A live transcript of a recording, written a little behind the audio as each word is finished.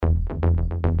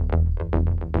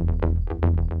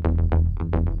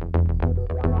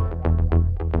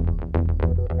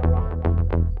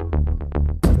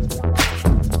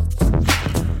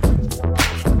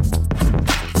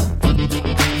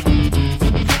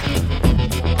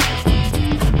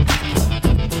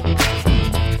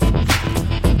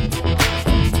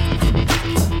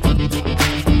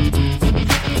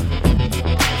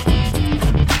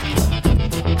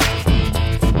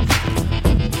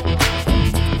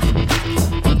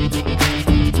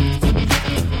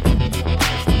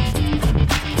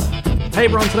Hey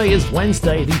everyone, today is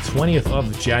Wednesday, the 20th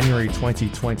of January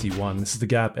 2021. This is The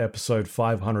Gap, episode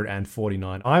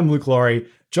 549. I'm Luke Laurie.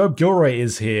 Job Gilroy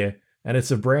is here, and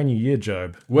it's a brand new year,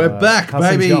 Job. We're back, how's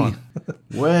things baby. going?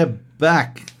 We're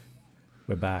back.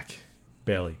 We're back.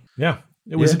 Barely. Yeah.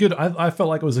 It was a good, I felt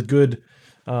like it was a good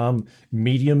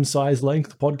medium-sized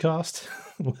length podcast.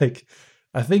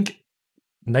 I think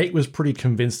Nate was pretty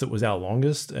convinced it was our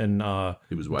longest, and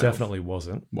It was way definitely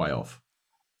wasn't. Way off.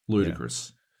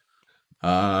 Ludicrous.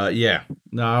 Yeah.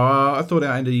 No, I thought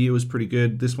our end of the year was pretty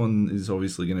good. This one is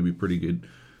obviously going to be pretty good.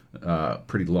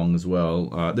 Pretty long as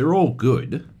well. They're all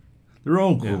good. They're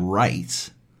all great.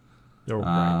 They're all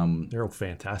great. They're all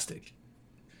fantastic.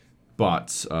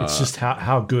 But it's just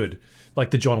how good. Like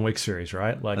the John Wick series,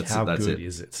 right? Like how good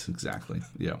is it? Exactly.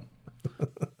 Yeah.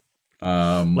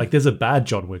 Like there's a bad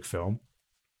John Wick film,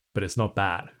 but it's not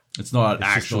bad. It's not It's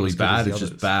actually just not as good bad. as the It's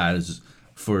just bad as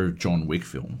for a John Wick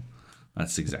film.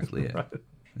 That's exactly it. Right.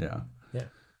 Yeah.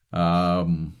 Yeah.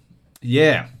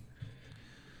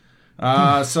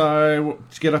 Yeah. So,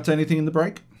 did you get up to anything in the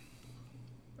break?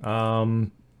 Not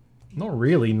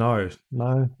really. No.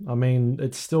 I mean,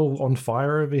 it's still on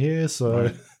fire over here, so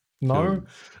Right. no.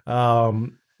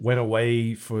 Went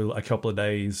away for a couple of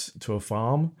days to a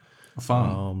farm. A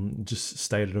farm. Just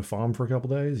stayed at a farm for a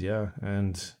couple of days. Yeah,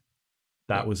 and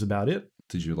that was about it.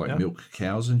 Did you milk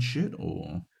cows and shit,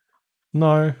 or?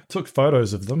 No, took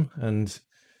photos of them, and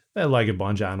they're like a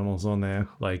bunch of animals on there.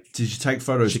 Like, Did you take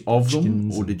photos of them,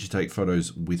 chickens or did you take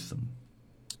photos with them?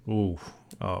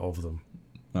 of them,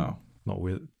 Oh, not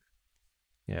with.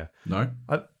 Yeah, no.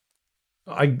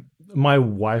 my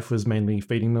wife was mainly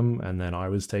feeding them, and then I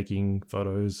was taking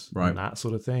photos and that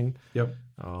sort of thing. Yep.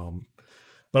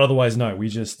 But otherwise, no. We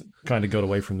just kind of got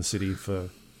away from the city for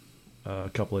a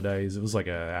couple of days. It was like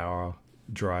an hour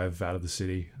drive out of the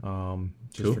city,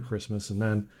 just for Christmas, and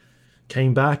then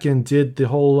came back and did the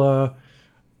whole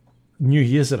New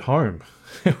Year's at home.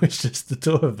 It was just the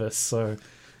two of us. So,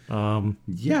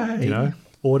 Yay.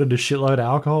 ordered a shitload of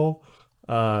alcohol.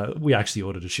 We actually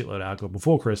ordered a shitload of alcohol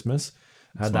before Christmas.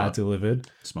 Had that delivered.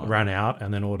 Smart. Ran out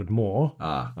and then ordered more.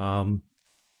 And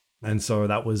so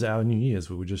that was our New Year's.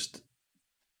 We were just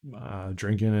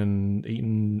drinking and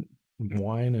eating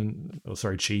wine and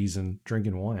cheese and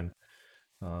drinking wine.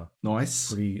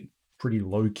 Nice. Pretty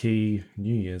low key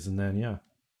New Year's, and then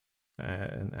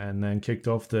and then kicked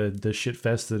off the shit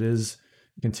fest that is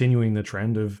continuing the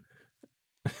trend of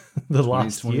the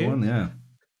last year.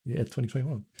 Yeah,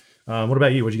 2021. What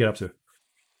about you? What'd you get up to?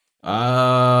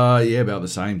 Yeah, about the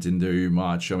same. Didn't do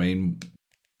much. I mean,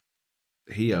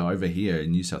 over here in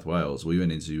New South Wales, we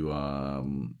went into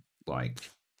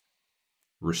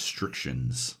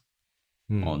restrictions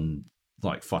on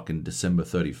fucking December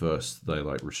 31st. They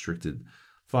restricted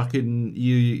fucking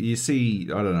you see,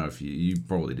 I don't know if you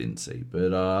probably didn't see,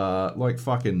 but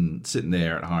fucking sitting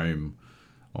there at home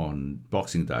on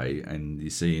Boxing Day and you're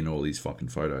seeing all these fucking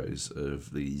photos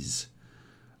of these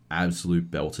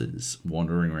absolute belters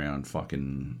wandering around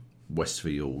fucking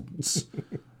Westfields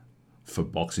for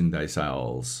Boxing Day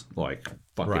sales,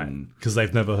 because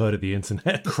they've never heard of the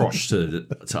internet. Cross to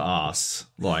ass,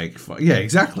 yeah,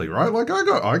 exactly, right.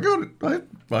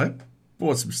 I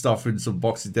bought some stuff in some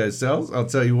Boxing Day sales. I'll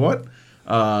tell you what,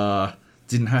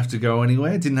 didn't have to go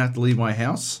anywhere, didn't have to leave my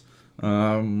house,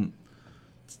 didn't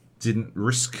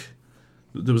risk.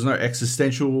 There was no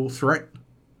existential threat.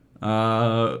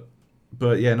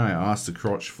 But yeah, no, ass to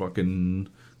crotch, fucking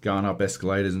going up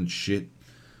escalators and shit.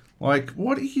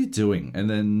 What are you doing? And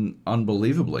then,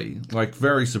 unbelievably,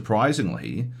 very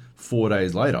surprisingly, 4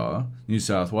 days later, New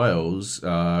South Wales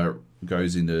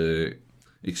goes into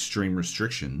extreme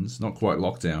restrictions. Not quite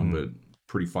lockdown, but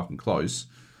pretty fucking close.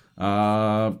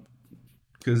 Because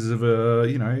of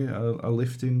a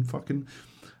lift in fucking...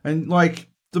 And,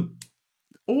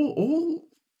 all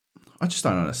I just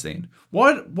don't understand.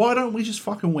 Why don't we just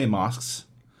fucking wear masks?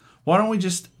 Why don't we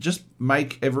just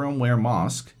make everyone wear a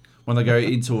mask when they go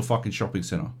into a fucking shopping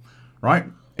center? Right?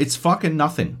 It's fucking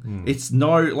nothing. It's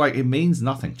it means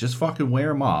nothing. Just fucking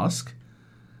wear a mask.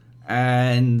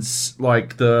 And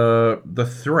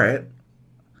the threat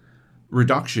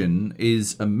reduction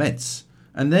is immense.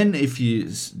 And then if you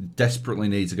desperately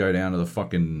need to go down to the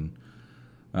fucking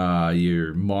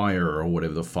your Myer or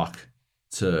whatever the fuck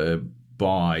to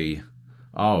buy,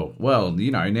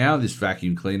 now this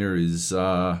vacuum cleaner is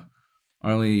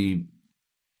only,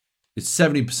 it's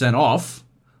 70% off,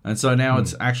 and so now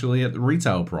it's actually at the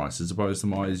retail price as opposed to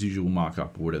my usual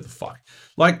markup or whatever the fuck.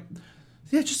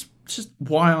 Just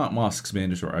why aren't masks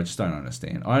mandatory? I just don't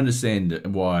understand. I understand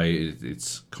why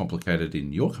it's complicated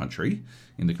in your country,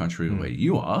 in the country where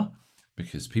you are,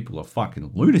 because people are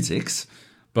fucking lunatics.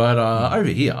 But over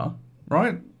here,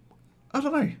 right? I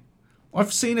don't know.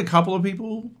 I've seen a couple of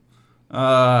people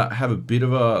have a bit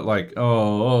of a like, I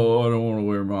don't want to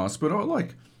wear a mask. But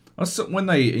when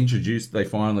they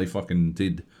finally fucking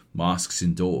did masks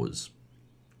indoors.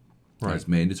 Right. It's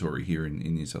mandatory here in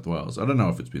New South Wales. I don't know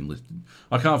if it's been lifted.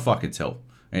 I can't fucking tell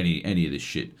any of this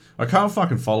shit. I can't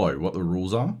fucking follow what the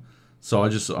rules are. So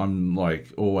I'm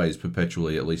like always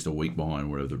perpetually at least a week behind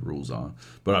whatever the rules are.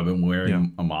 But I've been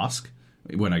wearing a mask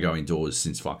when I go indoors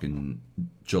since fucking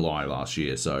July last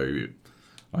year. So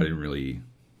I didn't really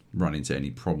run into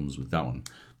any problems with that one.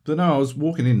 But no, I was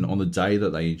walking in on the day that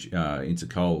they into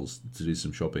Coles to do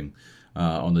some shopping.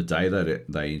 On the day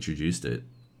that they introduced it,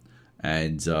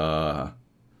 and the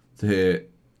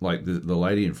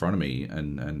lady in front of me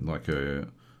and like her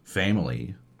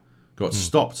family got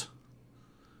stopped,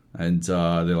 and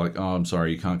they're like, "Oh, I'm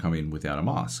sorry, you can't come in without a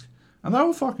mask." And they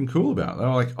were fucking cool about it. They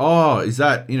were like, "Oh, is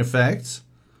that in effect?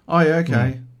 Oh yeah,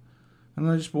 okay." And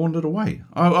they just wandered away.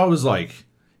 I was like,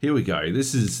 "Here we go.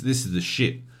 This is the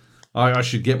shit." I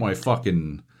should get my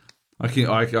fucking. I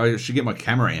should get my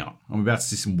camera out. I'm about to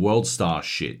see some World Star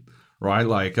shit, right?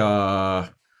 Like, I'll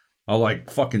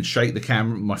like fucking shake the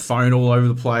camera, my phone all over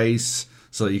the place,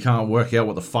 so that you can't work out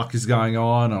what the fuck is going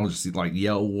on. I'll just like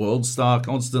yell World Star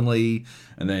constantly,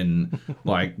 and then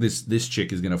like this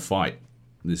chick is gonna fight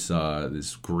this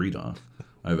greeter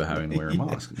over having to wear a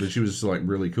mask. But she was just like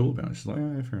really cool about it. She's like,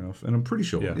 "Oh, fair enough." And I'm pretty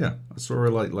sure, I saw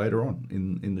her like later on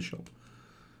in the shop,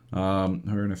 her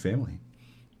and her family,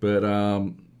 but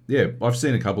yeah, I've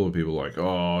seen a couple of people like,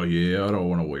 "Oh yeah, I don't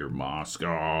want to wear a mask."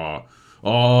 There.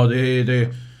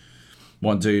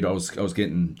 One dude, I was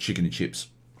getting chicken and chips,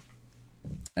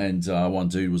 and one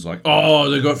dude was like, "Oh,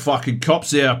 they got fucking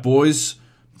cops out, boys.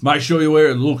 Make sure you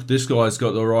wear it." Look, this guy's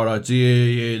got the right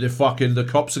idea. Yeah, the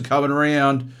cops are coming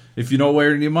around. If you're not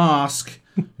wearing your mask,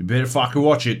 you better fucking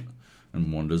watch it.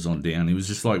 And wanders on down. He was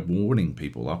just like warning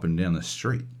people up and down the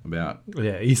street about.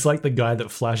 Yeah, he's like the guy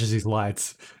that flashes his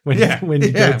lights when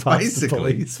you go past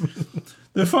basically.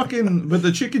 The police. But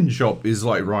the chicken shop is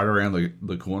like right around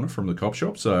the corner from the cop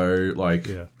shop, so like,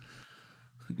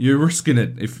 you're risking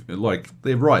it if like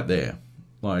they're right there.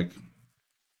 Like,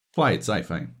 play it safe,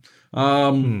 eh?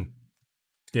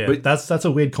 Yeah, but that's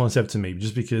a weird concept to me,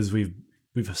 just because we've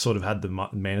sort of had the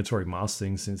mandatory mask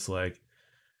thing since like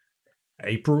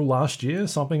April last year,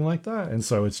 something like that, and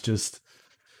so it's just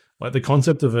like the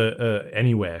concept of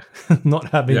anywhere not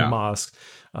having a mask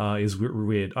is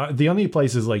weird. The only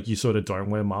places like you sort of don't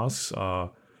wear masks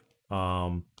are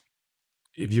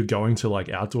if you're going to like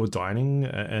outdoor dining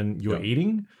and you're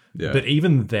eating. Yeah. But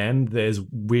even then, there's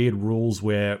weird rules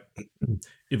where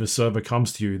if a server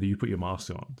comes to you, that you put your mask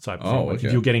on. Type thing. Like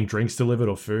if you're getting drinks delivered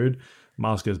or food,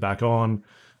 mask goes back on.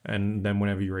 And then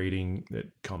whenever you're eating,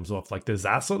 it comes off. Like there's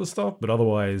that sort of stuff, but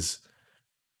otherwise,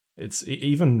 it's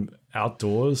even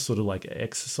outdoors. Sort of like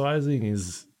exercising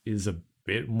is a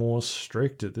bit more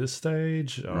strict at this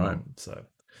stage. Right. So,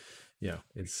 yeah,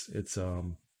 it's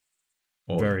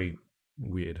very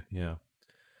weird. Yeah.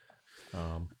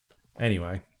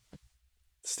 Anyway,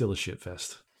 still a shit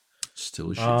fest.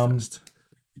 Still a shit fest.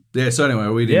 Yeah. So anyway,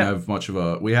 we didn't have much of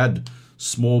a. We had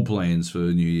small plans for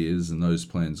New Year's, and those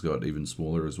plans got even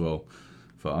smaller as well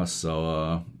for us,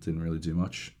 so didn't really do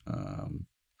much.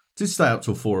 Did stay up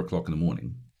till 4 o'clock in the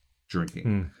morning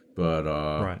drinking,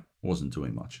 but wasn't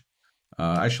doing much.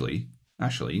 Actually,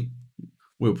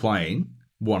 we were playing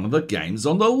one of the games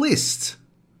on the list.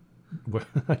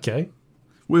 Okay.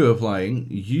 We were playing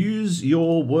Use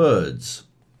Your Words.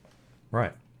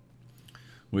 Right.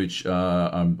 Which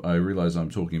I realise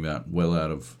I'm talking about well out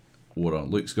of order.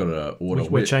 Luke's got an order.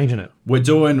 We're changing it. We're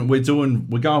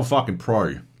going fucking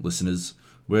pro, listeners.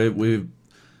 We've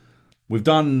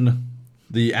done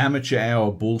the amateur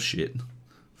hour bullshit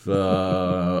for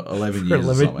 11 years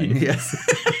or something. Years.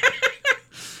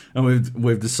 And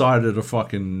we've decided to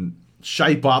fucking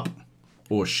shape up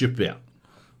or ship out.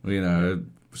 You know,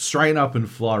 straighten up and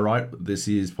fly right. This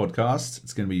year's podcast,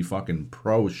 it's going to be fucking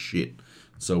pro shit.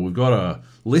 So we've got a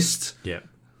list. Yeah.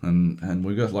 And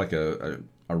we've got like a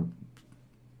I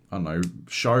don't know,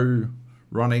 show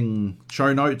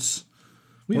notes.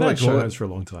 We've had show notes for a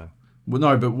long time. Well,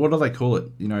 no, but what do they call it?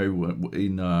 You know,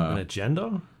 in an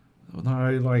agenda?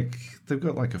 No, like they've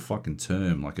got like a fucking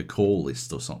term, like a call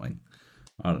list or something.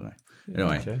 I don't know.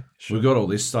 Anyway, okay, sure. We've got all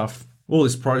this stuff, all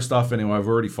this pro stuff. Anyway, I've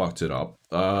already fucked it up.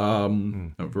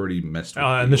 I've already messed with it.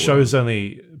 And the show's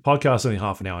podcast's only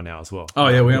half an hour now as well. Oh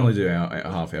yeah, we only do a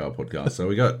half-hour podcast. So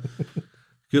we got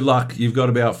good luck. You've got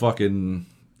about fucking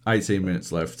 18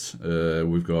 minutes left.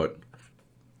 We've got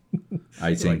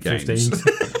 18 games.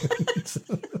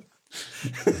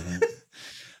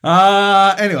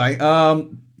 Anyway,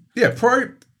 yeah, pro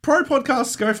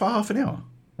podcasts go for half an hour,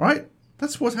 right?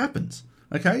 That's what happens.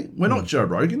 Okay, we're not Joe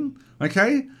Rogan.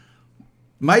 Okay,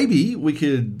 maybe we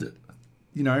could,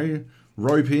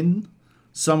 rope in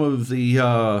some of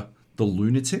the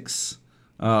lunatics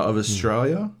of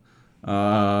Australia.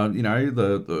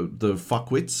 The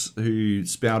fuckwits who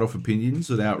spout off opinions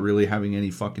without really having any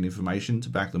fucking information to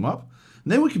back them up.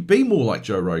 And then we could be more like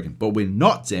Joe Rogan, but we're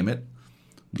not, damn it.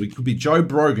 We could be Joe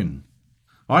Brogan.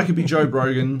 I could be Joe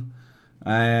Brogan,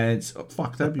 and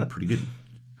that'd be pretty good.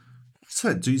 What's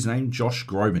that dude's name? Josh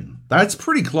Groban. That's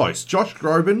pretty close. Josh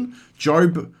Groban,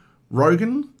 Joe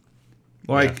Rogan.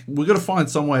 We've got to find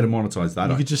some way to monetize that.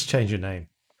 You could just change your name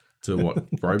to what?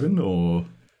 Groban or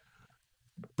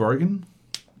Brogan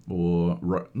or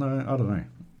no? I don't know.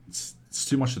 It's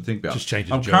too much to think about. Just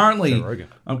change it. I'm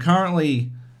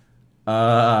currently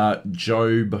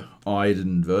Job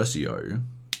Iden Versio.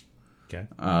 Okay.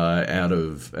 Out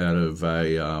of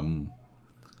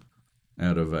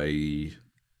a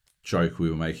joke we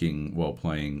were making while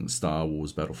playing Star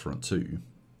Wars Battlefront 2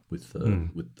 with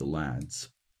the lads.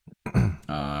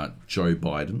 Joe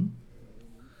Biden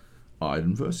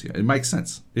Versio. It makes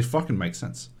sense. It fucking makes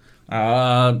sense.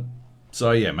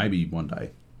 So yeah, maybe one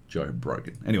day Joe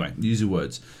Brogan. Anyway, use your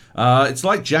words. It's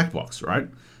like Jackbox, right?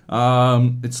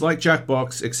 It's like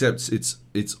Jackbox, except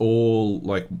it's all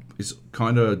it's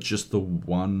kind of just the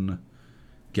one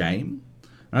game.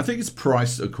 And I think it's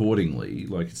priced accordingly.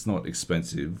 It's not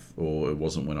expensive, or it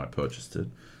wasn't when I purchased it.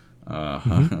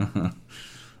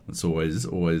 It's always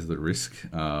the risk.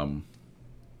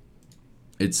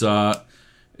 It's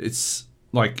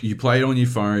like you play it on your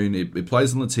phone. It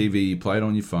plays on the TV. You play it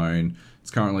on your phone.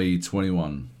 It's currently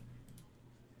 21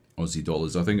 Aussie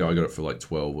dollars. I think I got it for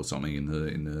 12 or something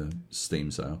in the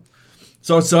Steam sale.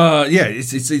 So it's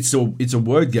it's a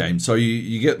word game. So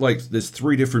you get there's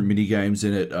 3 different mini games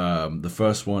in it. The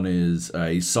first one is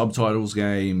a subtitles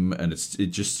game, and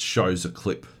it just shows a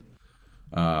clip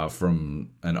from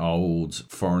an old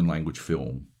foreign language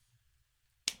film,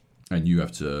 and you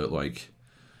have to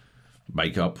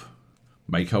make up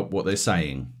what they're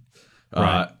saying.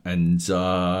 Right.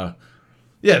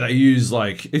 Yeah, they use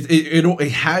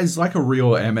it has a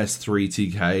real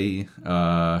MS3TK,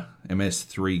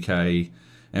 MS3K,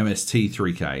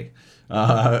 MST3K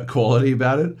quality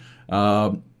about it.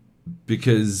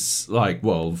 Because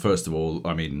first of all,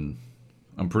 I mean,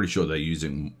 I'm pretty sure they're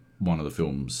using one of the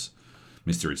films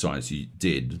Mystery Science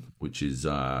did, which is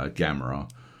Gamera,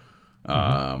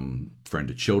 Friend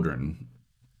of Children.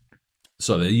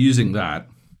 So they're using that,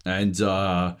 and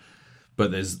but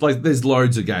there's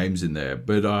loads of games in there.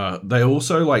 But they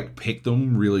also pick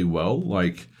them really well.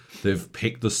 They've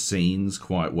picked the scenes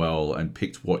quite well and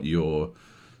picked what you're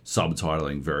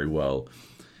subtitling very well.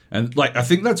 And I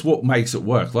think that's what makes it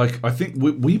work. I think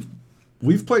we've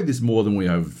played this more than we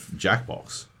have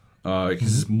Jackbox,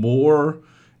 because it's more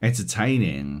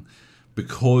entertaining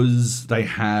because they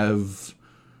have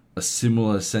a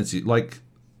similar sense of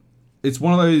it's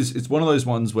one of those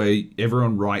ones where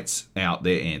everyone writes out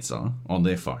their answer on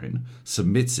their phone,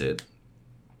 submits it,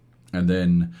 and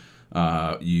then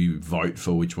you vote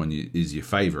for which one is your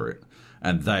favorite,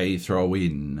 and they throw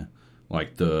in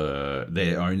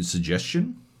their own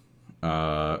suggestion,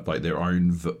 their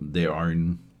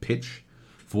own pitch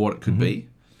for what it could be,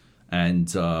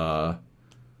 and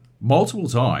multiple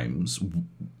times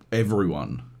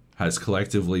everyone has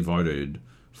collectively voted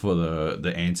for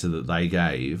the answer that they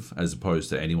gave as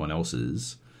opposed to anyone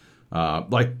else's.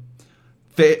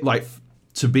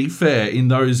 To be fair, in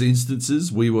those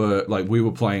instances, we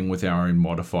were playing with our own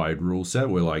modified rule set.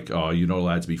 We're you're not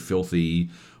allowed to be filthy,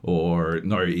 or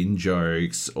no in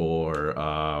jokes, or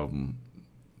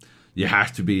you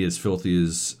have to be as filthy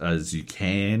as you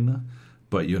can,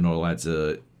 but you're not allowed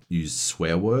to use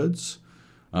swear words,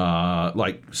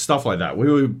 stuff like that.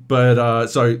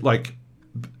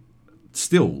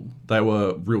 Still, they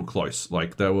were real close.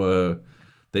 Their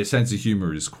sense of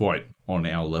humor is quite on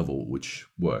our level, which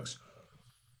works.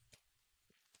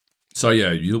 So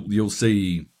yeah, you'll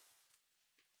see.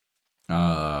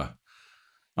 I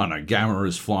don't know, Gamera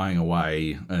is flying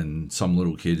away, and some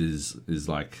little kid is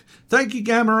like, "Thank you,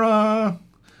 Gamera,"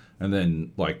 and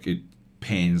then it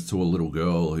pans to a little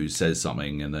girl who says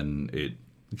something, and then it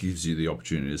gives you the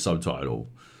opportunity to subtitle,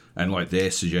 and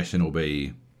their suggestion will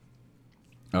be,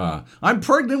 "I'm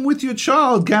pregnant with your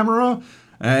child, Gamera,"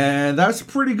 and that's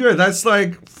pretty good. That's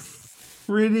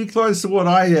pretty close to what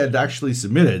I had actually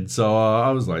submitted. So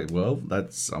I was well,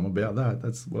 I'm about that.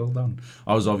 That's well done.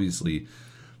 I was obviously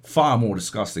far more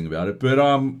disgusting about it, but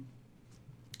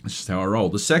It's just how I roll.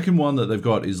 The second one that they've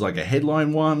got is like a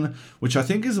headline one, which I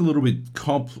think is a little bit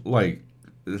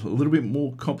a little bit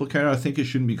more complicated. I think it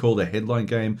shouldn't be called a headline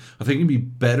game. I think it'd be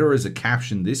better as a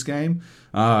caption this game,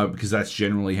 because that's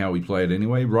generally how we play it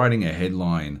anyway. Writing a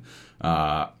headline,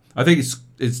 I think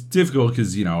it's difficult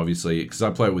because, you know, obviously, because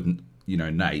I play with, you know,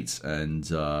 Nate and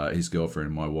his girlfriend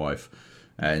and my wife,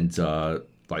 and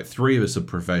like three of us are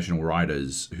professional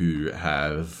writers who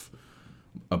have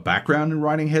a background in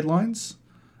writing headlines.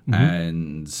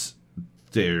 And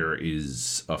there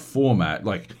is a format,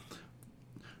 like,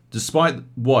 despite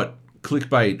what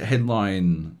clickbait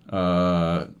headline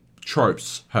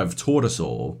tropes have taught us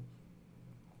all,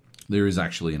 there is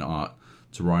actually an art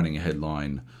to writing a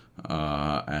headline.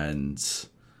 And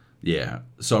yeah,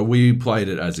 so we played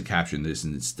it as a caption this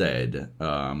instead,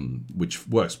 which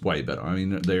works way better. I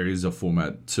mean, there is a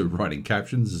format to writing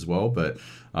captions as well, but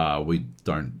we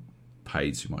don't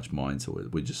pay too much mind to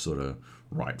it. We just sort of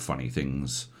write funny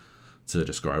things to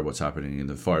describe what's happening in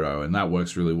the photo, and that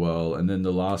works really well. And then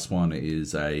the last one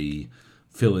is a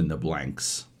fill in the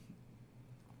blanks.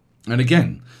 And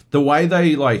again, the way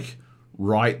they like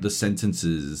write the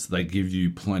sentences, they give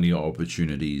you plenty of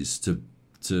opportunities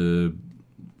to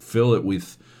fill it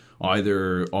with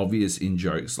either obvious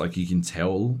in-jokes, like you can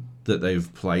tell that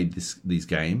they've played these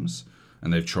games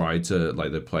and they've tried to,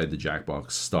 like, they've played the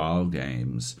Jackbox style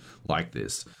games like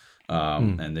this.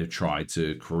 And they've tried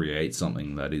to create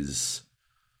something that is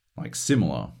like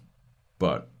similar,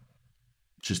 but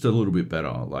just a little bit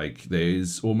better. Like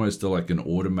there's almost like an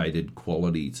automated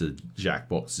quality to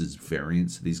Jackbox's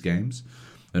variants of these games.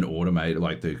 An automated,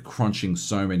 like they're crunching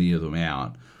so many of them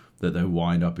out that they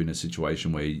wind up in a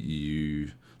situation where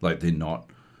you, like, they're not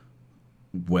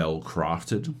well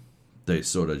crafted. They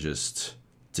sort of just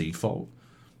default.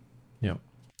 Yeah.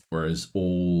 Whereas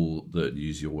all that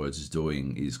Use Your Words is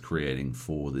doing is creating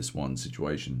for this one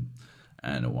situation,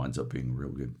 and it winds up being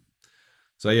real good.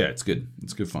 So yeah, it's good.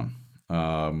 It's good fun.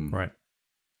 Right.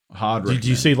 Hard. Did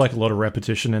you see like a lot of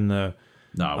repetition in the?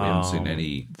 No, we haven't seen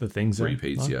any the things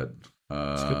repeats yet.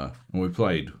 And we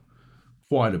played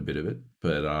quite a bit of it,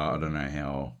 but I don't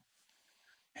know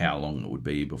how long it would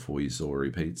be before you saw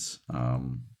repeats.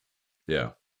 Yeah,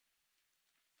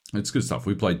 it's good stuff.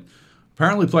 We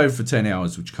apparently played for 10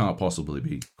 hours, which can't possibly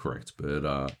be correct,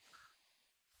 but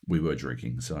we were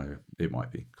drinking, so it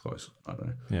might be close. I don't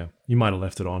know. Yeah, you might have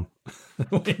left it on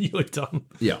when you were done.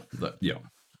 Yeah.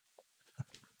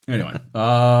 Anyway,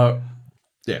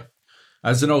 yeah.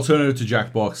 As an alternative to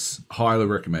Jackbox, highly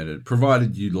recommended,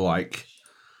 provided you like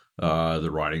the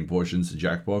writing portions of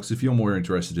Jackbox. If you're more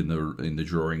interested in the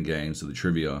drawing games or the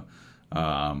trivia,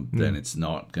 then it's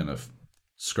not going to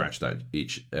scratch that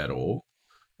itch at all.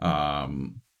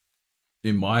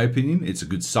 In my opinion, it's a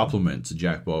good supplement to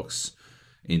Jackbox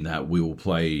in that we will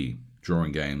play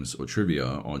drawing games or trivia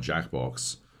on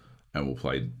Jackbox, and we'll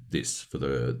play this for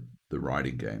the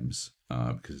writing games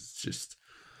because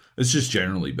it's just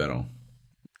generally better,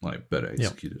 like better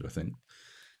executed. I think.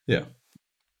 Yeah.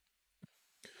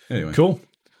 Anyway, cool.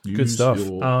 Good stuff.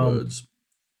 Your words.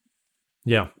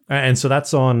 Yeah, and so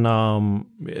that's on.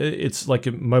 It's like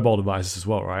a mobile device as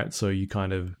well, right? So you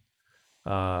kind of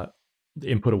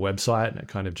input a website, and it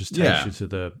kind of just takes you to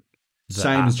the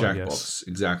same app, as Jackbox,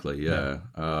 exactly. Yeah.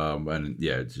 And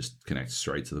yeah, it just connects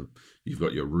straight to you've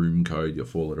got your room code, your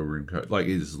 4-letter room code. Like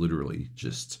it is literally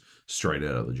just straight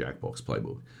out of the Jackbox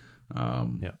playbook.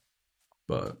 Yeah.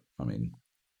 But I mean,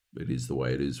 it is the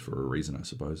way it is for a reason, I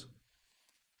suppose.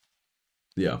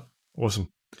 Yeah. Awesome.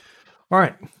 All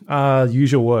right.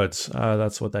 Use Your Words.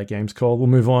 That's what that game's called. We'll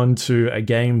move on to a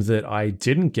game that I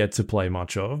didn't get to play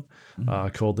much of,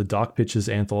 called the Dark Pictures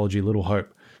Anthology Little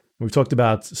Hope. We've talked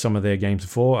about some of their games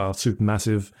before,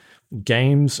 Supermassive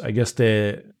Games. I guess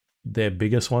their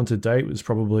biggest one to date was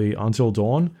probably Until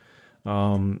Dawn.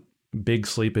 Big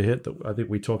sleeper hit that I think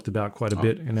we talked about quite a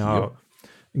bit in our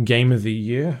Game of the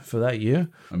Year for that year.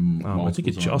 I think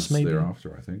it just maybe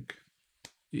thereafter, I think.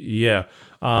 Yeah.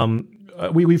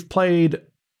 We've played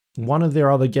one of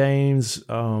their other games,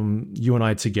 you and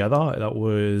I together. That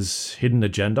was Hidden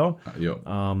Agenda.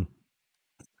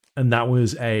 And that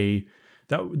was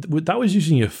that was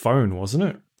using your phone, wasn't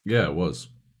it? Yeah, it was.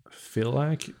 I feel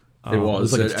like it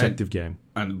was like a detective game.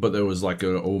 But there was like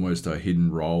almost a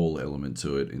hidden role element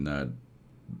to it in that,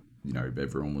 you know,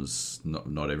 everyone was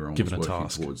not everyone given was a working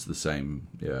task towards the same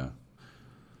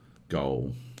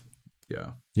goal.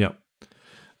 Yeah. Yeah.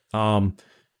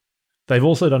 They've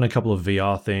also done a couple of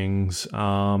VR things,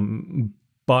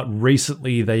 but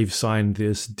recently they've signed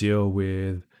this deal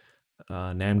with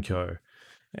Namco,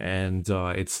 and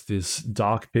it's this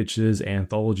Dark Pictures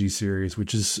anthology series,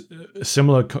 which is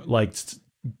similar, like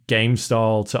game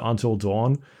style to Until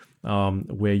Dawn,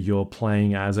 where you're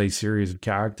playing as a series of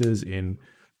characters in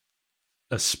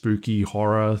a spooky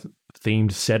horror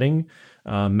themed setting,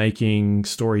 making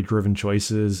story driven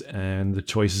choices, and the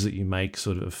choices that you make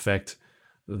sort of affect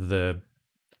the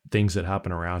things that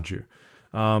happen around you.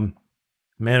 Man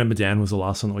of Medan was the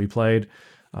last one that we played.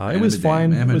 It was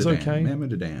fine. It was okay. Man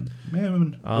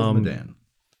of Medan.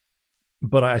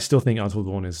 But I still think Until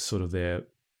Dawn is sort of their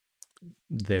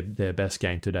best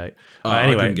game to date.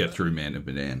 Anyway, I couldn't get through Man of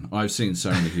Medan. I've seen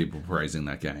so many people praising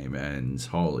that game, and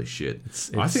holy shit!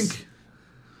 I think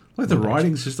like the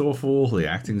writing's just awful, the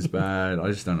acting's bad. I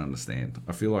just don't understand.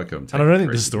 I feel like I don't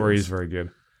think the story is very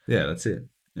good. Yeah, that's it.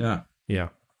 Yeah.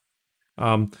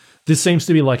 This seems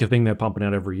to be like a thing they're pumping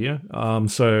out every year.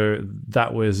 So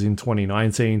that was in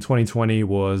 2019. 2020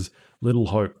 was Little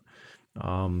Hope.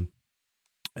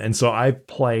 And so I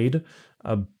played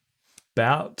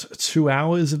about 2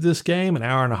 hours of this game, an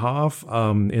hour and a half,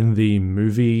 in the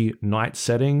movie night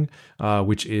setting,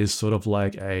 which is sort of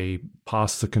like a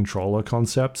pass the controller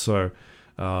concept. So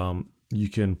you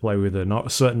can play with a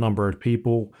certain number of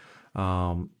people.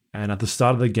 And at the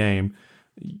start of the game,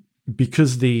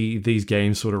 because these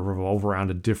games sort of revolve around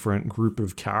a different group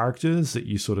of characters that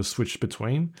you sort of switch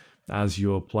between as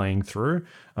you're playing through.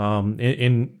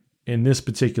 In this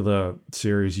particular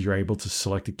series, you're able to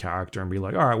select a character and be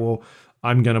like, all right, well,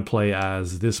 I'm going to play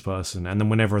as this person. And then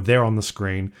whenever they're on the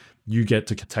screen, you get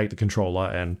to take the controller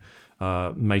and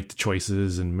make the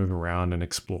choices and move around and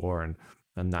explore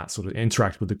and that sort of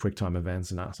interact with the QuickTime events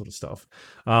and that sort of stuff.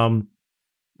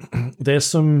 There's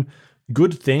some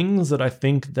good things that I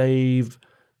think they've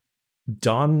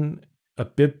done a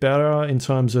bit better in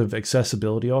terms of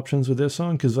accessibility options with this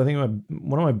one, because I think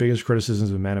one of my biggest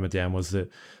criticisms of Man of Medan was that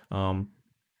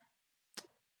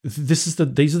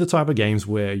these are the type of games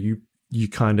where you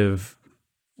kind of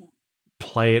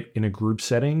play it in a group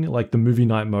setting, like the movie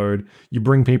night mode. You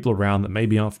bring people around that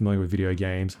maybe aren't familiar with video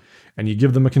games, and you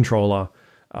give them a controller,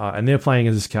 and they're playing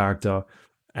as this character,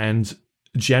 and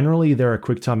generally there are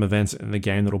QuickTime events in the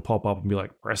game that'll pop up and be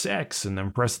like, press X and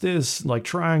then press this, like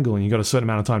triangle, and you got a certain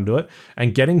amount of time to do it.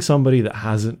 And getting somebody that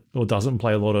hasn't or doesn't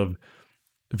play a lot of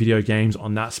video games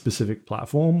on that specific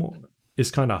platform is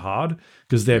kind of hard,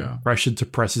 because they're pressured to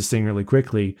press this thing really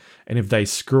quickly. And if they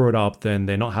screw it up, then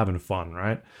they're not having fun,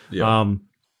 right? Yeah.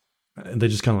 They're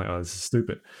just kind of like, oh, this is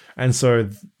stupid. And so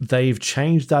they've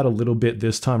changed that a little bit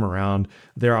this time around.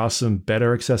 There are some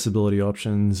better accessibility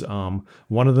options.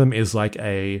 One of them is like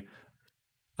a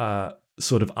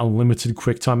sort of unlimited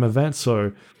QuickTime event.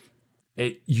 So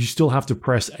you still have to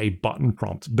press a button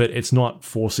prompt, but it's not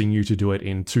forcing you to do it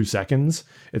in 2 seconds.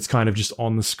 It's kind of just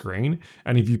on the screen.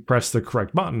 And if you press the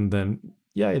correct button, then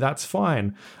yay, that's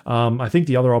fine. I think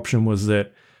the other option was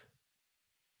that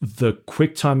the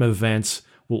QuickTime events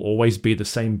will always be the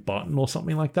same button or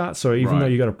something like that. So even though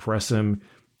you got to press them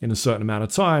in a certain amount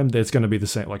of time, there's going to be the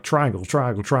same, like triangle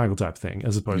type thing,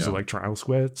 as opposed to like triangle,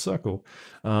 square, circle,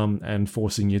 and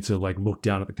forcing you to like look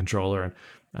down at the controller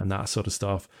and that sort of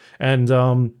stuff. And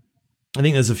I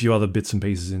think there's a few other bits and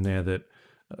pieces in there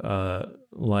that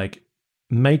like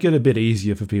make it a bit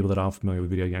easier for people that aren't familiar with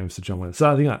video games to jump in.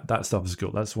 So I think that stuff is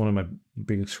cool. That's one of my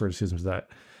biggest criticisms of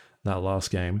that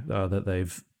last game that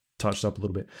they've touched up a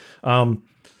little bit.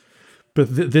 But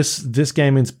this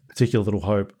game in particular, Little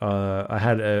Hope, I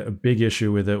had a big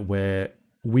issue with it where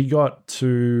we got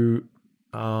to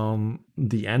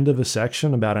the end of a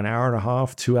section about an hour and a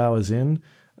half, 2 hours in.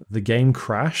 The game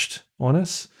crashed on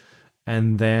us,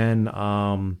 and then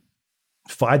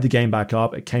fired the game back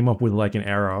up. It came up with like an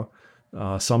error,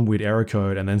 some weird error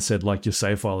code, and then said like your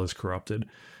save file is corrupted.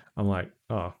 I'm like,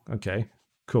 oh, okay,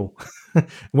 cool.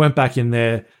 Went back in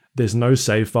there. There's no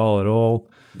save file at all.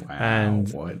 Wow,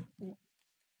 and what?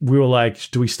 We were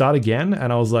like, do we start again?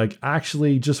 And I was like,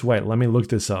 actually, just wait. Let me look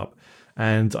this up.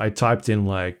 And I typed in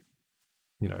like,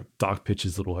 Dark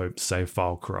Pictures Little Hope save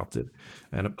file corrupted.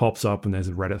 And it pops up and there's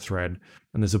a Reddit thread.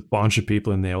 And there's a bunch of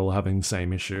people in there all having the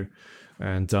same issue.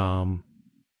 And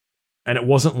it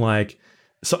wasn't like...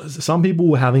 So some people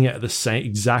were having it at the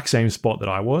exact same spot that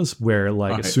I was, where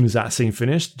like as soon as that scene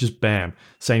finished, just bam,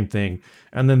 same thing.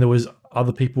 And then there was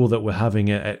other people that were having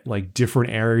it at like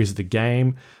different areas of the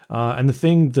game. And the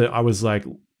thing that I was like,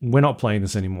 we're not playing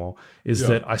this anymore, is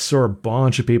that I saw a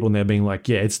bunch of people in there being like,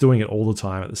 yeah, it's doing it all the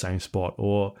time at the same spot.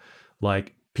 Or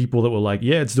like people that were like,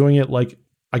 yeah, it's doing it, like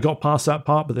I got past that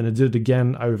part, but then it did it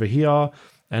again over here.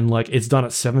 And like it's done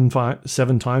it seven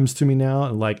times to me now.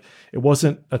 And like it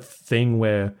wasn't a thing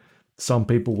where some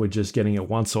people were just getting it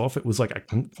once off. It was like a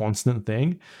constant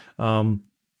thing. So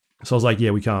I was like,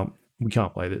 yeah, we can't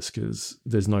play this because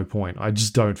there's no point. I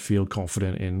just don't feel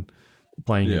confident in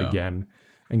playing it Yeah. again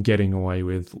and getting away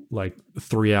with like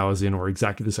 3 hours in or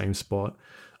exactly the same spot.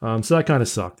 So that kind of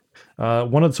sucked.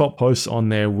 One of the top posts on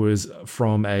there was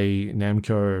from a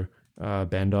Namco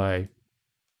Bandai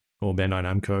or Bandai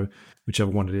Namco,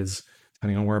 whichever one it is,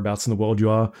 depending on whereabouts in the world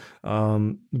you are.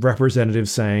 Representative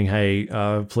saying, "Hey,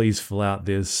 please fill out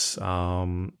this.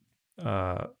 Like,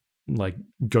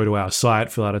 go to our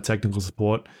site, fill out a technical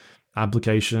support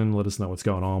application, let us know what's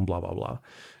going on, blah blah blah,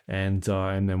 and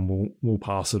then we'll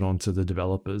pass it on to the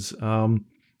developers." And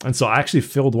so I actually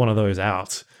filled one of those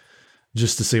out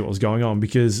just to see what was going on,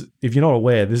 because if you're not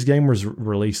aware, this game was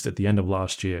released at the end of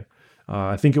last year.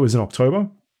 I think it was in October.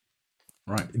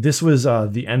 Right. This was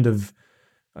the end of,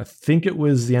 I think it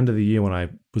was the end of the year when I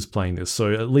was playing this.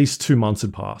 So at least 2 months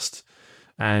had passed.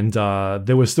 And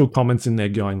there were still comments in there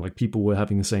going like people were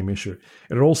having the same issue.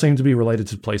 And it all seemed to be related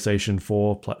to PlayStation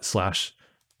 4 slash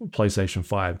PlayStation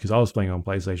 5, because I was playing on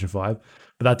PlayStation 5,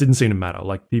 but that didn't seem to matter.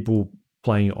 Like people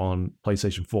playing on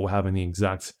PlayStation 4 were having the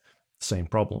exact same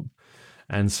problem.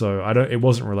 And so it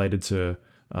wasn't related to,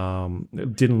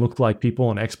 it didn't look like people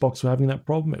on Xbox were having that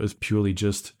problem. It was purely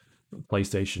just a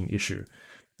PlayStation issue.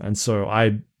 And so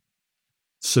I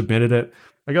submitted it.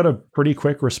 I got a pretty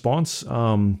quick response.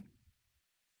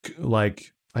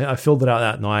 Like I filled it out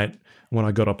that night. When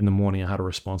I got up in the morning, I had a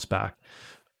response back.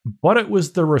 But it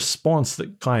was the response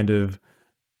that kind of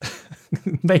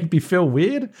made me feel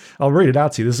weird. I'll read it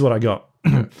out to you. This is what I got.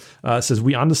 It says,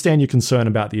 "We understand your concern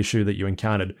about the issue that you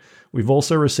encountered. We've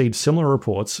also received similar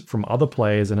reports from other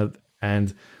players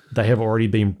and they have already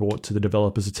been brought to the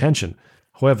developer's attention.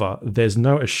 However, there's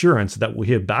no assurance that we'll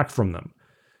hear back from them.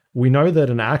 We know that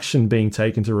an action being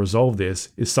taken to resolve this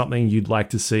is something you'd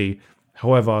like to see.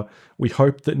 However, we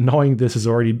hope that knowing this has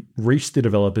already reached the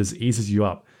developers eases you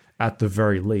up at the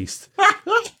very least."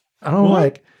 And I'm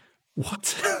like,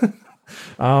 what?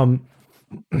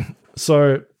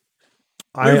 So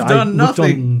We've done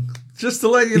nothing. On, just to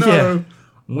let you know,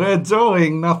 we're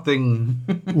doing nothing.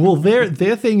 Well,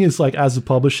 their thing is like, as a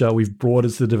publisher, we've brought it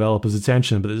to the developers'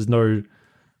 attention, but there's no,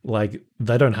 like,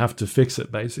 they don't have to fix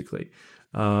it, basically.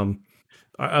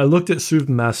 I looked at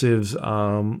Supermassive's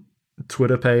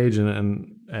Twitter page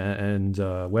and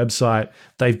website.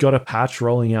 They've got a patch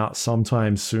rolling out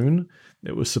sometime soon.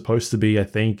 It was supposed to be, I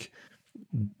think,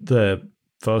 the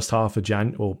first half of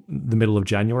or the middle of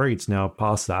January. It's now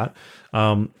past that.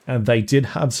 And they did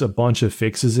have a bunch of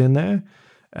fixes in there.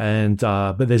 And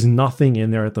but there's nothing in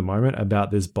there at the moment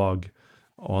about this bug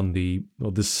on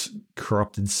this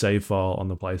corrupted save file on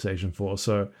the PlayStation 4.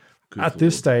 So at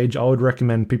this stage, I would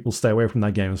recommend people stay away from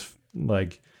that game,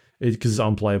 like, because it's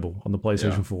unplayable on the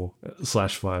PlayStation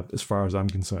 4/5, as far as I'm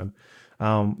concerned.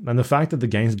 And the fact that the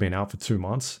game's been out for 2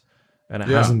 months and it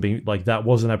hasn't been, like, that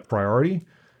wasn't a priority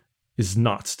is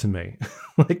nuts to me.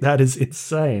 Like, that is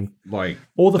insane. Like,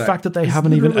 or the fact that they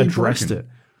haven't even addressed broken.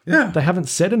 it. Yeah. They haven't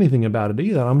said anything about it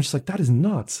either. I'm just like, that is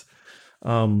nuts.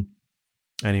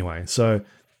 Anyway, so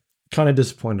kind of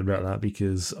disappointed about that,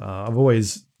 because I've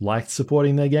always liked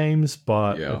supporting their games,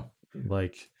 but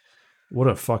like, what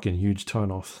a fucking huge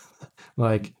turnoff.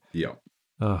 Like,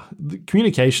 the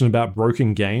communication about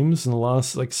broken games in the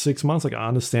last like 6 months. Like, I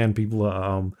understand people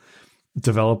are,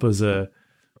 developers are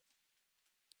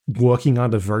working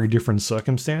under very different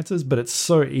circumstances, but it's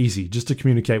so easy just to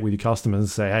communicate with your customers and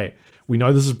say, "Hey, we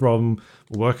know this is a problem.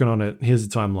 We're working on it. Here's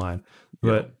the timeline."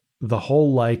 But the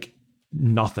whole, like,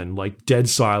 nothing, like dead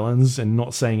silence and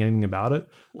not saying anything about it.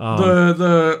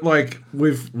 The like,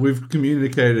 we've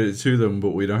communicated it to them,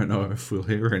 but we don't know if we'll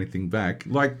hear anything back.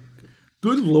 Like,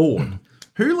 good Lord,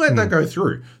 who let that go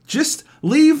through? Just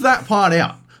leave that part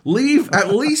out.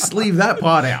 At least leave that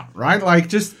part out, right? Like,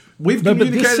 just, we've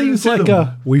communicated. But this seems like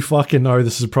we fucking know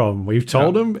this is a problem. We've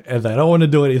told them, and they don't want to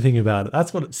do anything about it.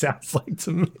 That's what it sounds like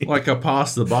to me. Like a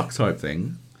pass the buck type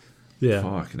thing. Yeah.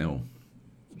 Fuck no.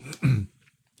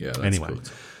 Yeah. That's anyway. good.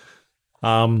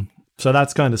 So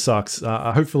that's kind of sucks.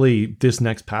 Hopefully this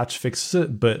next patch fixes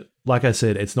it, but like I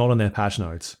said, it's not on their patch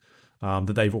notes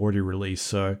that they've already released.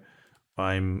 So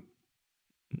I'm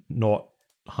not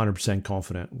 100%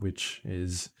 confident, which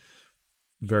is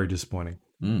very disappointing.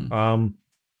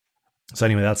 So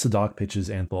anyway, that's the Dark Pictures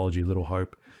anthology, Little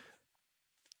Hope,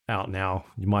 out now.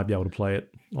 You might be able to play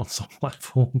it on some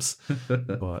platforms,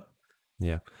 but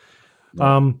yeah.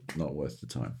 Not worth the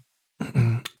time.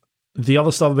 The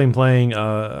other stuff I've been playing,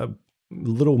 a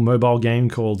little mobile game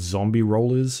called Zombie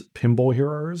Rollers Pinball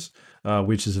Heroes,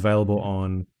 which is available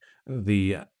on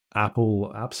the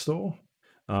Apple App Store.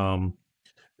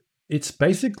 It's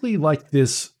basically like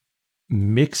this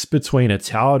mix between a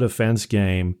tower defense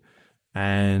game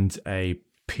and a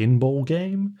pinball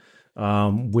game,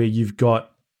 where you've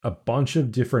got a bunch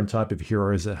of different type of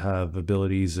heroes that have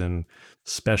abilities and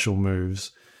special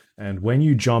moves. And when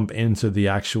you jump into the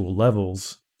actual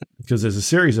levels, because there's a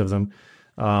series of them,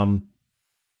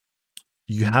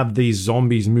 you have these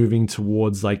zombies moving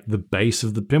towards like the base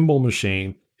of the pinball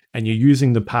machine, and you're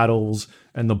using the paddles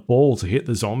and the ball to hit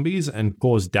the zombies and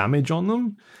cause damage on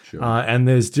them. Sure. And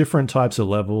there's different types of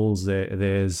levels.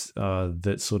 There's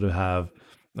that sort of have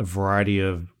a variety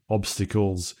of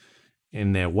obstacles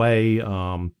in their way.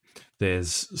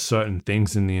 There's certain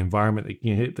things in the environment that you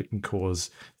can hit that can cause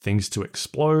things to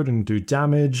explode and do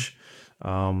damage.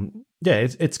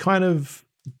 It's kind of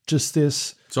just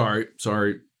this. Sorry.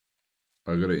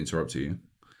 I got to interrupt you.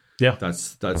 Yeah,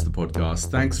 that's the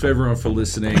podcast. Thanks for everyone for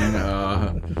listening.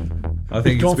 I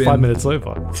think it's been 5 minutes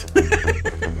over.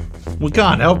 We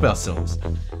can't help ourselves.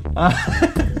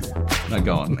 No,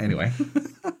 go on. Anyway.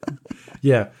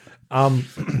 Yeah. Hang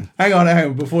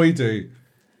on. Before you do,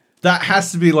 that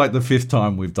has to be like the 5th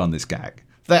time we've done this gag.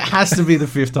 That has to be the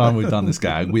 5th time we've done this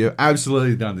gag. We have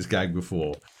absolutely done this gag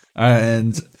before.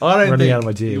 And I don't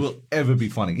think it will ever be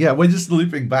funny. Yeah, we're just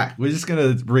looping back. We're just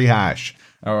going to rehash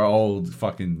our old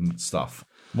fucking stuff.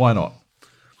 Why not?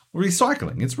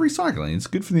 Recycling. It's recycling. It's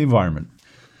good for the environment.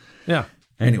 Yeah.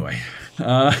 Anyway.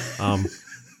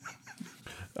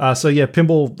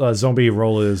 Pinball Zombie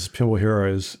Rollers, Pinball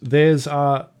Heroes. There's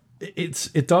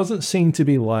it doesn't seem to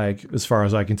be like, as far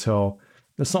as I can tell,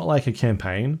 it's not like a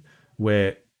campaign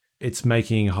where it's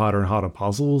making harder and harder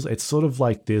puzzles. It's sort of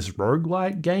like this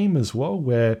roguelike game as well,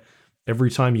 where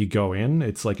every time you go in,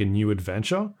 it's like a new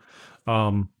adventure.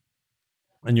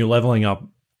 And you're leveling up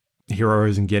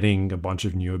heroes and getting a bunch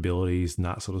of new abilities and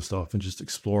that sort of stuff, and just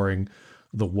exploring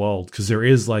the world. Because there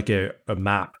is like a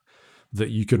map that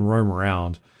you can roam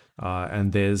around,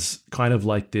 and there's kind of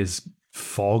like this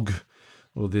fog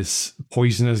or this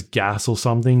poisonous gas or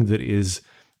something that is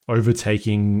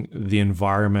overtaking the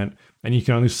environment, and you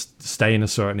can only stay in a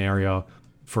certain area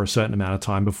for a certain amount of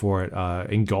time before it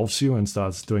engulfs you and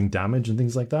starts doing damage and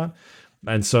things like that.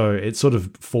 And so it sort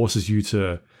of forces you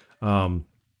to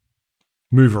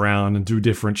move around and do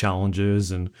different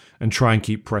challenges and try and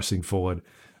keep pressing forward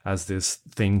as this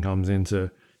thing comes in to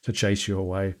chase you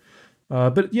away.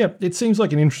 But yeah, it seems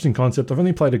like an interesting concept. I've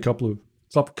only played a couple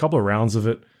of rounds of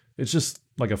it. It's just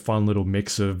like a fun little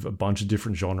mix of a bunch of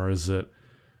different genres that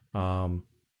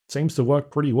seems to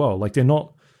work pretty well. Like they're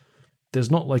not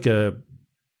like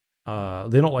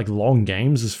long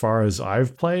games as far as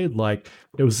I've played. Like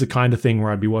it was the kind of thing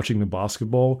where I'd be watching the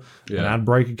basketball, an ad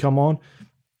break would come on,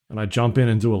 and I'd jump in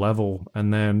and do a level,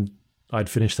 and then I'd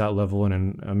finish that level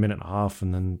in a minute and a half,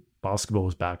 and then basketball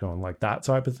was back on, like that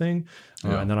type of thing.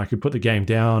 And then I could put the game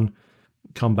down,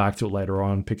 come back to it later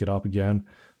on, pick it up again.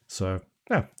 So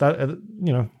yeah, that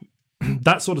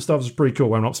that sort of stuff is pretty cool.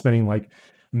 Where I'm not spending like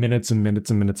minutes and minutes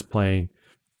and minutes playing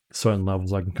certain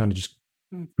levels. I can kind of just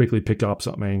quickly pick up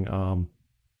something and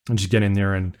just get in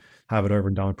there and have it over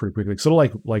and done pretty quickly.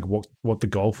 Sort of like what the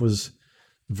golf was,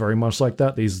 very much like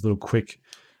that. These little quick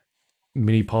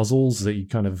mini puzzles that you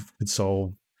kind of could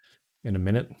solve in a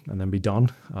minute and then be done.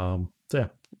 So yeah,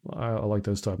 I like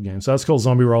those type of games. So that's called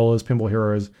Zombie Rollers, Pinball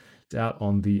Heroes. It's out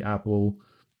on the Apple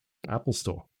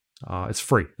Store. It's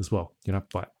free as well. You know,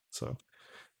 but so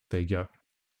there you go.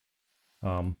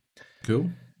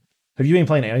 Cool. Have you been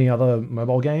playing any other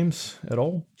mobile games at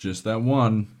all? Just that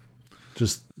one.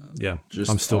 Just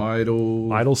I'm still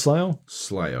Idle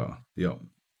Slayer. Yep.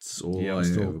 It's all I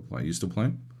ever play. You still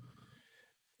playing?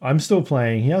 I'm still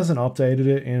playing. He hasn't updated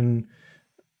it in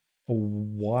a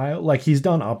while. Like he's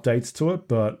done updates to it,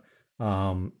 but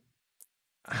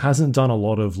hasn't done a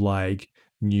lot of like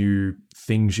new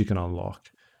things you can unlock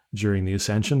during the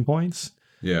ascension points.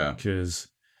 Yeah. Because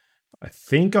I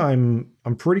think I'm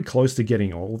pretty close to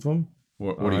getting all of them.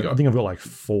 What do you got? I think I've got like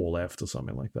 4 left or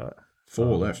something like that.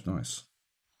 4 left, nice.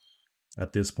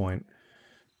 At this point.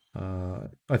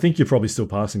 I think you're probably still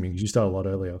passing me because you started a lot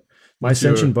earlier. My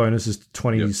ascension bonus is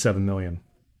 27 million.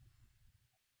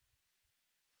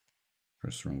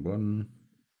 Press the wrong button.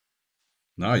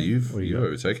 No, you've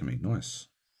overtaken me. Nice.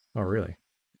 Oh, really?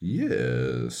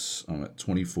 Yes. I'm at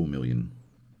 24 million.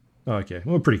 Oh, okay.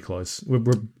 We're pretty close. We're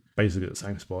basically at the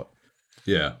same spot.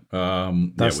 Yeah. We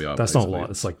are. That's not a lot.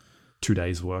 It's like 2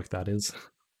 days' work, that is.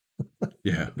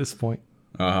 Yeah. At this point.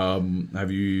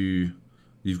 Have you've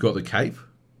got the cape?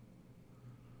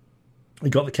 I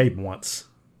got the cape once.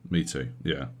 Me too.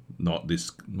 Yeah. Not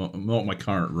my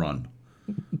current run.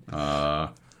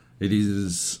 It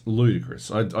is ludicrous.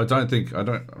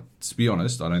 To be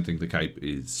honest, I don't think the cape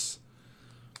is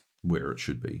where it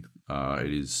should be.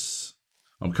 It is.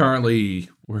 I'm currently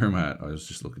where I'm at. I was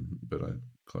just looking, but I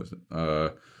closed it.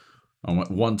 I'm at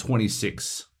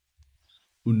 126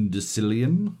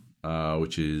 Undecillion,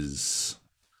 which is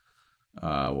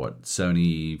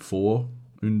 74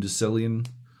 Undecillion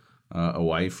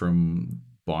away from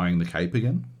buying the cape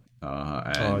again.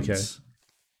 And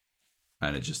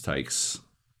it just takes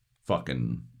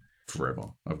fucking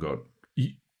forever.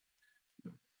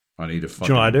 I need to fucking...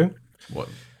 Do you know what I do? What?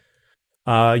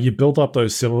 You build up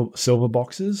those silver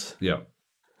boxes. Yeah.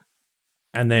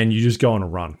 And then you just go on a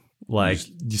run. Like,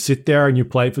 you sit there and you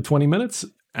play for 20 minutes,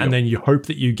 and then you hope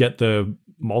that you get the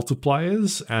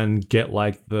multipliers and get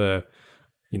like the,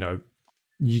 you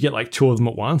get like 2 of them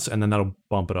at once, and then that'll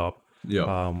bump it up.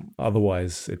 Yeah.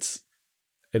 Otherwise,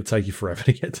 it'll take you forever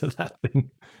to get to that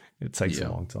thing. It takes a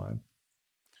long time.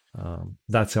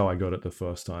 That's how I got it the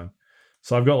first time.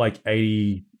 So I've got like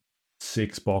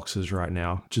 86 boxes right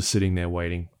now, just sitting there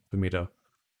waiting for me to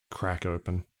crack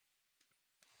open.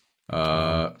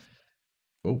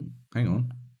 Oh, hang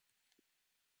on.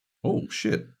 Oh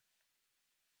shit!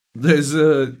 There's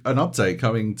an update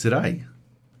coming today.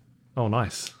 Oh,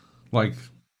 nice. Like,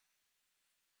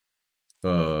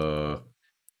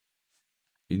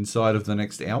 inside of the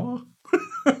next hour.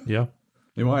 Yeah.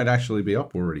 It might actually be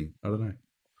up already. I don't know.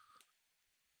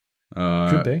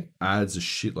 Could be. Adds a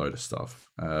shitload of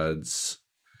stuff. Adds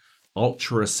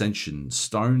Ultra Ascension,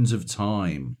 Stones of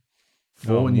Time,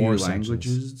 4 new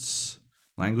languages,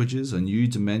 a new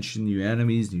dimension, new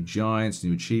enemies, new giants,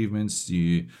 new achievements,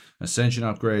 new Ascension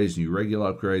upgrades, new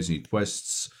regular upgrades, new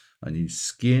quests, a new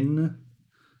skin.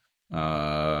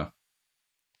 Apparently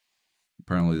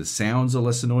the sounds are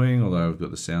less annoying, although I've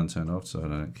got the sound turned off, so I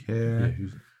don't care. Yeah.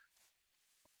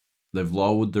 They've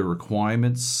lowered the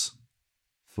requirements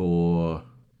for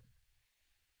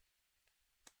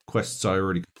quests I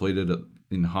already completed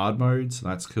in hard mode, so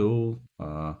that's cool.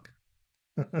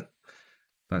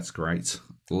 That's great.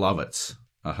 Love it.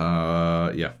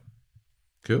 Yeah.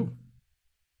 Cool.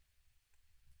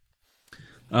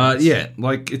 Yeah,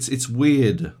 like it's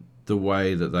weird the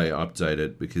way that they update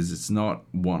it, because it's not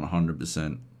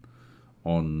 100%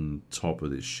 on top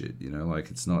of this shit, like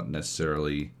it's not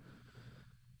necessarily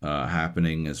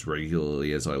happening as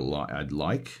regularly as I'd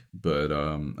like, but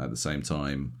at the same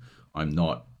time, I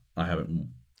haven't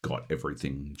got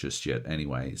everything just yet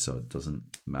anyway, so it doesn't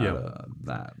matter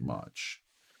that much.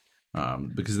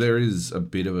 Because there is a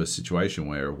bit of a situation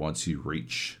where once you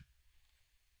reach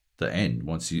the end,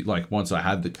 once I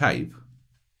had the cape,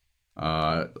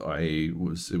 it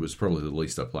was probably the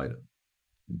least I played it,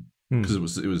 because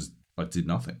it was I did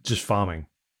nothing, just farming.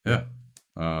 Yeah.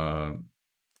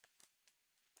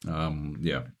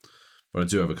 Yeah, but I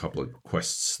do have a couple of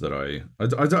quests that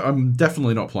I'm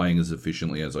definitely not playing as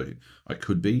efficiently as I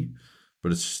could be,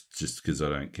 but it's just because I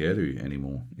don't care to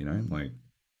anymore, like,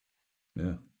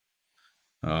 yeah.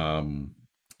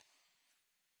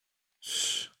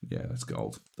 Yeah, that's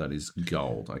gold. That is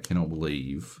gold. I cannot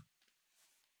believe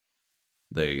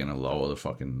they're going to lower the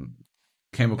fucking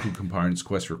chemical components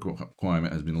quest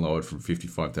requirement has been lowered from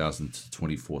 55,000 to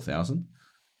 24,000.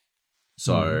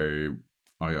 So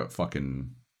I got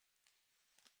fucking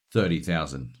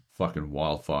 30,000 fucking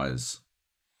wildfires.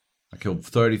 I killed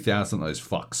 30,000 of those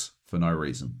fucks for no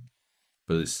reason.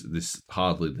 But this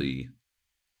hardly the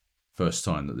first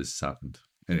time that this has happened.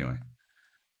 Anyway.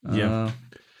 Yeah.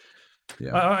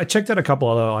 I checked out a couple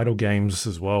other idle games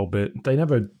as well, but they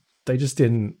just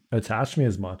didn't attach me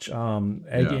as much. Egg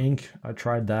Inc. I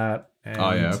tried that. And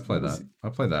I played that. I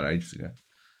played that ages ago.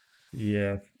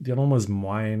 Yeah. The other one was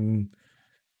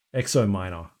Exo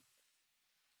Miner.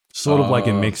 Sort of like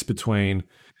a mix between,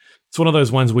 it's one of those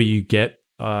ones where you get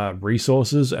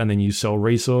resources and then you sell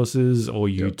resources, or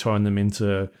you turn them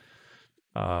into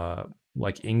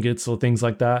like ingots or things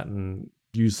like that and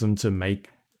use them to make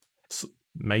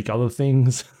other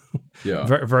things. Yeah.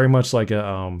 very, very much like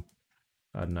a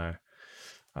I don't know,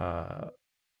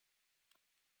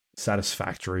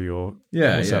 Satisfactory or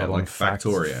like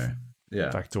Factorio.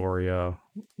 Factoria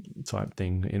type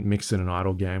thing mixed in an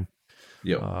idle game.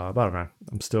 Yeah. But I don't know.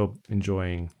 I'm still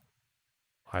enjoying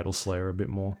Idle Slayer a bit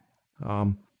more.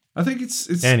 I think it's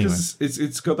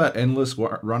got that endless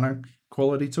runner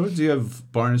quality to it. Do you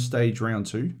have bonus stage round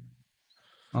 2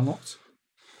 unlocked?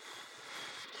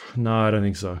 No, I don't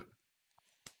think so.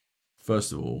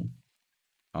 First of all,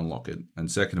 unlock it, and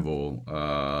second of all,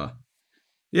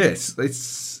 yes,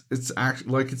 it's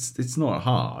actually like it's not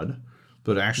hard,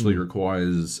 but it actually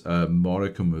requires a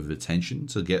modicum of attention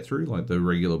to get through. Like the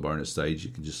regular bonus stage,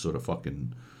 you can just sort of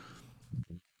fucking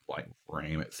like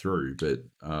ram it through, but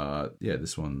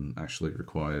this one actually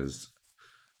requires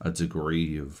a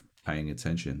degree of paying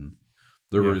attention.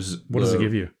 What does it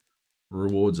give you?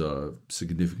 Rewards are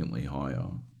significantly higher.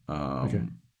 Okay.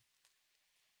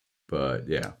 But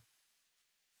yeah,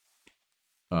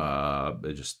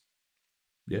 It just,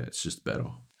 it's just better.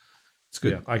 It's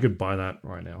good. Yeah, I could buy that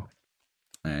right now.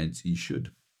 And you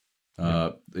should.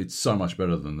 It's so much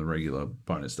better than the regular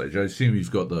bonus stage. I assume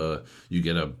you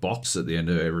get a box at the end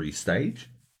of every stage.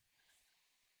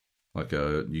 Like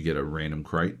you get a random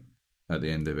crate at the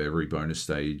end of every bonus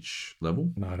stage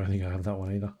level. No, I don't think I have that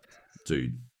one either.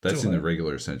 Dude, that's in the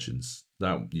regular Ascensions.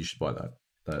 That you should buy that.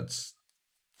 That's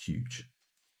huge.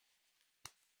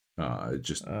 It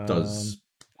just does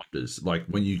wonders. Like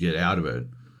when you get out of it,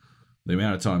 the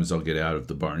amount of times I'll get out of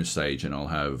the bonus stage and I'll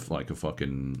have like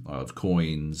I'll have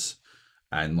coins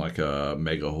and like a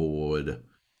mega horde,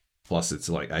 plus it's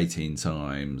like 18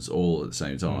 times all at the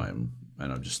same time,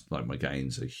 and I'm just like my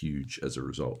gains are huge as a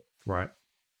result. Right,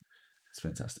 it's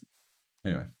fantastic.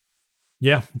 Anyway,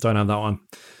 yeah, don't have that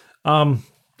one.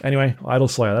 Anyway, Idle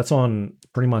Slayer, that's on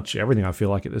pretty much everything I feel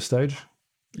like at this stage.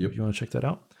 Yep. If you want to check that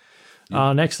out.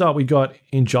 Yep. Next up, we got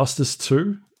Injustice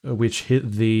 2, which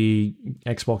hit the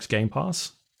Xbox Game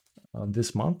Pass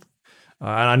this month. And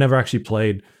I never actually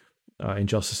played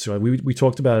Injustice 2. We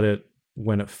talked about it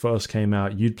when it first came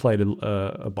out. You'd played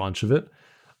a bunch of it.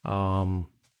 I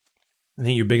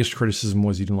think your biggest criticism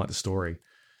was you didn't like the story.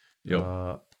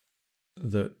 Yep.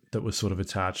 That was sort of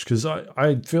attached. Because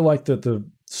I feel like that the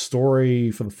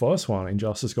story for the first one,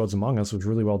 Injustice Gods Among Us, was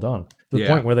really well done. To the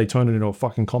point where they turned it into a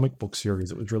fucking comic book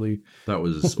series. It was really well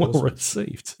awesome.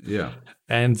 Received. Yeah.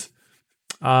 And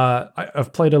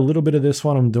I've played a little bit of this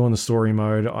one. I'm doing the story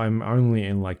mode. I'm only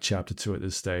in like chapter 2 at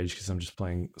this stage because I'm just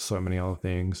playing so many other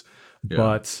things. Yeah.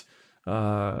 But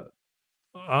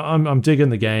I'm digging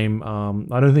the game.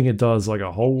 I don't think it does like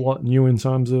a whole lot new in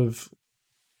terms of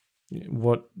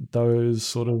what those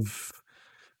sort of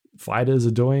fighters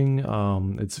are doing.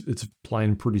 It's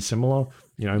playing pretty similar,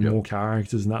 more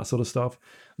characters and that sort of stuff.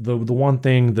 The one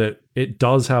thing that it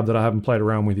does have that I haven't played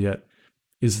around with yet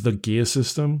is the gear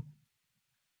system,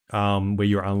 where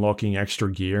you're unlocking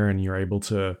extra gear and you're able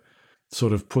to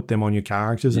sort of put them on your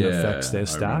characters and it affects their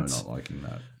stats. I remember not liking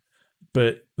that.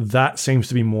 But that seems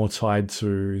to be more tied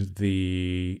to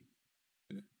the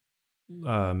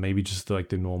maybe just like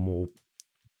the normal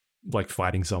like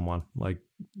fighting someone like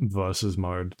versus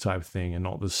mode type thing and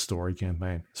not the story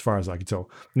campaign, as far as I can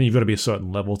tell. And you've got to be a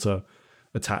certain level to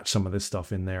attach some of this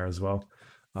stuff in there as well.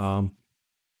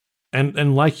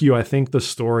 And like you, I think the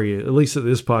story, at least at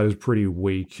this part, is pretty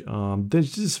weak.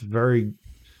 There's just very,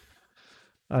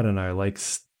 I don't know, like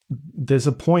there's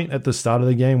a point at the start of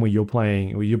the game where you're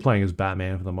playing as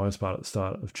Batman for the most part at the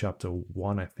start of chapter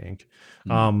 1, I think.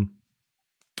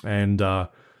 And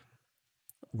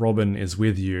Robin is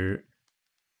with you,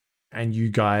 and you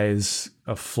guys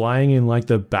are flying in like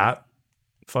the bat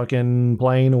fucking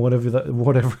plane or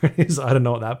whatever it is. I don't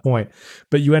know at that point,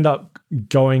 but you end up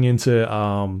going into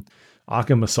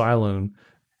Arkham Asylum,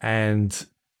 and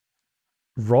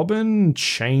Robin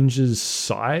changes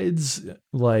sides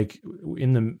like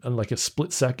in a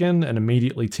split second, and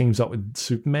immediately teams up with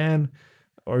Superman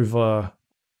over.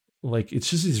 Like, it's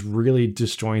just this really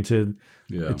disjointed.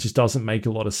 Yeah. It just doesn't make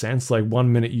a lot of sense. Like,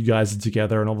 1 minute you guys are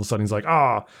together, and all of a sudden he's like,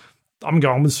 I'm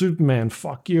going with Superman,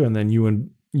 fuck you. And then you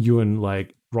and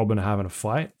like Robin are having a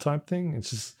fight type thing. It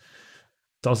just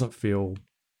doesn't feel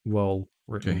well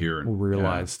written or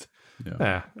realized.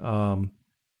 Yeah.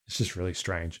 It's just really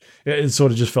strange. It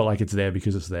sort of just felt like it's there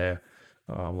because it's there.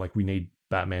 Like, we need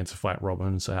Batman to fight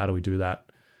Robin, so how do we do that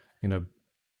in a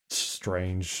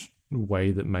strange way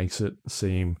that makes it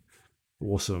seem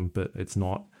awesome, but it's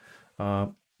not.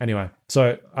 Anyway,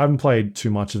 so I haven't played too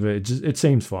much of it. It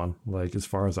seems fun. Like, as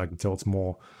far as I can tell, it's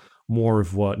more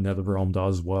of what NetherRealm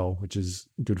does well, which is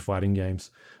good fighting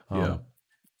games.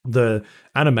 The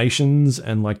animations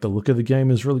and like the look of the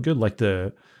game is really good. Like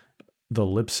the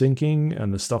lip syncing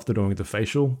and the stuff they're doing with the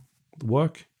facial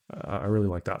work. I really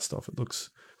like that stuff. It looks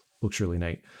really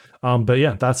neat. But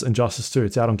yeah, that's Injustice 2.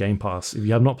 It's out on Game Pass. If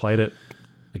you have not played it,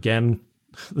 again,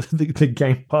 the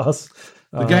Game Pass.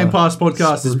 The Game Pass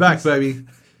podcast is back, baby.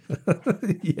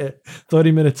 Yeah,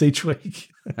 30 minutes each week.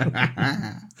 And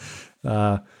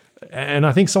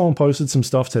I think someone posted some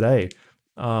stuff today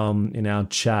in our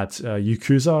chat.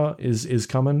 Yakuza is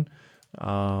coming,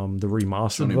 the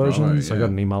remastered version. So I got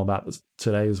an email about this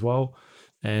today as well.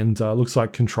 And looks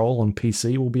like Control on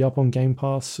PC will be up on Game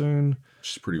Pass soon.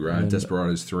 Which is pretty rad.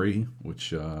 Desperados 3, which...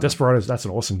 Desperados, that's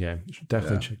an awesome game. You should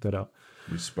definitely check that out.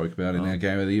 We spoke about in our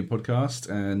Game of the Year podcast.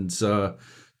 And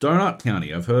Donut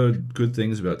County. I've heard good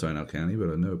things about Donut County, but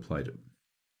I've never played it.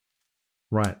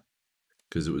 Right.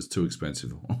 Because it was too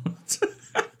expensive.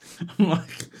 I'm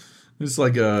like, it's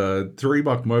like a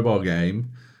 $3 mobile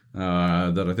game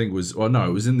that I think was... Oh, no,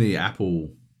 it was in the Apple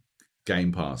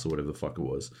Game Pass or whatever the fuck it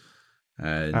was.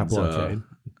 And, Apple Arcade.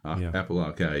 Apple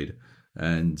Arcade,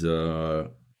 and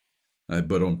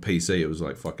but on PC it was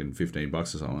like fucking $15 or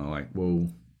something. I'm like, well,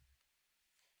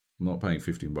 I'm not paying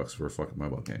 $15 for a fucking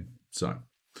mobile game, so.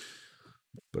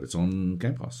 But it's on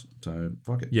Game Pass, so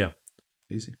fuck it. Yeah,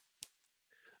 easy.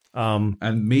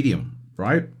 And Medium,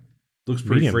 right? Looks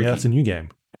pretty freaky. Yeah, it's a new game.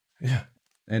 Yeah,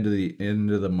 end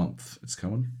of the month, it's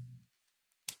coming.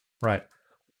 Right,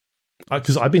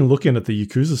 because I've been looking at the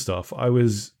Yakuza stuff. I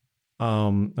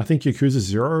think Yakuza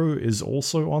 0 is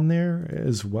also on there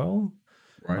as well.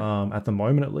 Right. At the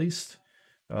moment, at least.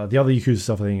 The other Yakuza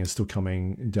stuff I think is still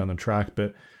coming down the track,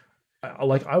 but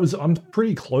I'm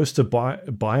pretty close to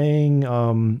buying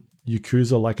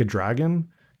Yakuza Like a Dragon,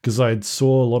 because I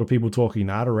saw a lot of people talking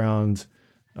that around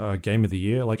Game of the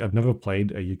Year. Like, I've never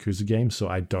played a Yakuza game, so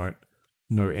I don't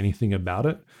know anything about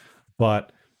it.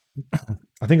 But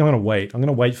I think I'm gonna wait. I'm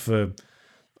gonna wait for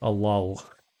a lull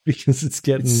because it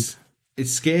scares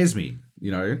me,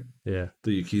 Yeah,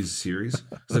 the Yakuza series,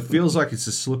 because it feels like it's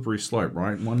a slippery slope,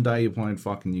 right? One day you're playing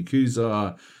fucking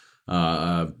Yakuza,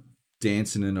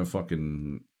 dancing in a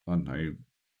fucking, I don't know,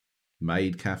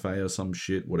 maid cafe or some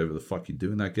shit, whatever the fuck you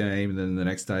do in that game, and then the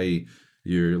next day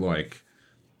you're like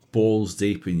balls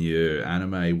deep in your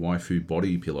anime waifu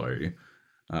body pillow,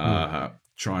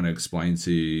 trying to explain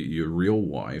to your real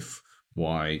wife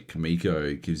why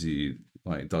Kamiko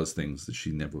does things that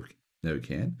she never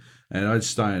can. And I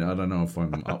don't know if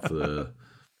I'm up for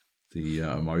the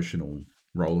emotional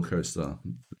roller coaster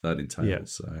that entails. Yeah.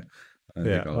 So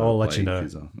I'll let you know.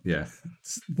 Yeah.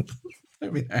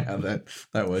 Let me know how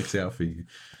that works out for you.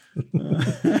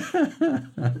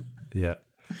 Yeah.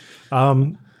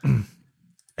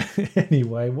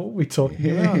 Anyway, what were we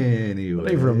talking about? Anyway. I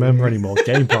don't even remember anymore.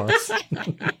 Game Pass.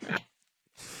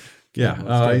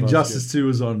 Yeah. Injustice 2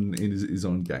 is on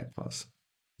Game Pass.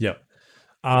 Yep.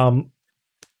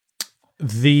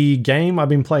 The game I've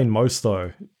been playing most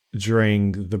though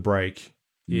during the break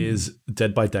is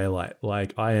Dead by Daylight.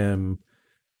 Like, I am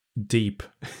deep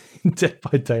in Dead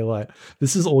by Daylight.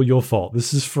 This is all your fault.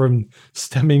 This is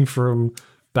stemming from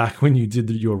back when you did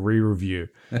your re-review.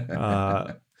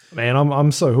 Man,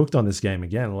 I'm so hooked on this game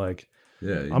again. Like,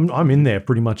 yeah, I'm in there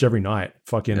pretty much every night,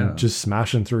 fucking just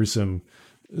smashing through some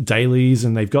dailies,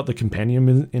 and they've got the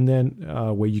compendium in there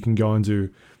where you can go and do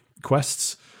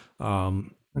quests.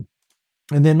 And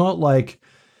they're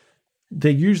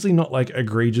usually not like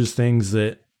egregious things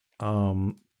that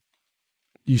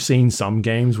you see in some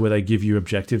games where they give you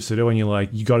objectives to do, and you're like,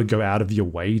 you got to go out of your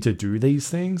way to do these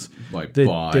things. Like you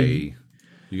got to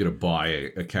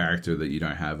buy a character that you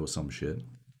don't have or some shit.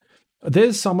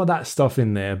 There's some of that stuff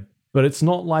in there, but it's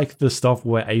not like the stuff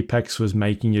where Apex was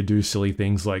making you do silly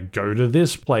things like go to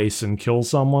this place and kill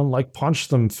someone, like punch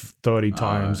them 30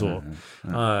 times,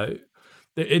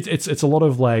 it's a lot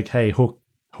of like, hey, hook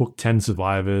 10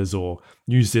 survivors, or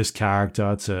use this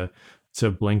character to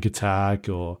blink attack,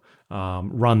 or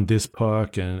run this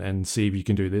perk and see if you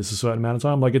can do this a certain amount of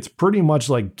time. Like, it's pretty much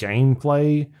like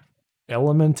gameplay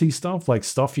elementy stuff, like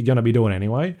stuff you're going to be doing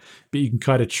anyway, but you can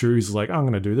kind of choose like, I'm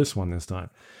going to do this one this time.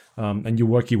 And you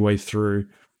work your way through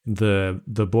the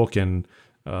book and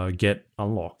get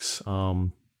unlocks.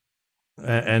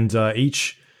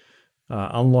 Each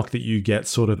unlock that you get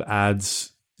sort of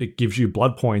it gives you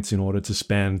blood points in order to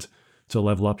spend to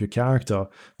level up your character.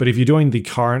 But if you're doing the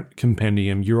current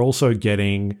compendium, you're also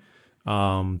getting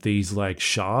these like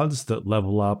shards that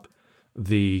level up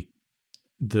the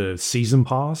season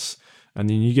pass, and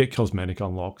then you get cosmetic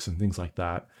unlocks and things like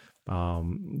that.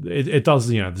 It does,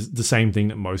 the same thing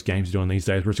that most games are doing these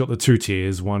days, where it's got the two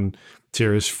tiers. One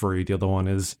tier is free, the other one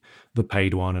is the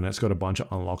paid one, and it's got a bunch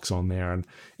of unlocks on there and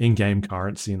in-game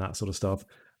currency and that sort of stuff.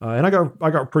 And I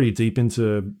got pretty deep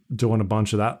into doing a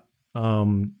bunch of that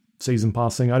season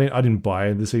pass thing. I didn't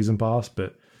buy the season pass,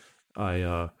 but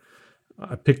I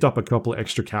picked up a couple of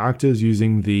extra characters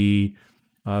using the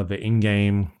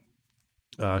in-game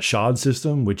shard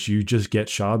system, which you just get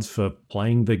shards for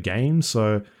playing the game.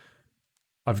 So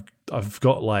I've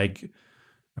got like,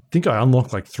 I think I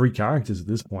unlocked like 3 characters at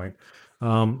this point.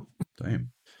 Damn.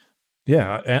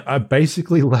 Yeah, and I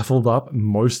basically leveled up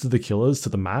most of the killers to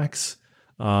the max.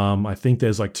 I think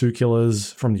there's like 2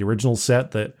 killers from the original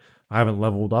set that I haven't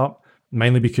leveled up,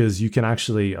 mainly because you can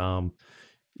actually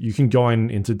you can go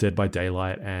into Dead by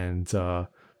Daylight and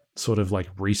sort of like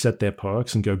reset their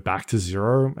perks and go back to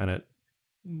 0 and it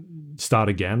start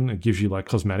again. It gives you like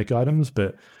cosmetic items,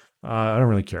 but I don't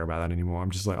really care about that anymore. I'm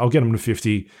just like, I'll get them to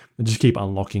 50 and just keep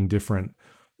unlocking different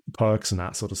perks and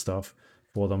that sort of stuff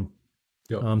for them.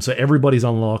 Yep. So everybody's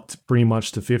unlocked pretty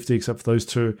much to 50 except for those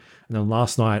 2. And then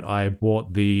last night I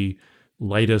bought the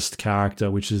latest character,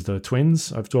 which is the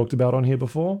twins I've talked about on here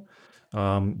before.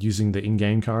 using the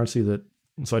in-game currency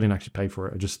so I didn't actually pay for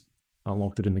it. I just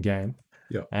unlocked it in the game.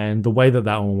 Yeah. And the way that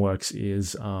one works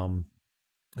is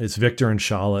it's Victor and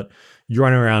Charlotte. You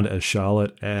run around as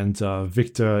Charlotte, and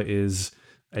Victor is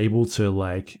able to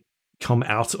like come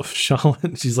out of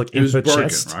Charlotte. She's like in her broken,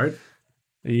 chest. Right?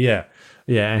 Yeah.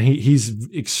 Yeah. And he's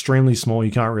extremely small.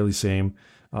 You can't really see him.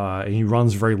 He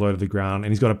runs very low to the ground,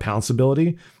 and he's got a pounce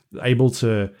ability, able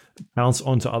to pounce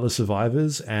onto other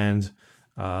survivors and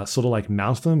sort of like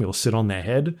mount them. He'll sit on their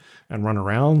head and run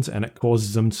around, and it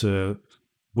causes them to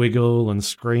wiggle and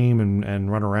scream and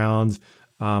run around.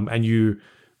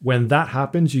 When that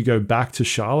happens, you go back to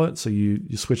Charlotte, so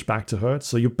you switch back to her.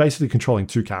 So you're basically controlling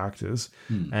two characters,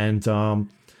 and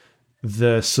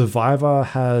the survivor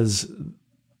has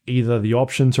either the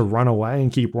option to run away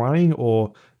and keep running,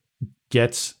 or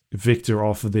get Victor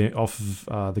off of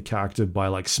the character by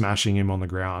like smashing him on the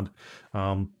ground.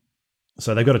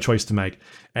 So they've got a choice to make,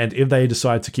 and if they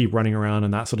decide to keep running around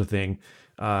and that sort of thing,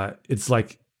 it's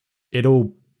like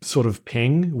it'll sort of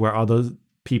ping where other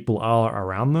people are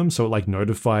around them, so it like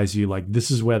notifies you like this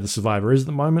is where the survivor is at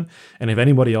the moment, and if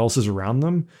anybody else is around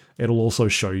them, it'll also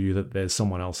show you that there's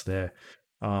someone else there.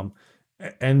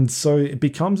 And so it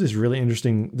becomes this really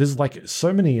interesting. There's like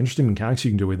so many interesting mechanics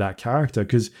you can do with that character,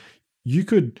 because you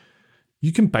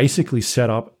can basically set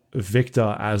up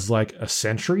Victor as like a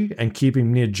sentry and keep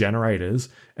him near generators,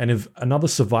 and if another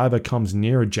survivor comes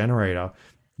near a generator,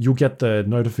 you'll get the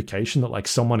notification that like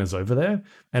someone is over there,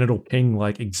 and it'll ping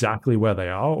like exactly where they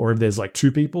are, or if there's like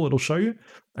two people, it'll show you.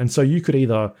 And so you could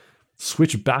either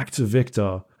switch back to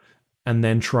Victor and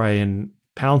then try and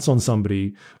pounce on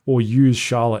somebody, or use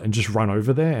Charlotte and just run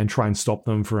over there and try and stop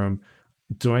them from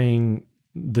doing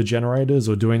the generators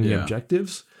or doing the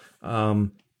objectives.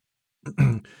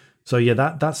 So yeah,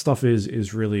 that stuff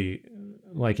is really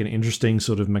like an interesting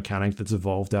sort of mechanic that's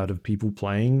evolved out of people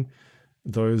playing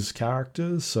those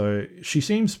characters. So she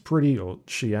seems pretty, or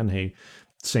she and he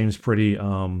seems pretty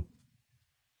very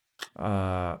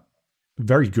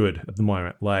good at the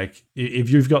moment. Like if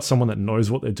you've got someone that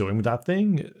knows what they're doing with that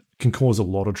thing, it can cause a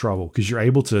lot of trouble, because you're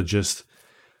able to just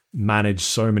manage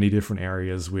so many different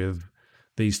areas with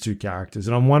these two characters.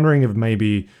 And I'm wondering if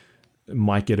maybe it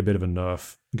might get a bit of a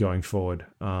nerf going forward,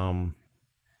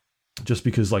 just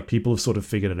because like people have sort of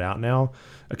figured it out now,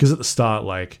 because at the start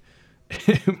like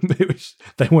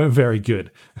they weren't very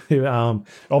good.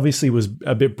 Obviously was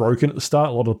a bit broken at the start.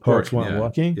 A lot of the perks weren't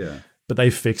working, but they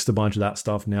fixed a bunch of that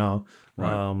stuff now.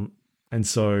 Right. And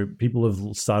so people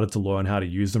have started to learn how to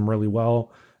use them really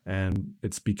well, and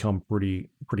it's become pretty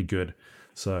good.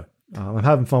 So I'm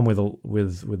having fun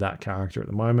with that character at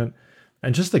the moment,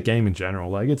 and just the game in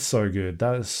general. Like it's so good.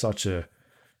 That is such a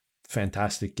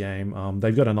fantastic game.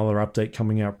 They've got another update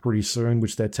coming out pretty soon,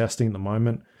 which they're testing at the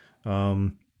moment.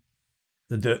 The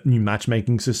new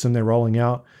matchmaking system they're rolling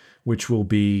out, which will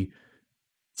be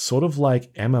sort of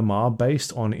like MMR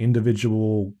based on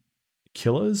individual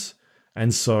killers.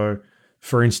 And so,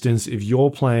 for instance, if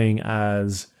you're playing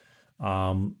as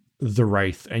the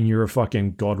Wraith and you're a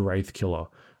fucking God Wraith killer,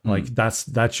 like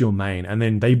that's your main. And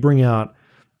then they bring out,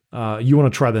 you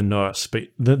want to try the nurse, but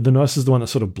the nurse is the one that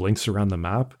sort of blinks around the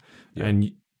map,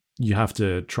 and you have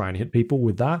to try and hit people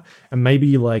with that. And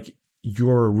maybe like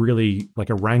you're really like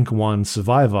a rank 1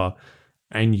 survivor,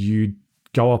 and you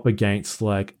go up against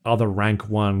like other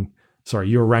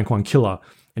you're a rank 1 killer,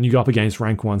 and you go up against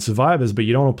rank 1 survivors, but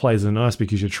you don't want to play as a nurse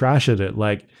because you're trash at it.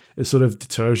 Like it sort of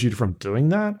deters you from doing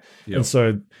that. Yep. And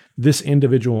so this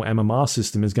individual MMR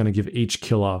system is going to give each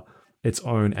killer its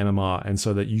own MMR, and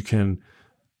so that you can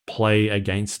play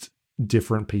against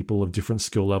different people of different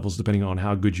skill levels depending on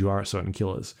how good you are at certain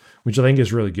killers, which I think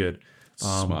is really good.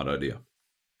 Smart idea.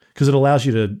 Because it allows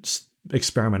you to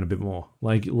experiment a bit more,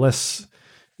 like less,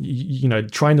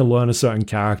 trying to learn a certain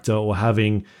character or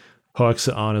having perks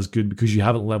that aren't as good because you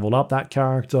haven't leveled up that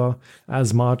character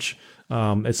as much.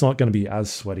 It's not going to be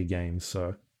as sweaty games.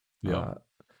 So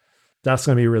that's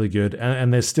going to be really good.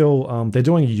 And they're still, they're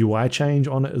doing a UI change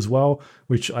on it as well,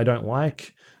 which I don't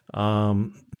like.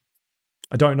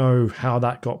 I don't know how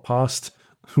that got past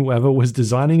whoever was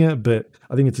designing it, but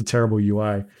I think it's a terrible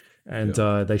UI, and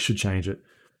they should change it.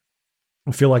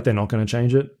 I feel like they're not going to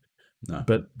change it,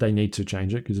 but they need to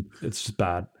change it because it's just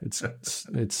bad.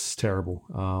 It's terrible.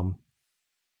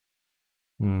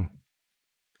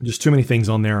 Just too many things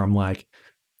on there. I'm like,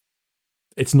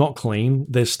 it's not clean.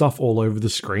 There's stuff all over the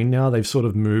screen now. They've sort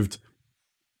of moved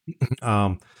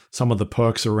some of the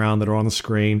perks around that are on the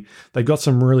screen. They've got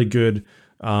some really good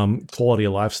quality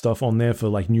of life stuff on there for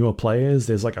like newer players.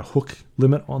 There's like a hook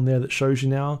limit on there that shows you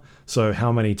now. So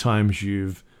how many times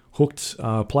you've hooked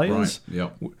players. Right.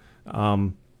 Yep.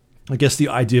 I guess the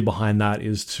idea behind that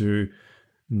is to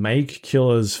make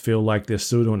killers feel like they're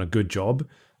still doing a good job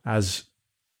as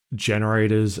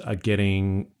generators are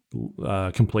getting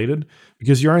completed,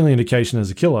 because your only indication as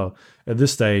a killer at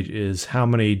this stage is how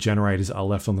many generators are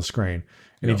left on the screen.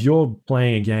 And if you're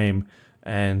playing a game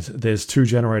and there's 2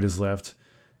 generators left,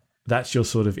 that's your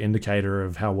sort of indicator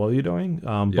of how well you're doing.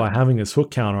 By having this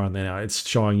hook counter on there now, it's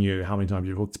showing you how many times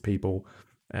you've hooked people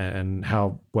and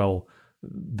how well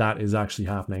that is actually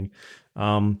happening.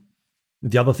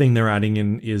 The other thing they're adding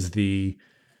in is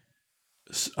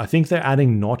I think they're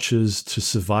adding notches to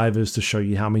survivors to show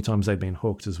you how many times they've been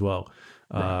hooked as well,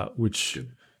 which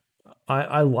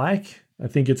I like. I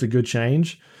think it's a good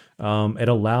change. It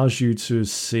allows you to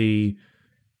see,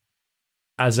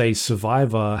 as a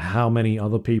survivor, how many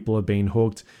other people have been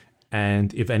hooked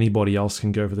and if anybody else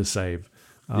can go for the save,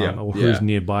 or who's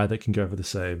nearby that can go for the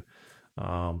save.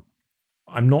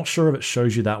 I'm not sure if it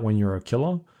shows you that when you're a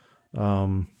killer.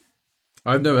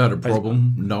 I've never had a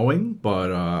problem knowing,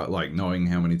 but like knowing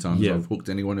how many times I've hooked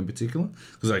anyone in particular,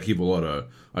 because I keep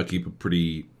a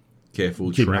pretty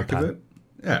careful track of it.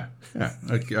 Yeah.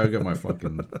 I got my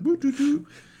fucking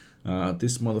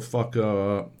this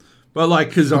motherfucker. But like,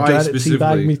 because I specifically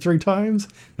teabagged me 3 times.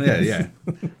 Yeah.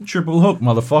 Triple hook,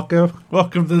 motherfucker.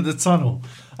 Welcome to the tunnel.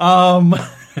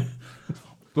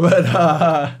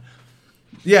 But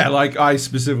yeah, like I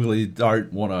specifically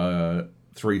don't want to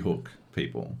 3 hook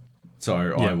people. So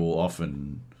I will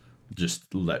often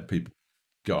just let people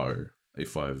go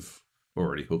if I've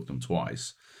already hooked them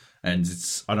twice. And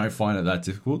I don't find it that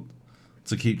difficult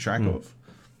to keep track of.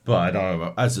 But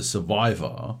as a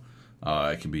survivor,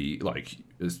 it can be like,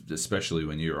 especially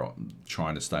when you're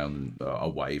trying to stay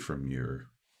away from your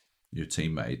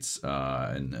teammates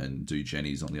and do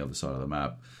jennies on the other side of the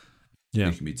map.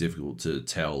 It can be difficult to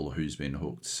tell who's been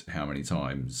hooked how many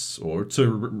times, or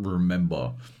to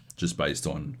remember just based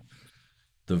on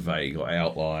the vague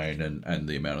outline and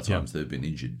the amount of times they've been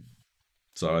injured.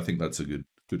 So I think that's a good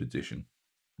addition.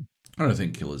 I don't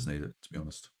think killers need it, to be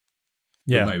honest.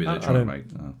 Yeah, but maybe they're trying to make.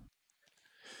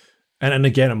 And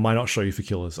again, it might not show you for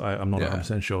killers. I'm not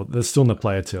 100% sure. There's still in the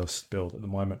player test build at the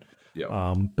moment.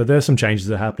 Yeah. But there's some changes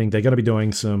that are happening. They're going to be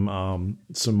doing some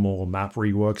more map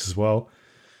reworks as well,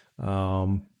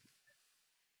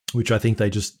 which I think they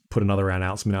just put another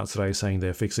announcement out today saying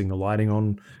they're fixing the lighting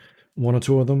on 1 or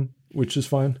 2 of them, which is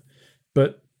fine.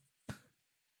 But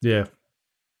yeah,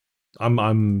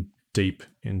 I'm deep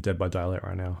in Dead by Daylight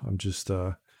right now. I'm just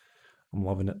I'm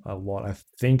loving it a lot. I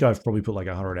think I've probably put like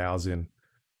 100 hours in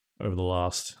over the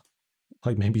last,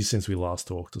 like maybe since we last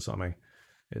talked or something.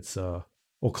 It's or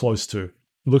close to. It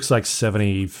looks like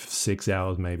 76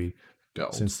 hours maybe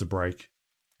since the break.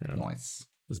 Nice.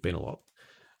 There's been a lot.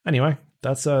 Anyway,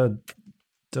 that's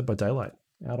Dead by Daylight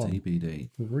out on TBD.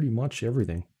 pretty much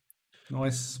everything.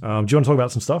 Nice. Do you want to talk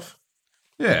about some stuff?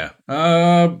 Yeah.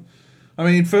 I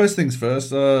mean, first things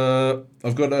first.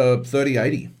 I've got a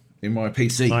 3080 in my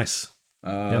PC. Nice.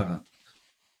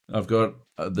 I've got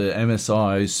the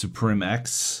MSI Supreme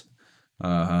X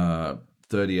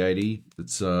 3080.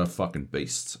 It's a fucking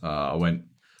beast. I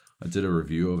did a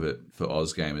review of it for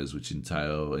OzGamers, which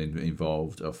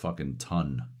involved a fucking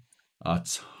ton of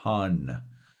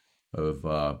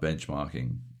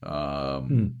benchmarking.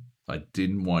 I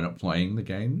didn't wind up playing the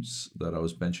games that I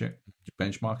was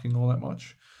benchmarking all that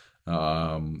much,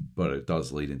 but it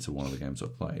does lead into one of the games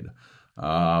I've played.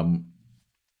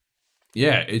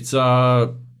 Yeah, it's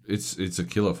a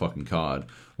killer fucking card.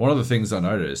 One of the things I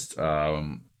noticed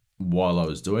while I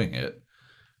was doing it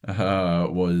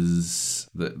was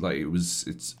that like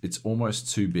it's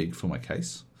almost too big for my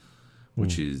case,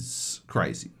 which is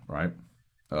crazy, right?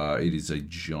 It is a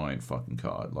giant fucking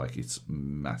card, like it's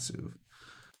massive,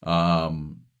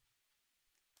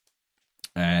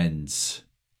 and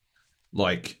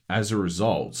like as a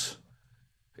result,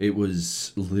 it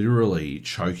was literally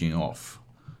choking off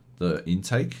the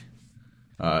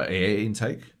air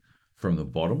intake from the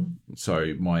bottom.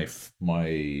 So my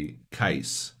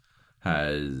case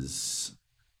has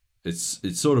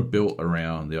it's sort of built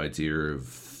around the idea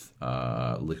of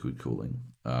liquid cooling,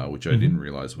 which I didn't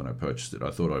realize when I purchased it.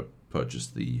 I thought I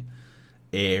purchased the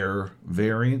air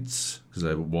variants because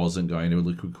I wasn't going to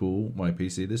liquid cool my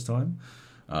PC this time.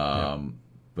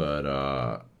 But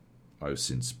I've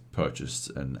since purchased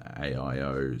an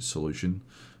AIO solution.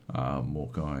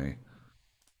 Morkai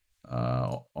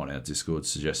on our Discord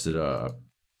suggested a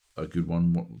good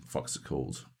one. What the fuck's it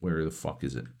called? Where the fuck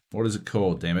is it? What is it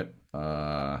called? Damn it!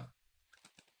 I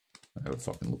gotta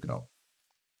fucking look it up.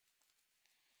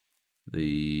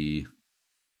 The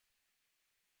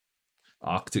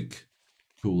Arctic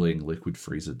Cooling Liquid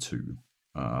Freezer 2.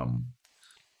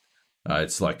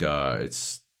 It's like no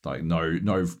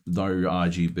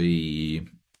RGB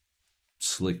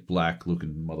slick black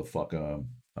looking motherfucker.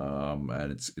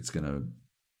 And it's gonna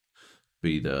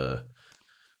be the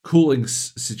cooling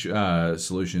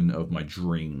solution of my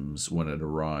dreams when it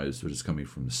arrives, but it's coming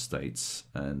from the States,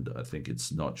 and I think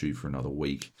it's not due for another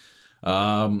week.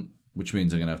 Which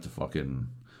means I'm gonna have to fucking.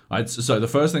 So the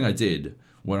first thing I did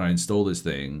when I installed this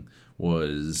thing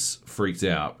was freaked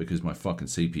out because my fucking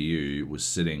CPU was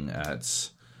sitting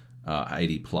at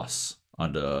 80 plus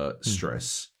under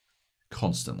stress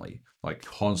constantly,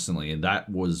 and that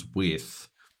was with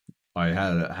I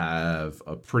had to have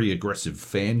a pretty aggressive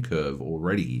fan curve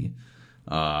already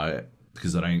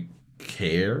because I don't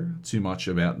care too much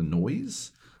about the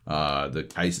noise. The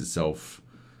case itself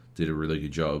did a really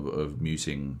good job of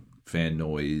muting fan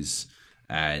noise,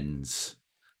 and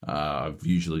I've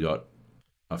usually got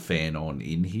a fan on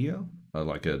in here,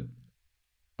 like a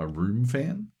room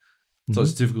fan. So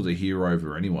it's difficult to hear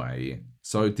over anyway.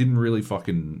 So it didn't really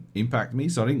fucking impact me.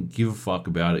 So I didn't give a fuck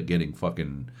about it getting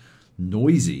fucking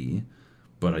noisy.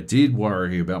 But I did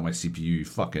worry about my CPU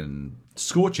fucking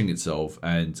scorching itself.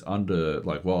 And while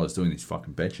I was doing these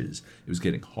fucking benches, it was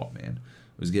getting hot, man.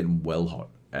 It was getting well hot.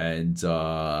 And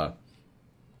so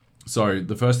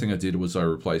the first thing I did was I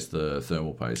replaced the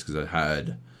thermal paste because I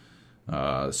had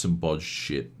some bodged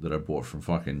shit that I bought from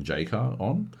fucking Jaycar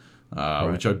on.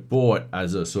 Which I bought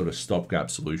as a sort of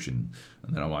stopgap solution.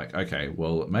 And then I'm like, okay,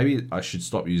 well, maybe I should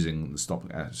stop using the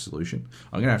stopgap solution.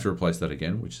 I'm going to have to replace that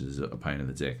again, which is a pain in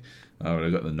the dick. But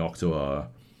I've got the Noctua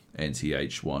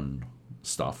NTH1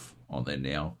 stuff on there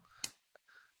now.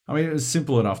 I mean, it was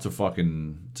simple enough to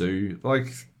fucking do.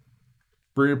 Like,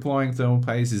 reapplying thermal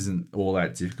paste isn't all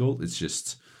that difficult. It's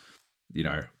just,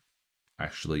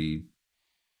 actually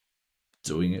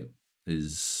doing it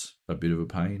is a bit of a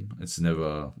pain. It's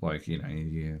never like,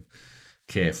 you're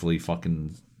carefully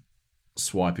fucking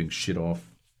swiping shit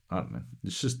off. I don't know.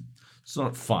 It's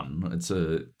not fun. It's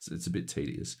a bit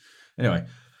tedious. Anyway,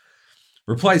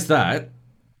 replace that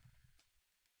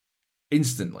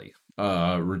instantly.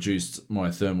 Reduced my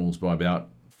thermals by about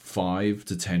 5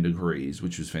 to 10 degrees,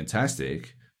 which was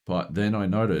fantastic. But then I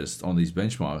noticed on these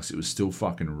benchmarks, it was still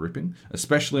fucking ripping,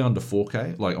 especially under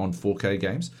 4K, like on 4K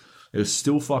games. It was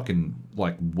still fucking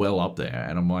like well up there,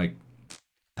 and I'm like,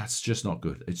 that's just not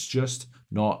good. It's just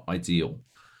not ideal.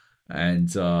 And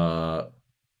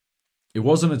it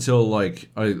wasn't until I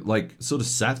sort of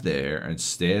sat there and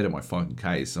stared at my fucking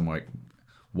case. I'm like,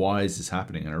 why is this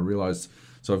happening? And I realized,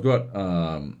 so I've got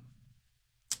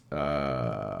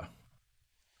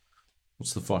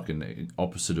what's the fucking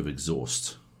opposite of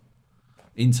exhaust?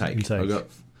 Intake. I've got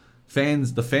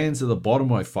fans. The fans at the bottom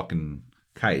of my fucking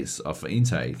case are for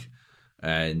intake.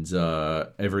 And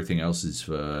everything else is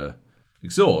for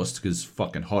exhaust because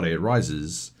fucking hot air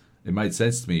rises. It made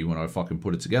sense to me when I fucking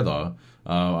put it together.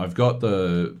 I've got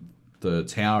the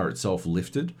tower itself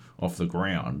lifted off the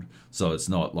ground, so it's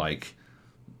not like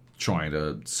trying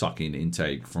to suck in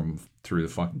intake from through the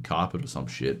fucking carpet or some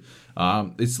shit.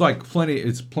 It's like plenty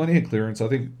of clearance. I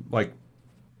think like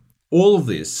all of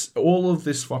this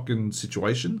fucking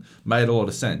situation made a lot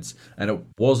of sense, and it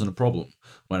wasn't a problem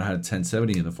when I had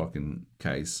 1070 in the fucking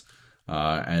case,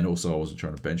 and also I wasn't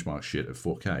trying to benchmark shit at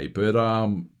 4K. But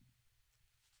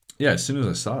as soon as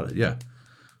I started,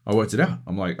 I worked it out.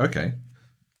 I'm like, okay,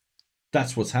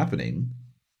 that's what's happening.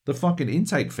 The fucking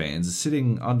intake fans are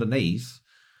sitting underneath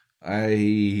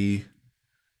the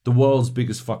world's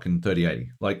biggest fucking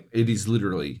 3080. Like, it is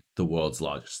literally the world's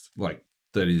largest. Like,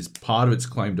 that is part of its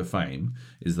claim to fame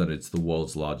is that it's the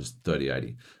world's largest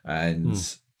 3080.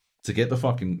 And to get the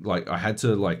fucking, I had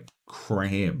to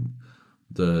cram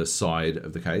the side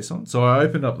of the case on. So I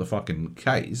opened up the fucking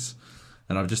case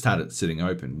and I've just had it sitting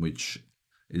open, which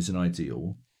isn't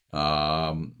ideal.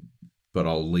 But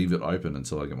I'll leave it open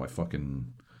until I get my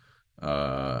fucking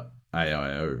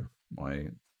AIO, my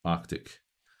Arctic,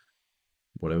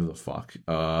 whatever the fuck,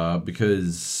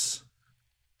 because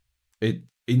it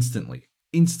instantly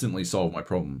solved my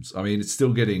problems. I mean, it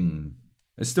still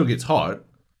gets hot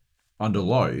under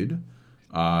load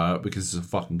because it's a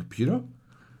fucking computer,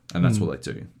 and that's what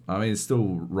they do. I mean, it's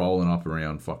still rolling up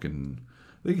around fucking,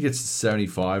 I think it gets to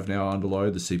 75 now under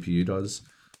load, the CPU does.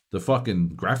 The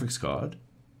fucking graphics card,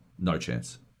 no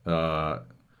chance.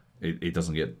 It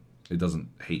doesn't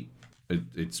heat.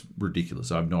 It's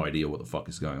ridiculous. I have no idea what the fuck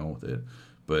is going on with it,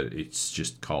 but it's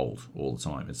just cold all the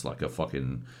time. It's like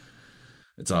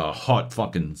it's a hot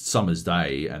fucking summer's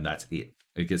day, and that's it.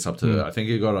 It gets up to, I think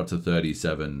it got up to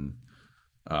 37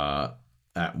 at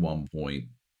one point,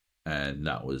 and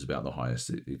that was about the highest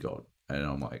it got. And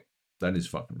I'm like, that is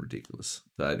fucking ridiculous.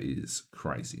 That is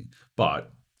crazy.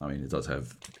 But I mean,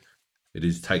 it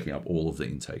is taking up all of the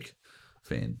intake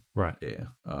fan air,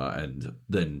 and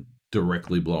then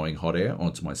directly blowing hot air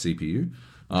onto my CPU,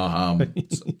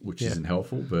 which isn't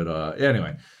helpful. But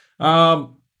anyway,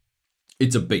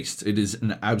 it's a beast. It is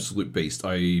an absolute beast.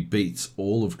 I beat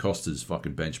all of Costa's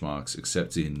fucking benchmarks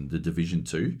except in the Division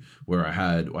 2, where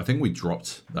I think we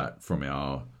dropped that from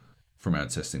our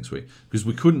testing suite because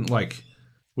we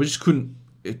just couldn't.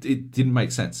 It didn't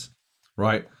make sense,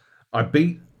 right? I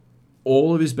beat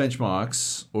all of his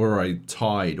benchmarks, or I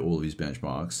tied all of his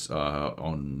benchmarks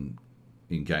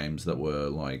in games that were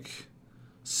like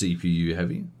CPU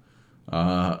heavy.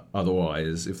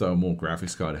 Otherwise, if they were more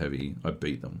graphics card heavy, I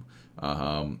beat them.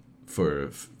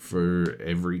 For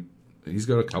every, he's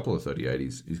got a couple of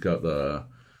 3080s. He's got the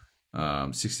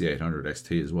 6800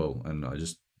 XT as well, and I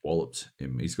just walloped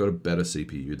him. He's got a better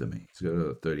CPU than me. He's got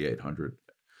a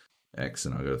 3800X,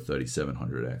 and I got a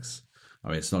 3700X. I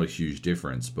mean, it's not a huge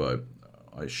difference, but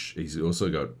he's also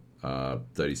got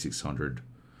 3600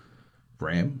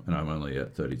 RAM, and I'm only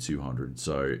at 3200.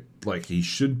 So, like, he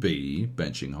should be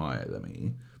benching higher than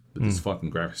me, but this fucking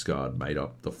graphics card made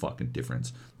up the fucking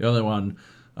difference. The only one,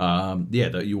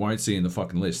 that you won't see in the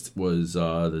fucking list was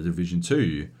the Division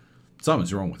 2.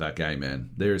 Something's wrong with that game,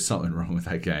 man. There is something wrong with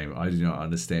that game. I do not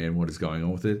understand what is going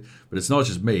on with it, but it's not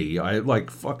just me.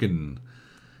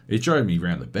 It drove me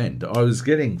around the bend. I was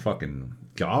getting fucking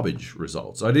garbage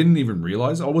results. I didn't even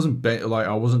realize I wasn't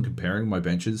comparing my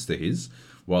benches to his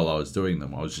while I was doing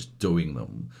them. I was just doing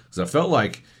them because I felt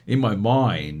like in my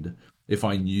mind, if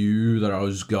I knew that I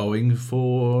was going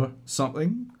for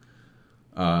something,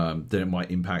 then it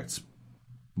might impact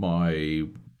it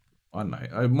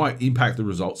might impact the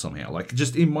result somehow. Like,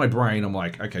 just in my brain, I'm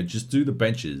like, okay, just do the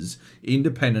benches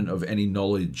independent of any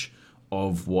knowledge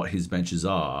of what his benches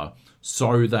are,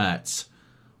 so that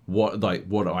what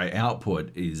I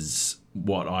output is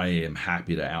what I am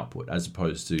happy to output, as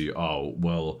opposed to, oh,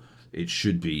 well, it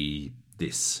should be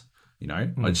this, I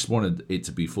just wanted it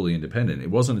to be fully independent.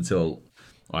 It wasn't until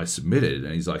I submitted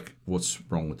and he's like, what's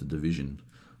wrong with the division?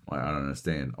 I don't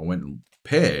understand. I went and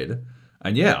paired,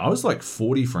 and I was like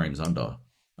 40 frames under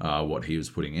what he was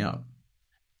putting out.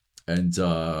 And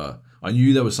I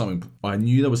knew there was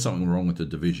something wrong with the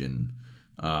division,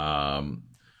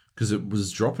 because it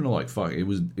was dropping to like it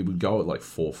would go at like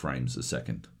 4 frames a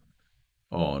second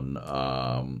on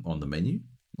the menu.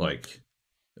 Like,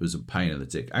 it was a pain in the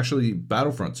dick. Actually,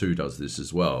 Battlefront 2 does this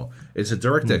as well. It's a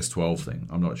DirectX 12 thing.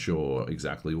 I'm not sure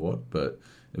exactly what, but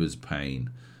it was pain.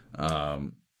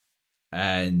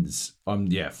 And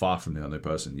I'm far from the only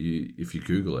person. If you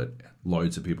Google it,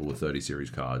 loads of people with 30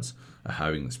 series cards are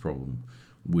having this problem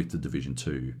with the Division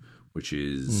 2, which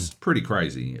is pretty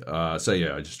crazy. I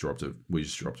just dropped it. We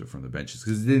just dropped it from the benches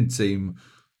because it didn't seem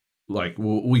like,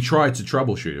 we tried to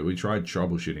troubleshoot it. We tried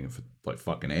troubleshooting it for like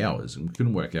fucking hours and we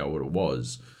couldn't work out what it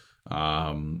was.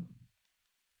 And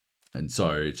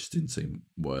so it just didn't seem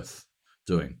worth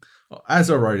doing. As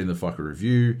I wrote in the fucking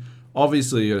review,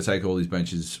 obviously you got to take all these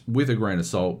benches with a grain of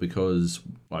salt because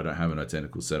I don't have an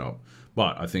identical setup.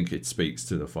 But I think it speaks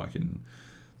to the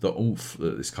oomph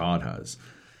that this card has,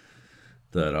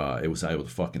 that it was able to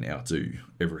fucking outdo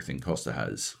everything Costa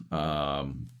has,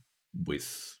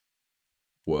 with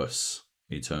worse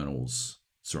internals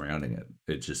surrounding it.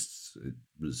 It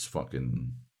was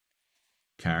fucking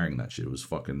carrying that shit. It was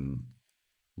fucking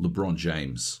LeBron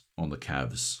James on the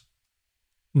Cavs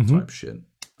type shit.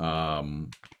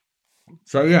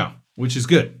 Which is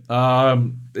good.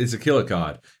 It's a killer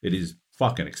card. It is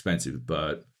fucking expensive,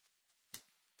 but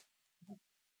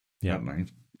I don't know.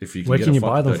 If you can get a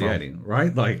fucking 3080,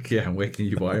 right? Like, where can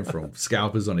you buy them from?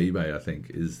 Scalpers on eBay, I think,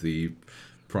 is the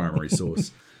primary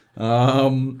source.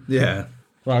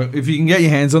 Like, if you can get your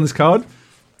hands on this card,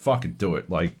 fucking do it.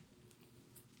 Like,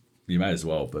 you may as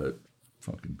well, but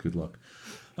fucking good luck.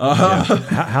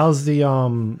 How's the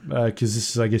because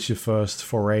this is, I guess, your first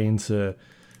foray into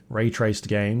ray traced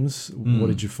games. What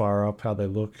did you fire up? How they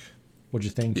look? What'd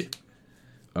you think?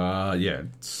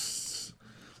 It's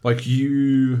like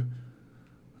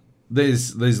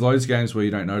there's loads of games where you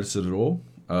don't notice it at all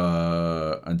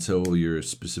until you're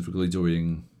specifically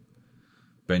doing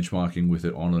benchmarking with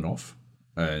it on and off.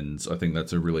 And I think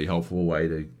that's a really helpful way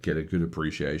to get a good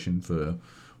appreciation for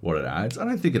what it adds. I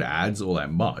don't think it adds all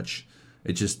that much.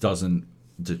 It just doesn't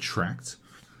detract.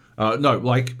 It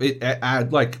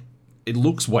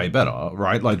looks way better,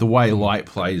 right? Like, the way light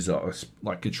plays,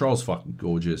 like, Control's fucking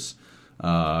gorgeous.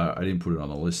 I didn't put it on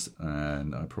the list,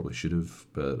 and I probably should have,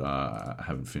 but I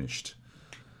haven't finished.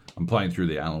 I'm playing through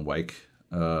the Alan Wake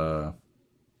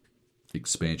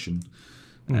expansion,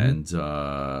 and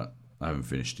I haven't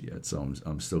finished it yet, so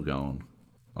I'm still going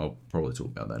I'll probably talk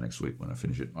about that next week when I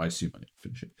finish it. I assume I need to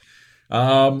finish it.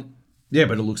 Yeah,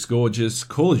 but it looks gorgeous.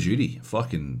 Call of Duty,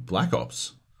 fucking Black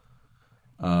Ops.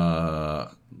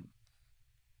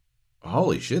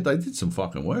 Holy shit, they did some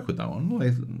fucking work with that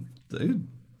one.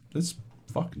 It's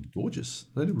fucking gorgeous.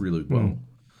 They did really well.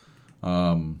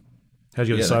 How'd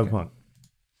you get Cyberpunk?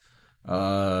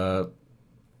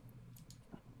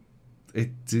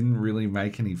 It didn't really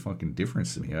make any fucking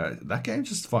difference to me. That game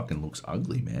just fucking looks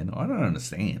ugly, man. I don't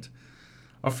understand.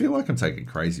 I feel like I'm taking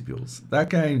crazy pills. That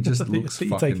game just looks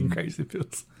fucking taking crazy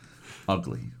pills.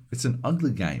 Ugly. It's an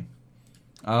ugly game.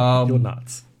 You're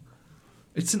nuts.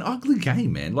 It's an ugly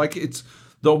game, man. Like, it's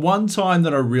the one time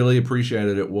that I really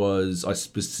appreciated it was I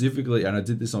specifically, and I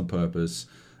did this on purpose,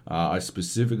 I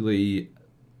specifically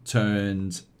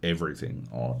turned everything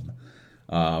on.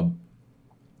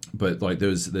 But like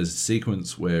there's a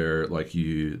sequence where like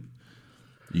you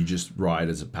just ride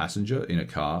as a passenger in a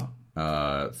car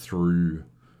through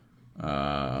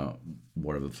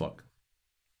whatever the fuck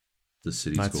the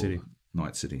city's Night called. City.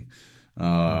 Night City.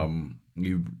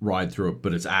 You ride through it,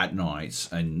 but it's at night,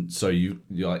 and so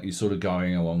you're sort of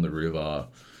going along the river,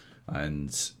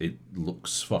 and it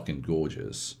looks fucking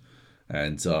gorgeous.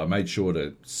 And I made sure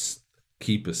to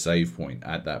keep a save point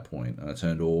at that point, and I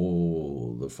turned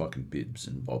all the fucking bibs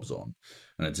and bobs on,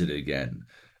 and I did it again,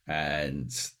 and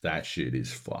that shit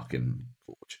is fucking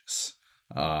gorgeous.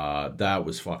 That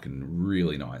was fucking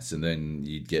really nice. And then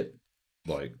you'd get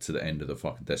like to the end of the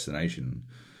fucking destination,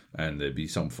 and there'd be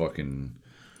some fucking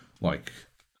like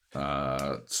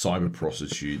cyber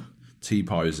prostitute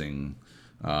T-posing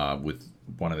with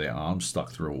one of their arms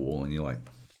stuck through a wall, and you're like,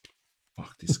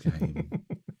 fuck this game.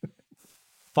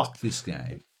 Fuck this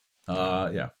game.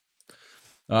 Yeah.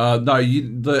 No,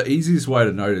 the easiest way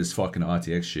to notice fucking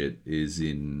RTX shit is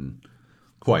in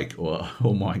Quake or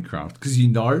Minecraft, because you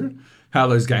know how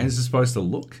those games are supposed to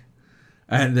look,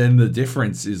 and then the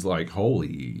difference is like,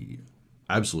 holy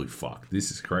absolute fuck,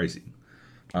 this is crazy.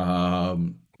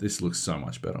 This looks so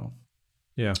much better.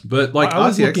 Yeah, but like I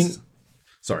was RTX.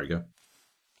 Sorry, go.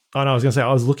 Oh no, I was gonna say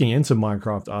I was looking into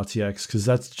Minecraft RTX because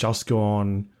that's just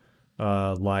gone,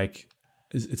 like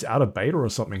it's out of beta or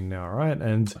something now, right?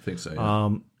 And I think so.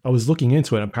 Yeah. I was looking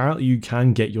into it. Apparently, you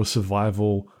can get your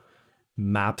survival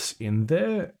maps in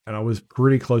there, and I was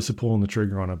pretty close to pulling the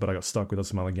trigger on it, but I got stuck with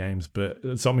some other games. But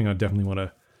it's something I definitely want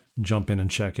to jump in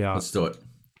and check out. Let's do it.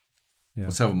 Yeah.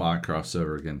 Let's have a Minecraft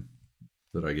server again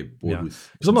that I get bored with.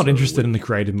 Because I'm not interested in the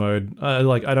creative mode. I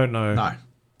don't know. No.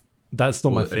 That's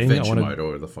not my thing. Adventure mode or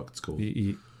whatever the fuck it's called.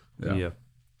 Yeah.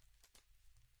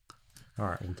 All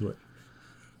right, we'll do it.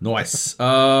 Nice.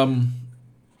 Cool.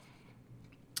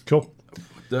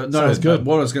 Sounds good.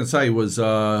 What I was going to say was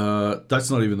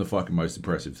that's not even the fucking most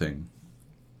impressive thing.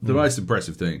 The most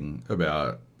impressive thing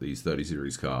about these 30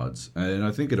 series cards, and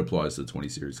I think it applies to 20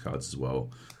 series cards as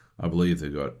well, I believe they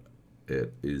got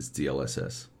it, is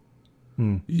DLSS.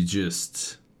 You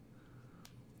just...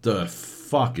 The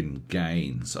fucking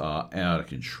gains are out of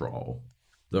control.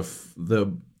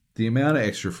 The amount of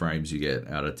extra frames you get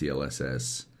out of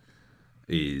DLSS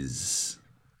is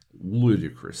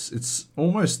ludicrous. It's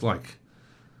almost like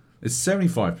it's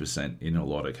 75% in a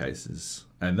lot of cases,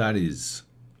 and that is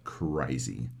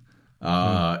crazy.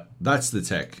 That's the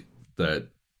tech that,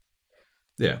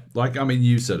 yeah, like, I mean,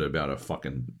 you said it about a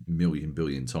fucking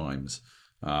billion times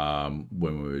when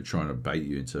we were trying to bait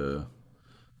you into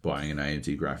buying an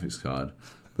AMD graphics card.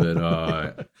 But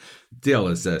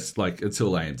DLSS, like,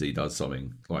 until AMD does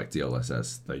something like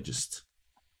DLSS,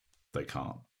 they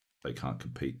can't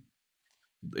compete.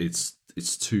 It's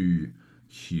too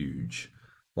huge.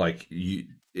 Like,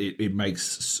 it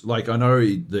makes, like, I know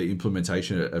the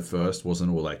implementation at first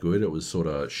wasn't all that good. It was sort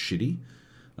of shitty,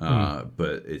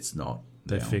 but it's not.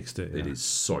 They fixed it. Yeah. It is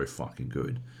so fucking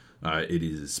good. It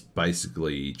is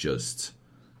basically just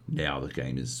now the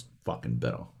game is fucking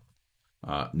better.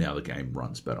 Now the game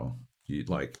runs better. It's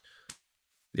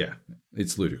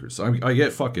ludicrous. I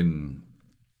get fucking,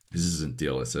 this isn't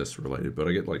DLSS related, but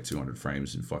I get like 200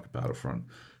 frames in fucking Battlefront.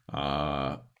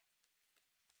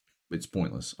 It's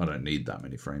pointless. I don't need that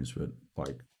many frames, but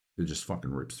like it just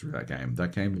fucking rips through that game.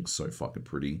 That game looks so fucking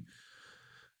pretty,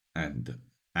 and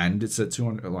it's at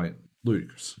 200, like,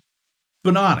 ludicrous,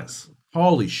 bananas.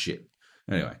 Holy shit.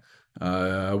 Anyway,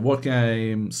 what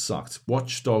game sucked?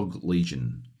 Watchdog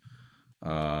Legion.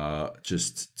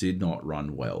 Just did not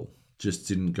run well. Just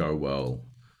didn't go well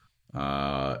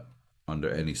under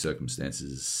any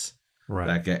circumstances. Right.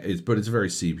 That game, but it's very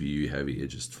CPU heavy. It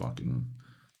just fucking,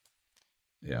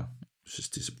 yeah, it's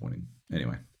just disappointing.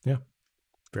 Anyway. Yeah.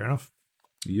 Fair enough.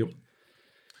 Yep.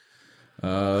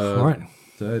 All right.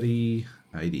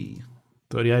 3080.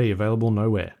 3080 available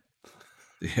nowhere.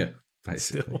 Yeah,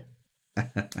 basically.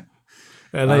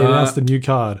 And they announced a new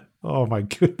card. Oh my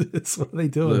goodness, what are they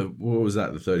doing? What was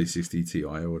that? The 3060 Ti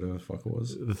or whatever the fuck it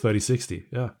was? The 3060,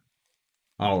 yeah.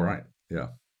 Oh, right. Yeah.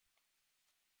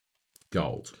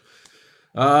 Gold.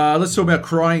 Let's talk about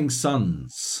Crying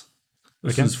Suns.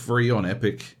 This was free on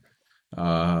Epic.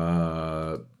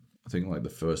 I think like the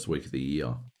first week of the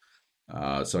year.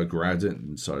 So I grabbed it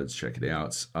and decided to check it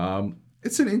out.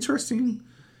 It's an interesting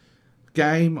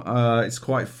game. It's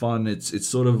quite fun. It's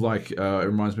sort of like it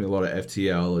reminds me a lot of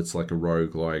FTL. It's like a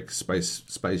roguelike,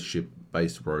 spaceship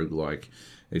based roguelike,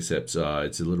 except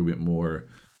it's a little bit more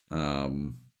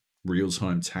real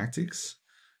time tactics.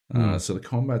 So the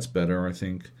combat's better, I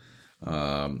think.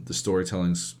 The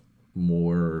storytelling's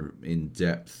more in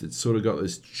depth. It's sort of got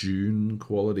this Dune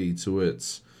quality to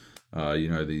it.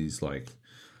 These like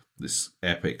this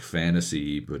epic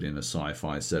fantasy, but in a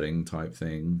sci-fi setting type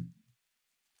thing.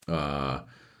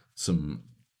 Some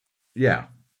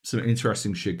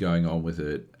interesting shit going on with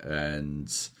it,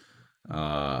 and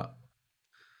I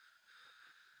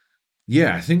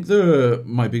think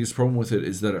my biggest problem with it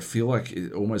is that I feel like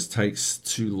it almost takes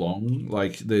too long.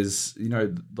 Like there's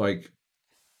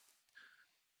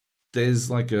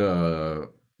like a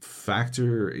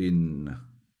factor in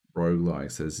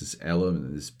roguelikes. There's this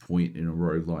element, this point in a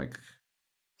roguelike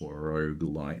or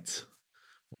roguelite,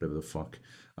 whatever the fuck,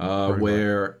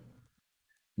 where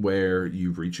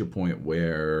you reach a point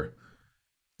where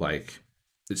like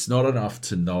it's not enough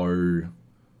to know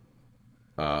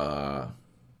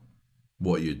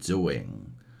what you're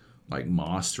doing. Like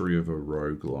mastery of a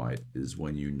roguelite is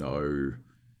when you know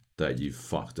that you've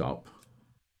fucked up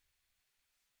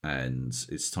and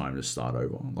it's time to start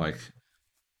over. Like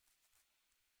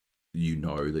you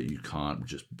know that you can't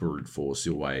just brute force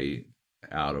your way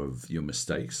out of your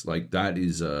mistakes. Like that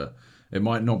is it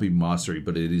might not be mastery,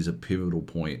 but it is a pivotal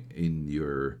point in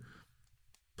your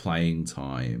playing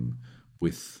time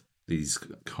with these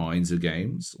kinds of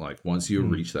games. Like once you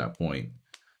reach that point,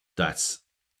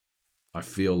 I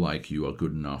feel like you are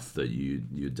good enough that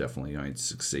you're definitely going to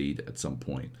succeed at some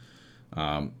point.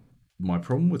 My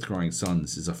problem with Crying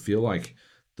Suns is I feel like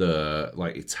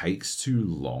it takes too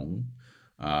long,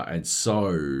 and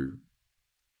so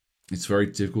it's very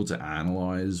difficult to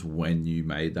analyze when you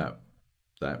made that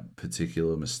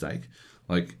particular mistake.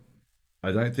 Like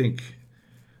I don't think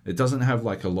it doesn't have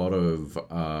like a lot of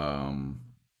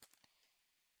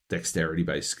dexterity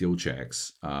based skill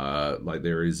checks. Like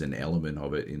there is an element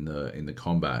of it in the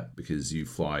combat because you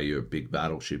fly your big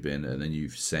battleship in and then you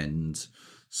send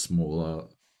smaller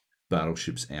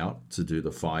battleships out to do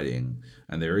the fighting,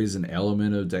 and there is an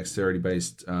element of dexterity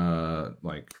based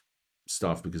like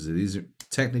stuff because it is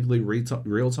technically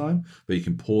real time, but you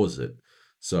can pause it,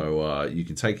 so you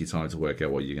can take your time to work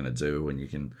out what you're going to do, and you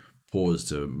can pause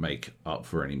to make up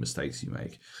for any mistakes you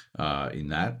make in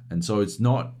that. And so it's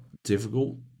not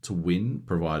difficult to win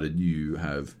provided you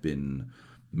have been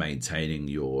maintaining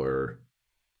your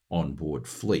onboard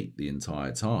fleet the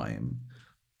entire time,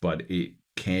 but it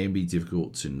can be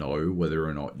difficult to know whether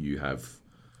or not you have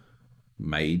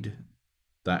made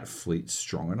that fleet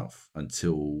strong enough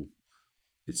until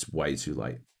it's way too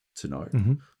late to know.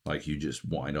 Mm-hmm. Like you just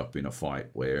wind up in a fight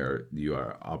where you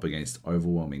are up against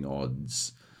overwhelming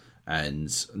odds,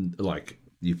 and like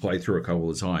you play through a couple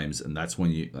of times, and that's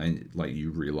when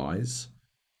you realize,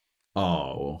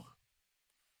 oh,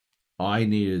 I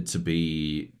needed to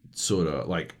be sort of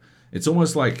like, it's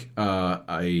almost like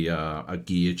a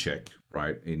gear check,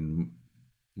 right? In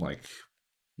like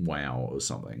WoW or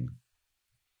something,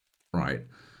 right?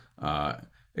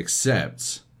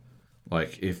 Except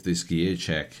like if this gear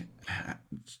check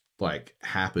like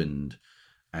happened,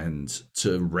 and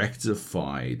to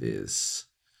rectify this,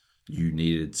 you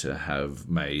needed to have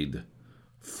made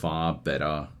far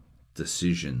better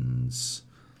decisions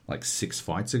like 6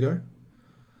 fights ago.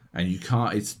 And you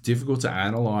can't, it's difficult to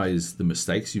analyze the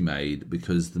mistakes you made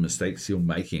because the mistakes you're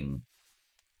making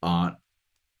aren't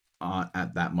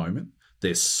at that moment.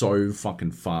 They're so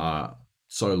fucking far,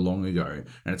 so long ago.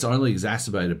 And it's only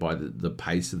exacerbated by the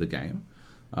pace of the game,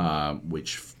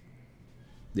 which,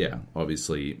 yeah,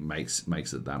 obviously makes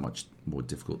it that much more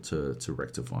difficult to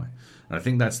rectify. And I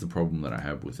think that's the problem that I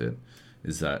have with it,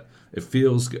 is that it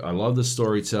feels, I love the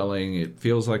storytelling. It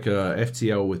feels like a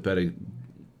FTL with better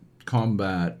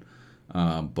combat,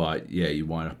 but yeah, you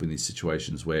wind up in these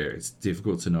situations where it's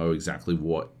difficult to know exactly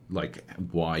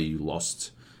why you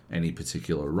lost any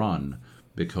particular run,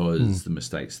 because the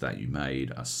mistakes that you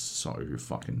made are so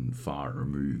fucking far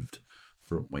removed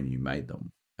from when you made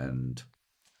them. And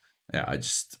yeah, I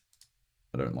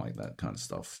don't like that kind of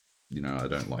stuff. I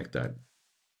don't like that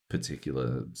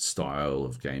particular style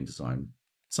of game design.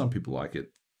 Some people like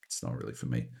it. It's not really for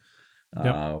me.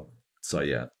 Yep. So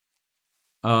yeah.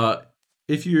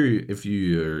 If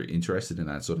you're interested in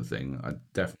that sort of thing, I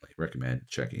definitely recommend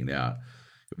checking it out.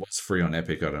 It was free on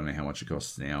Epic. I don't know how much it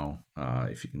costs now.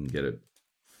 If you can get it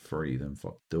free, then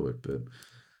fuck do it. But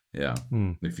yeah,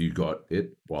 if you got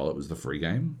it while it was the free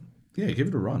game, yeah, give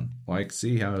it a run. Like,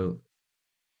 see how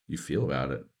you feel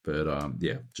about it. But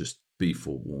yeah, just be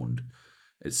forewarned.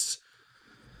 It's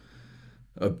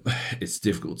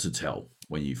difficult to tell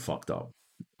when you fucked up.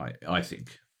 I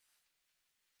think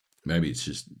maybe it's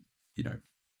just, you know,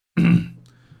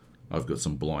 I've got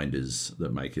some blinders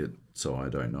that make it so I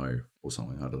don't know or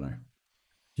something. I don't know.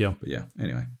 Yeah. But yeah.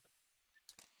 Anyway.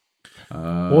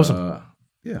 Awesome.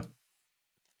 Yeah.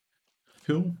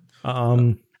 Cool.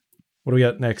 What do we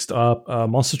got next up?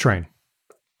 Monster Train.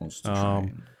 Monster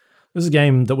Train. This is a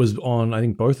game that was on, I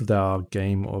think, both of our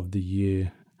Game of the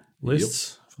Year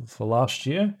lists for last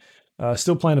year.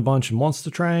 Still playing a bunch of Monster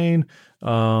Train.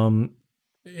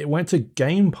 It went to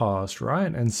Game Pass,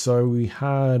 right? And so we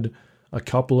had a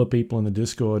couple of people in the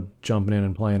Discord jumping in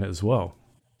and playing it as well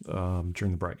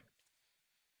during the break.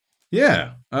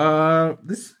 Yeah.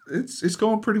 It's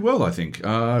going pretty well, I think.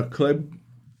 Kleb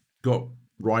got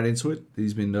right into it.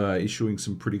 He's been issuing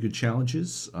some pretty good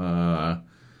challenges.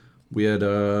 We had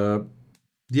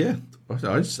yeah,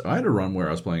 I had a run where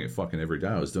I was playing it fucking every day.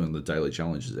 I was doing the daily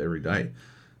challenges every day.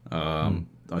 I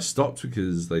stopped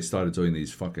because they started doing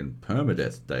these fucking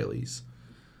permadeath dailies,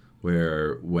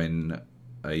 where when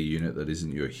a unit that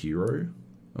isn't your hero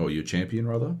or your champion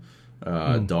rather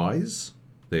dies,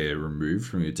 they're removed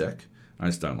from your deck. I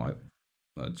just don't like it.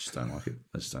 I just don't like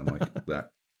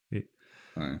that. Yeah.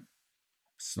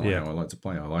 It's not how I like to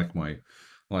play. I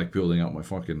like building up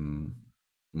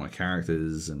my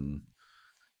characters and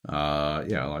I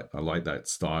like that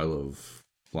style of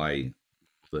play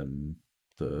than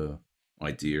the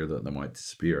idea that they might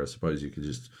disappear. I suppose you could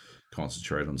just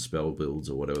concentrate on spell builds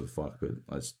or whatever the fuck, but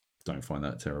I just don't find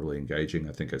that terribly engaging.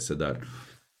 I think I said that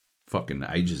fucking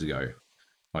ages ago.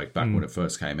 Like back when it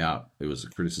first came out, it was a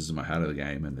criticism I had of the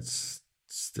game, and it's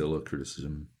still a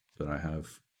criticism that I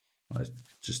have. I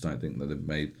just don't think that it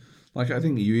made, like, I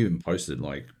think you even posted,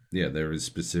 like, yeah, there is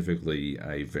specifically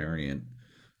a variant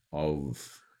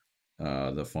of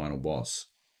the final boss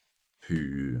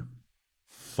who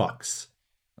fucks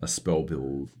a spell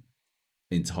build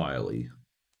entirely.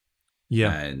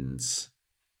 Yeah. And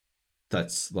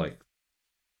that's like,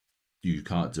 you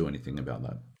can't do anything about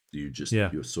that.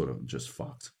 You're sort of just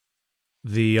fucked.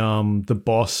 The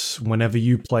boss, whenever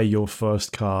you play your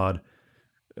first card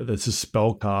that's a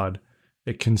spell card,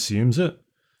 it consumes it.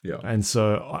 Yeah. And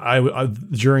so I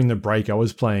during the break I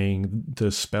was playing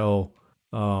the spell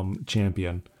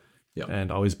champion. Yeah.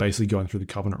 And I was basically going through the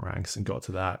Covenant ranks and got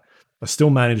to that. I still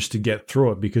managed to get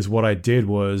through it because what I did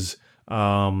was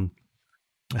had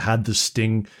the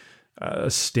sting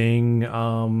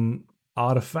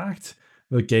artifact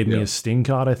that gave me a sting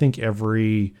card, I think,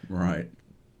 every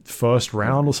first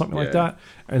round or something like that.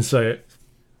 And so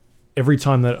every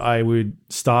time that I would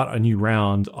start a new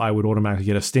round, I would automatically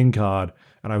get a sting card,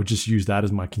 and I would just use that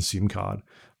as my consume card.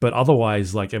 But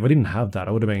otherwise, like, if I didn't have that,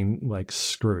 I would have been like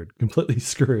screwed, completely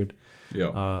screwed. Yeah.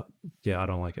 I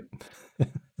don't like it.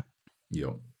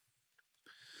 Yeah.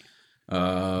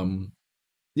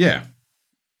 Yeah.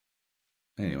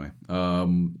 Anyway,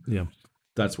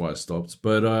 that's why I stopped.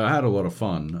 But I had a lot of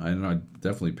fun, and I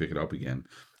definitely pick it up again.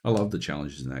 I love the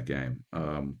challenges in that game.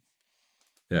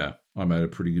 Yeah, I made a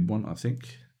pretty good one, I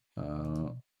think.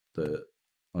 That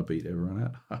I beat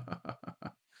everyone at.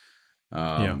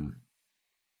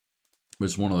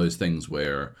 It's one of those things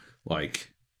where,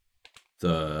 like,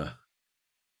 it's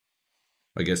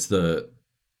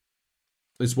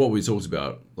what we talked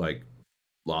about, like,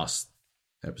 last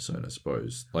episode, I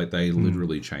suppose. Like, they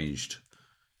literally changed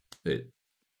the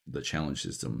challenge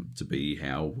system to be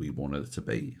how we wanted it to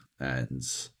be, and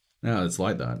now it's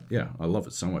like that. Yeah, I love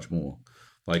it so much more.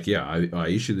 Like, yeah, I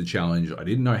issued the challenge. I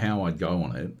didn't know how I'd go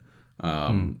on it,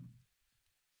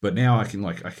 but now I can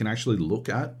actually look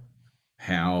at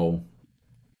how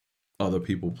other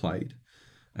people played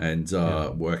and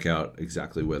work out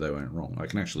exactly where they went wrong. I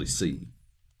can actually see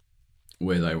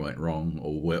where they went wrong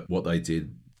or what they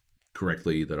did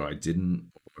correctly that I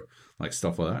didn't, or like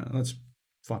stuff like that. And that's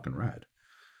fucking rad.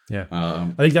 Yeah,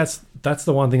 I think that's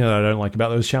the one thing that I don't like about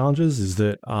those challenges is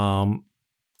that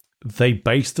they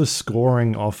base the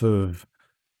scoring off of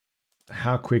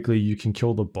how quickly you can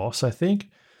kill the boss, I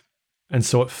think, and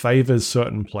so it favors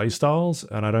certain play styles,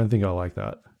 and I don't think I like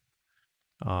that.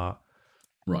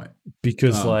 Right,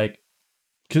 because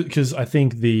because I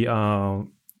think the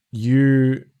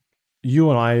you you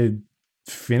and I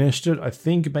finished it. I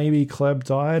think maybe Kleb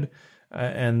died,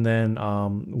 and then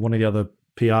one of the other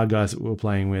PR guys that we were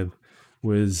playing with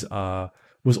was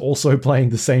also playing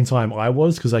the same time I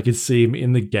was because I could see him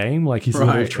in the game, like his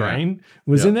little train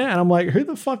was in there, and I'm like, who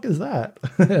the fuck is that?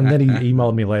 And then he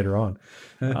emailed me later on.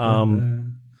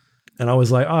 And I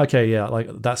was like, oh, okay, yeah, like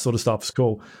that sort of stuff is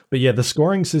cool. But yeah, the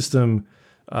scoring system,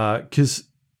 because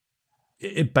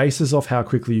it bases off how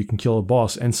quickly you can kill a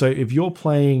boss. And so if you're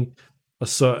playing a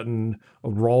certain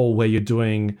role where you're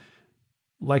doing,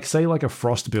 like, say, like a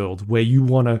frost build where you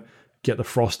want to get the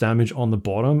frost damage on the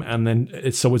bottom and then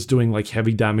it's doing like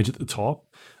heavy damage at the top,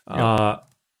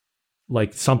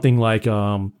 like something like,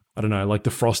 I don't know, like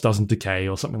the frost doesn't decay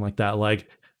or something like that. Like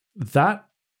that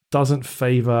doesn't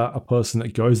favor a person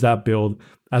that goes that build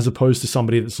as opposed to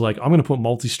somebody that's like, I'm going to put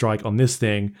multi-strike on this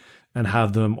thing and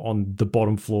have them on the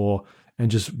bottom floor and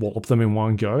just wallop them in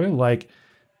one go. Like,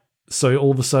 so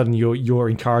all of a sudden you're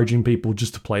encouraging people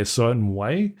just to play a certain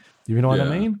way. You know what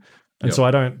I mean? And so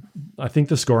I think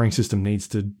the scoring system needs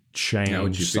to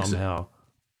change somehow.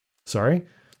 Sorry?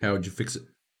 How would you fix it?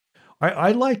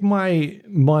 I like my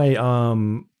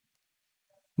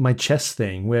chess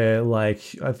thing where,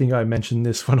 like, I think I mentioned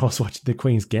this when I was watching the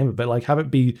Queen's Gambit, but like have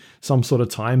it be some sort of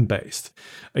time based.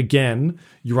 Again,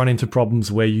 you run into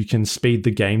problems where you can speed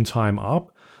the game time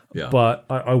up, but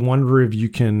I wonder if you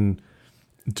can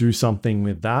do something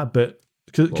with that. But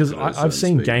because I've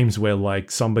seen games where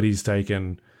like somebody's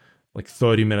taken like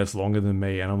 30 minutes longer than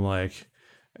me, and I'm like,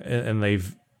 and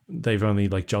they've only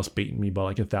like just beaten me by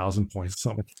like 1,000 points or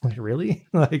something. Like, really?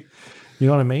 Like, you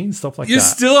know what I mean? Stuff like You're that.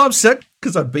 You're still upset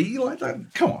because I beat you like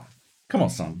that? Come on,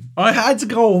 son. I had to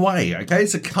go away. Okay,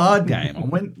 it's a card game. I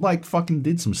went like fucking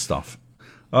did some stuff.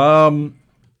 I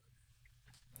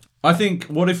think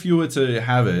what if you were to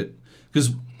have it,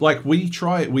 because like we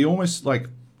almost like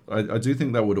I do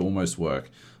think that would almost work.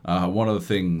 One of the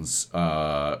things,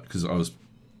 because I was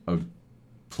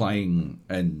playing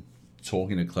and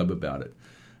talking to Kleb about it,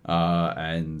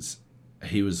 and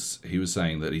he was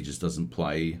saying that he just doesn't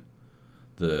play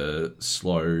the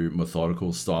slow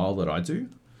methodical style that I do.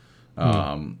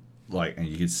 Like, and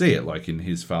you could see it like in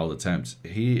his failed attempts.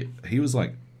 He was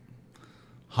like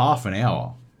half an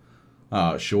hour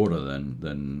shorter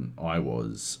than I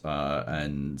was,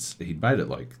 and he'd made it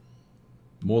like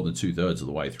more than 2/3 of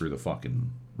the way through the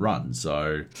fucking run.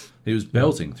 So he was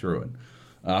belting through it.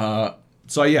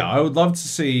 So yeah, I would love to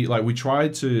see, like, I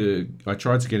tried to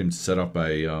get him to set up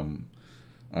a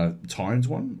timed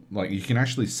one. Like, you can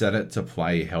actually set it to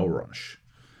play Hell Rush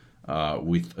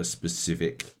with a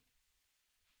specific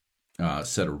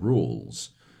set of rules,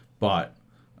 but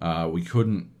we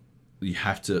couldn't. You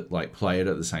have to like play it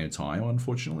at the same time,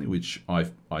 unfortunately, which I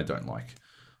don't like.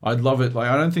 I'd love it. Like,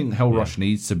 I don't think Hell Rush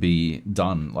needs to be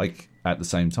done like at the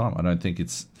same time. I don't think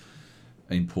it's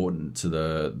important to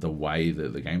the way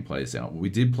that the game plays out. We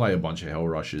did play a bunch of Hell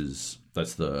Rushes.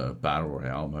 That's the Battle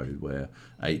Royale mode where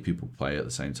 8 people play at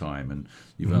the same time, and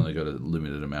you've only got a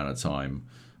limited amount of time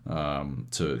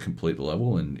to complete the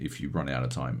level, and if you run out of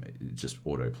time, it just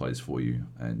auto plays for you,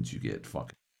 and you get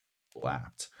fucking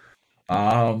lapped.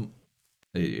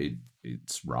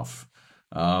 It's rough,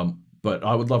 but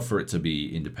I would love for it to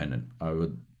be independent. I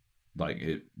would like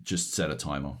it just set a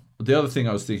timer. The other thing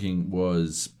I was thinking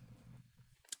was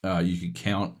you could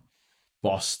count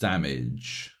boss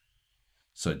damage,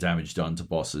 so damage done to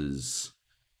bosses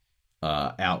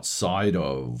outside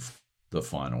of the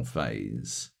final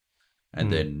phase,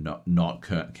 and then not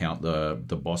count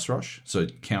the boss rush. So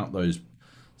count those.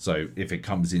 So if it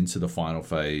comes into the final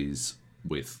phase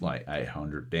with like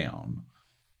 800 down,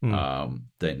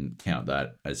 then count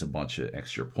that as a bunch of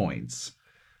extra points,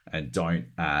 and don't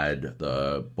add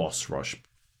the boss rush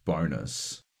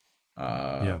bonus.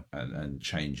 And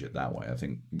change it that way. I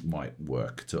think might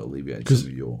work to alleviate some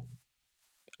of your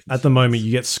concerns. At the moment,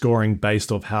 you get scoring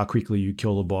based off how quickly you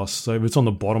kill the boss. So if it's on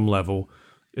the bottom level,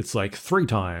 it's like 3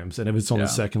 times, and if it's on the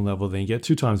second level, then you get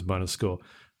 2 times bonus score.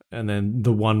 And then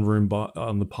the one room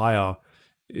on the pyre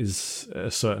is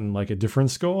a certain, like, a different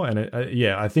score. And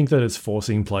I think that it's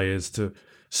forcing players to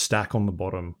stack on the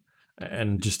bottom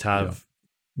and just have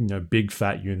big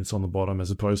fat units on the bottom, as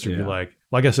opposed to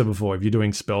like I said before, if you're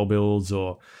doing spell builds,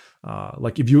 or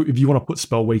like if you want to put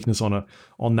spell weakness on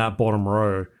that bottom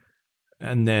row,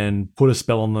 and then put a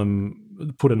spell on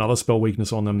them, put another spell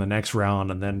weakness on them the next round,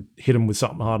 and then hit them with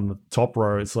something hard on the top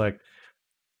row, it's like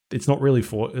it's not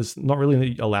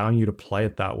really allowing you to play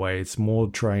it that way. It's more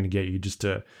trying to get you just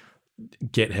to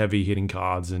get heavy hitting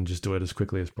cards and just do it as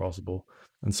quickly as possible.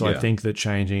 And so I think that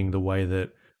changing the way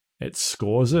that it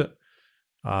scores it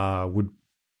would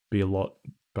be a lot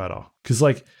better, because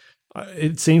like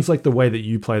it seems like the way that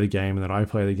you play the game and that I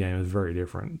play the game is very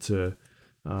different to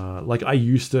like I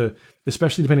used to,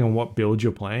 especially depending on what build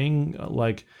you're playing.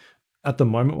 Like at the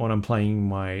moment when I'm playing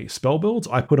my spell builds,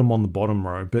 I put them on the bottom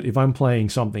row. But if I'm playing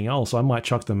something else, I might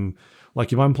chuck them.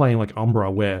 Like if I'm playing like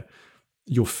Umbra, where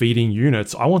you're feeding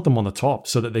units, I want them on the top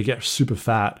so that they get super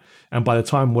fat. And by the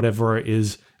time whatever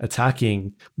is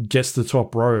attacking gets to the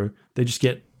top row, they just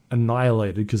get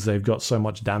annihilated because they've got so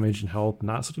much damage and health and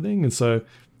that sort of thing. And so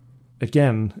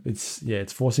again,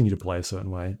 it's forcing you to play a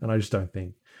certain way. And I just don't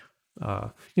think,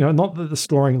 not that the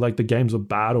scoring, like the games are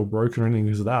bad or broken or anything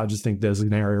like that. I just think there's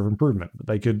an area of improvement that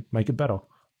they could make it better.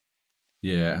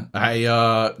 Yeah. Hey,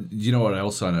 you know what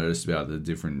else I noticed about the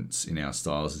difference in our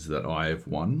styles is that I have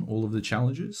won all of the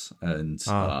challenges and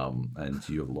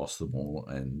you have lost them all.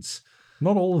 And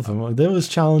not all of them. There was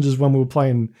challenges when we were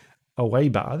playing a way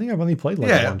back. I think I've only played one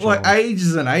challenge.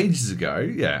 Ages and ages ago.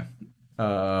 Yeah.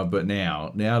 But now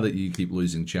that you keep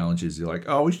losing challenges, you're like,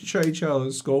 oh, we should show each other how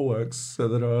the score works so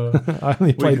that I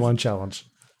only played one challenge.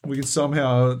 We can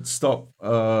somehow stop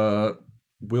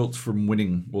Wilt from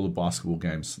winning all the basketball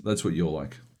games. That's what you're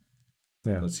like.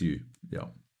 Yeah, that's you. Yeah,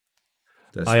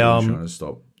 that's trying to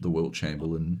stop the Wilt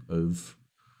Chamberlain of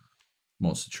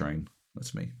Monster Train.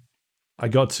 That's me. I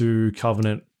got to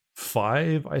Covenant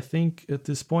 5, I think, at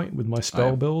this point with my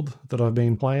spell build that I've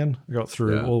been playing. I got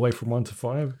through all the way from 1 to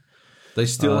 5. They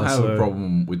still have a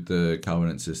problem with the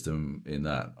Covenant system in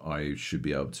that I should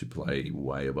be able to play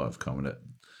way above Covenant,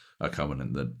 a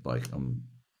Covenant that like I'm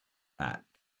at.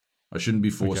 I shouldn't be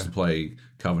forced to play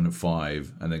Covenant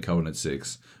 5 and then Covenant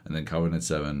 6 and then Covenant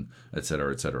 7,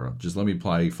 etc., etc. Just let me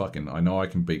play fucking... I know I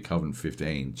can beat Covenant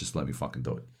 15. Just let me fucking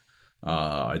do it.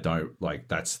 I don't... Like,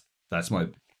 that's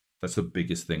the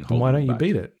biggest thing holding Why don't you back.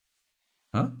 beat it?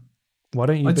 Huh? Why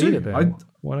don't you beat it, Ben?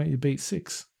 Why don't you beat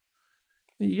 6?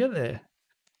 You get there.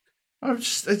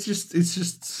 It's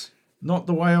just not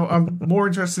the way I'm more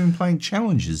interested in playing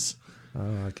challenges.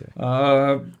 Oh,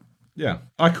 okay. Yeah,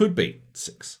 I could beat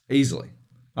 6 easily.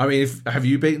 I mean, have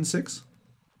you beaten 6?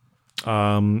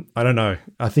 I don't know.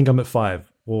 I think I'm at 5.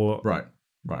 Or right.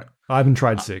 I haven't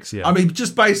tried 6 yet. I mean,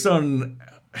 just based on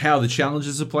how the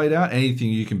challenges are played out, anything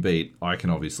you can beat, I can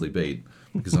obviously beat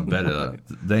because I'm better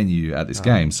than you at this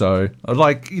game. So, I'd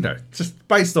like, just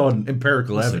based on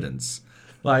empirical evidence,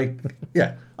 like,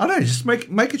 yeah, I don't know, just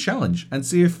make a challenge and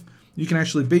see if you can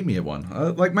actually beat me at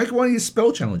one. Like, make one of your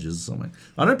spell challenges or something.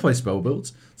 I don't play spell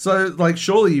builds. So, like,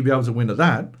 surely you'd be able to win at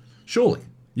that. Surely.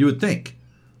 You would think.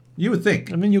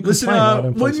 I mean, you listen,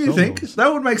 wouldn't you think? Builds.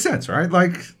 That would make sense, right?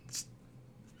 Like,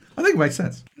 I think it makes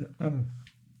sense.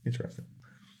 Interesting.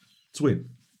 It's weird.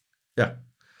 Yeah.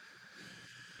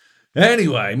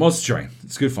 Anyway, Monster Train.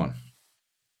 It's good fun.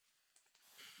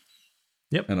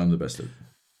 Yep. And I'm the best at it.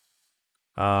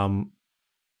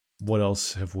 What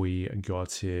else have we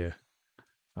got here?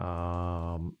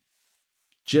 Jedi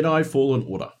Fallen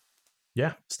Order.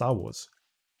 Yeah, Star Wars.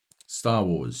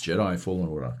 Jedi Fallen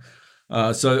Order.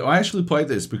 So I actually played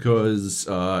this because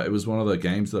it was one of the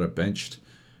games that I benched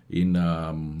in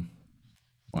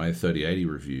my 3080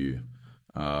 review,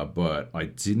 but I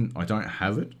don't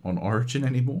have it on Origin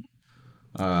anymore.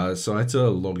 So I had to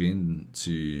log in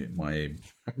to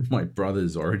my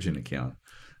brother's Origin account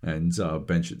and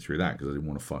bench it through that because I didn't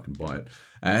want to fucking buy it.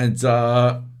 And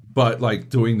but like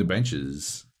doing the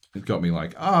benches, it got me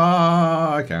like,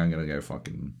 okay, I'm gonna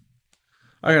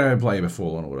play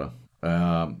Fallen Order.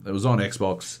 It was on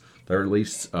Xbox. They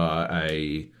released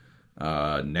a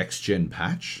next gen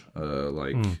patch,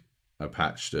 a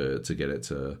patch to get it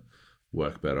to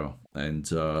work better.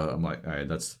 And I'm like, hey,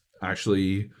 that's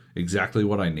actually exactly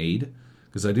what I need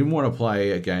because I didn't want to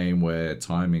play a game where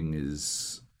timing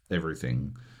is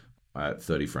everything at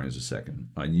 30 frames a second.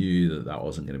 I knew that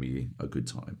wasn't going to be a good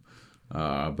time.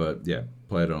 But yeah,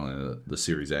 played it on the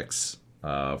Series X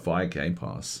via Game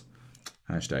Pass.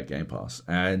 #Game Pass.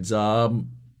 And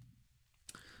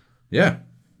yeah,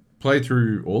 played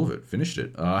through all of it, finished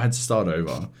it. I had to start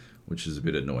over, which is a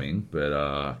bit annoying,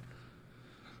 but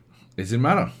it didn't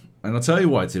matter. And I'll tell you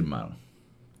why it didn't matter.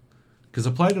 Because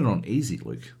I played it on easy,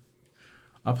 Luke.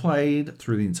 I played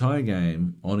through the entire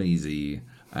game on easy,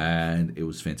 and it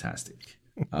was fantastic.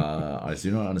 I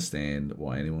do not understand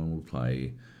why anyone would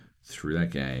play through that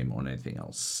game on anything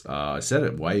else. I said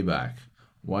it way back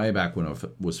when I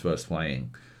was first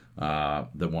playing,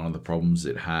 that one of the problems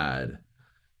it had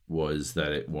was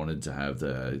that it wanted to have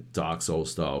the Dark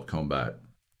Souls style combat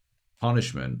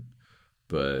punishment,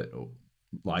 but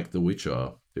like The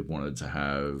Witcher, it wanted to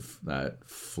have that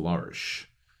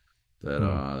flourish,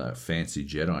 that fancy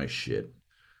Jedi shit,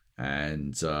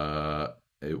 and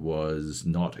it was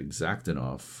not exact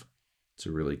enough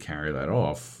really carry that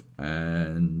off.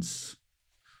 And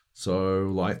so,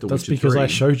 like the That's Witcher because 3, I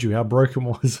showed you how broken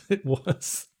it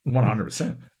was.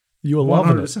 100%. You were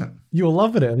loving 100%. it. You were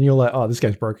loving it, and you're like, "Oh, this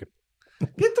game's broken."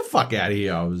 Get the fuck out of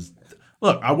here! I was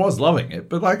loving it,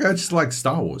 but like I just like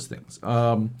Star Wars things.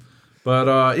 Yeah,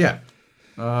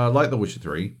 like The Witcher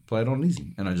 3, played on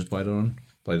easy, and I just played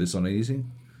this on easy,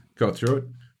 got through it.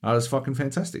 It was fucking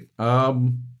fantastic. Yeah,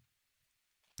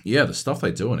 the stuff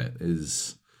they do in it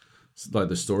is like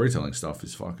the storytelling stuff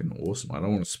is fucking awesome. I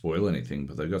don't want to spoil anything,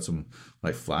 but they've got some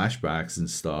like flashbacks and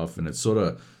stuff, and it's sort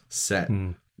of set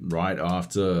right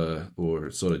after, or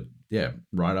sort of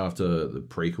right after the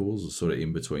prequels, or sort of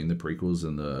in between the prequels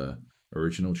and the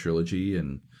original trilogy,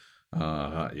 and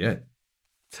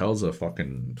tells a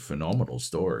fucking phenomenal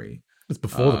story. It's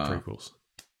before the prequels.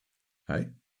 Hey,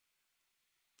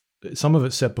 some of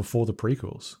it's set before the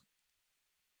prequels.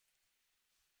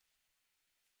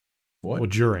 What? Or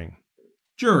during?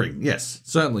 During, yes,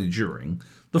 certainly during.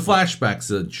 The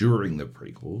flashbacks are during the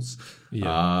prequels.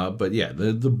 Yeah. But yeah,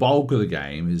 the bulk of the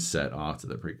game is set after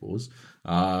the prequels.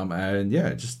 And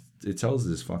yeah, it tells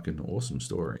this fucking awesome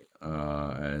story.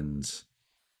 And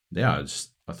yeah,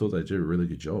 I thought they did a really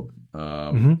good job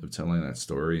of telling that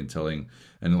story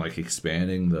and like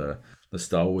expanding the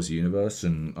Star Wars universe.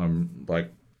 And I'm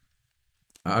like,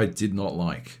 I did not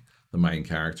like the main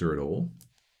character at all.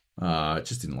 I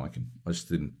just didn't like him. I just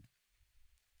didn't.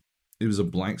 It was a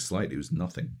blank slate. He was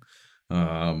nothing.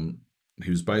 He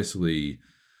was basically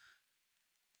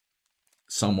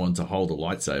someone to hold a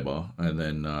lightsaber and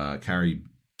then carry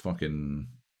fucking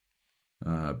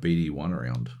BD-1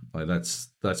 around. Like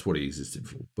that's what he existed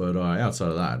for. But outside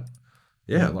of that,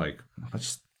 yeah, like I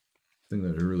just think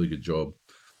they did a really good job.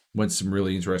 Went to some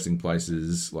really interesting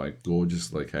places, like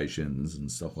gorgeous locations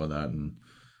and stuff like that, and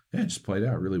yeah, it just played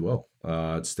out really well.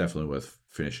 It's definitely worth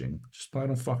finishing. Just play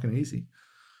it on fucking easy.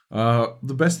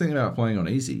 The best thing about playing on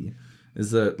easy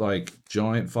is that like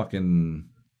giant fucking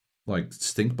like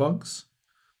stink bugs,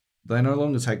 they no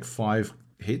longer take 5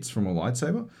 hits from a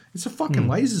lightsaber. It's a fucking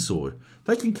laser sword.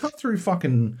 They can cut through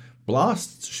fucking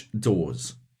blast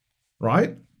doors,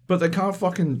 right? But they can't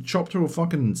fucking chop through a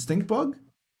fucking stink bug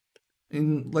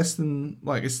in less than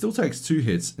like it still takes 2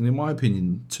 hits, and in my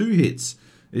opinion, 2 hits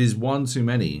is one too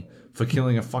many for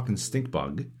killing a fucking stink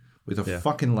bug with a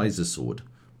fucking laser sword.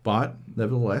 But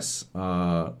nevertheless,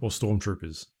 or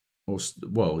stormtroopers.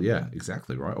 Well, yeah,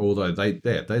 exactly right. Although they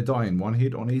die in 1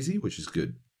 hit on easy, which is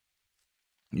good.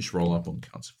 You should roll up on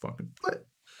counts of fucking. But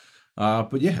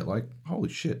yeah, like holy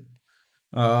shit.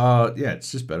 Yeah,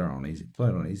 it's just better on easy. Play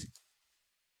it on easy.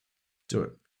 Do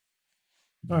it.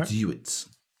 Right. Do it.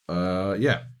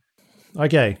 Yeah.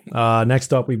 Okay.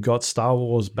 Next up, we've got Star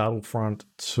Wars Battlefront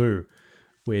 2,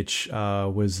 which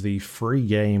was the free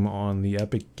game on the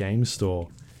Epic Game Store.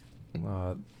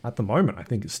 At the moment, I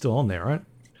think it's still on there, right?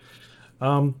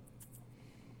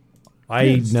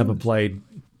 I never played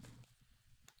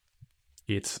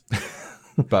it.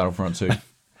 Battlefront 2.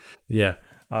 Yeah.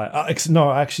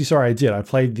 No, actually, sorry, I did. I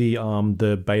played the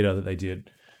beta that they did,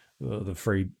 the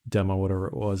free demo, whatever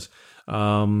it was.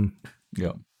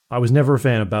 Yeah. I was never a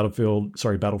fan of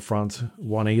Battlefront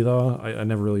 1 either. I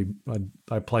never really,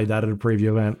 I played that at a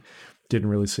preview event, didn't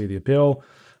really see the appeal.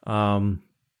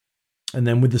 And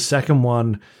then with the second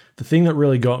one, the thing that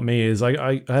really got me is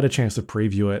I had a chance to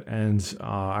preview it, and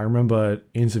I remember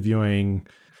interviewing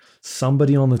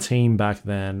somebody on the team back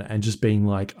then and just being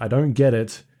like, I don't get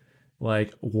it.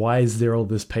 Like, why is there all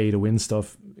this pay to win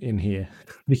stuff in here?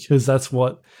 Because that's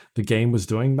what the game was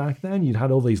doing back then. You'd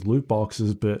had all these loot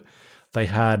boxes, but they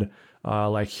had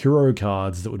like hero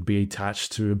cards that would be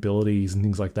attached to abilities and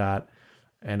things like that.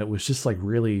 And it was just like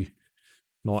really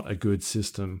not a good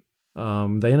system. They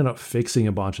ended up fixing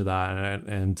a bunch of that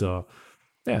and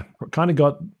kind of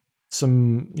got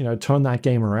some, turned that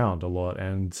game around a lot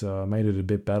and made it a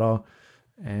bit better.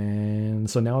 And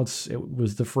so now it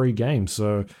was the free game.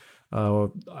 So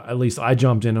at least I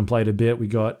jumped in and played a bit. We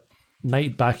got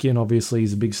Nate back in, obviously.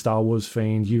 He's a big Star Wars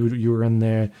fiend. You were in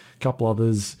there, a couple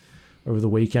others over the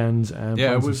weekend, and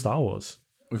playing some Star Wars.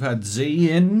 We've had Z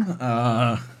in.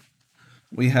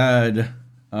 We had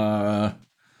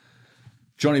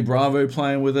Johnny Bravo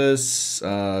playing with us.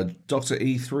 Dr.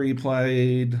 E3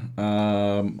 played.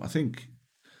 I think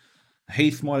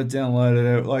Heath might have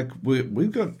downloaded it. Like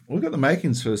we've got the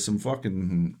makings for some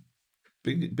fucking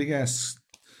big ass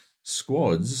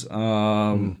squads.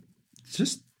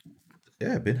 Just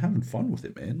been having fun with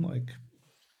it, man. Like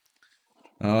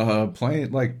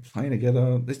playing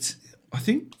together. I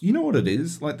think you know what it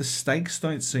is. Like the stakes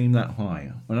don't seem that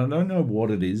high, and I don't know what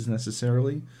it is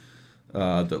necessarily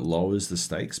that lowers the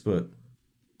stakes, but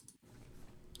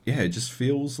it just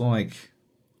feels like,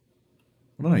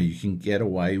 I don't know, you can get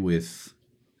away with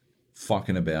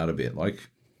fucking about a bit. Like,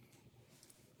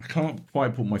 I can't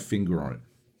quite put my finger on it,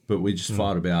 but we just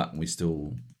fart about and we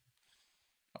still,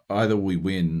 either we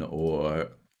win or,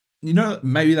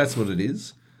 maybe that's what it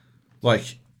is.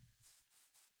 Like,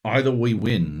 either we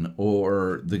win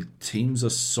or the teams are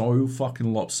so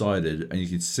fucking lopsided, and you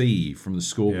can see from the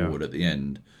scoreboard at the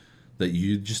end that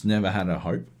you just never had a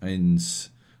hope. And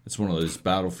it's one of those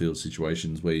Battlefield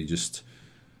situations where you just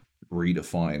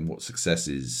redefine what success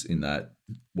is in that,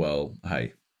 well,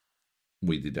 hey,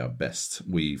 we did our best.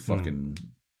 We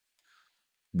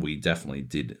definitely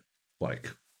did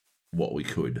like what we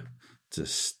could to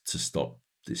stop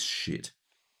this shit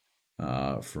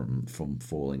from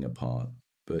falling apart.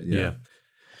 But yeah,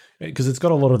 because it's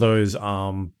got a lot of those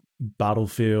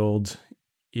Battlefield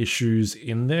issues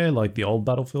in there, like the old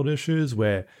Battlefield issues,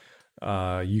 where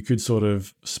you could sort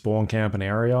of spawn camp an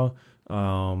area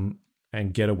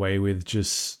and get away with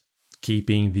just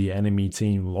keeping the enemy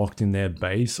team locked in their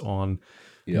base on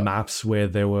maps where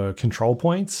there were control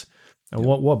points. And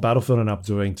what Battlefield ended up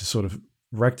doing to sort of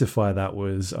rectify that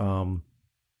was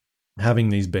having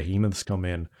these behemoths come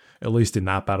in, at least in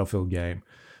that Battlefield game,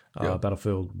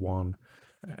 Battlefield 1,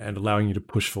 and allowing you to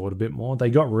push forward a bit more. They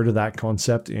got rid of that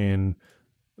concept in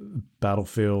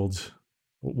Battlefield.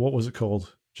 What was it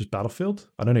called? Just Battlefield?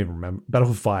 I don't even remember.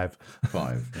 Battlefield 5.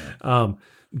 5. Yeah.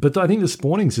 But I think the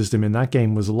spawning system in that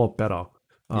game was a lot better.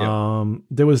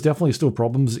 There was definitely still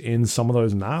problems in some of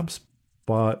those maps,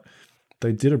 but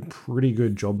they did a pretty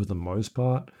good job for the most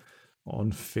part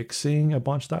on fixing a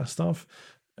bunch of that stuff.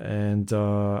 And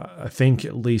I think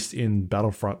at least in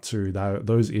Battlefront 2,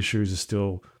 those issues are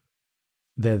still,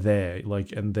 they're there,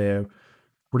 like, and they're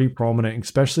pretty prominent,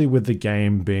 especially with the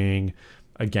game being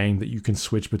a game that you can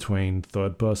switch between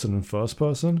third person and first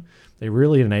person. It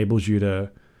really enables you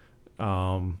to,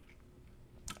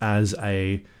 as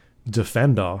a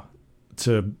defender,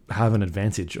 to have an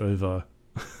advantage over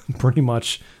pretty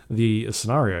much the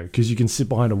scenario, because you can sit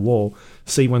behind a wall,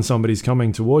 see when somebody's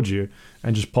coming towards you,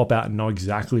 and just pop out and know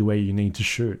exactly where you need to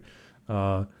shoot.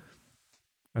 And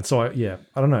so, I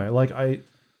don't know. Like, I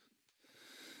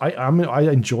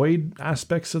enjoyed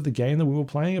aspects of the game that we were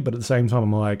playing, but at the same time,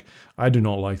 I'm like, I do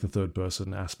not like the third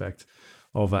person aspect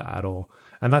of it at all.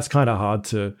 And that's kind of hard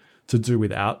to do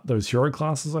without those hero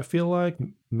classes, I feel like.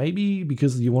 Maybe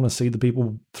because you want to see the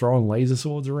people throwing laser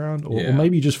swords around, or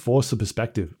maybe just force the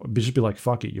perspective. Just be like,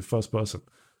 fuck it, you're first person.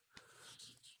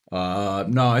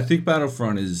 No, I think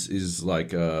Battlefront is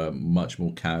like a much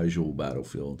more casual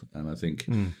Battlefield. And I think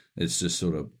it's just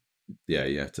sort of,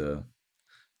 you have to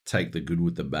take the good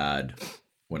with the bad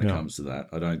when it comes to that.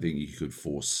 I don't think you could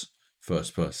force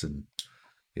first person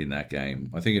in that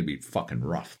game. I think it'd be fucking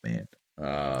rough, man.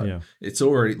 It's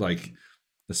already like,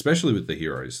 especially with the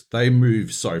heroes, they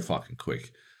move so fucking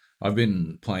quick. I've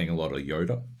been playing a lot of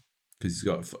Yoda because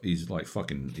he's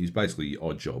basically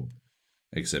Oddjob,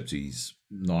 except he's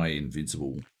nigh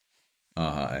invincible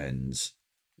and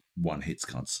one hits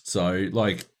cunts. So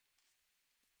like,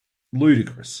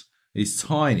 ludicrous. He's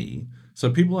tiny,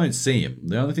 so people don't see him.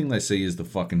 The only thing they see is the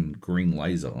fucking green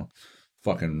laser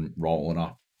fucking rolling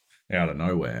up out of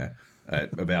nowhere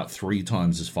at about 3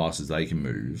 times as fast as they can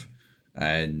move.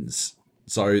 And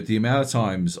so the amount of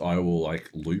times I will like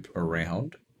loop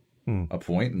around a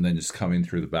point and then just come in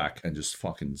through the back and just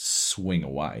fucking swing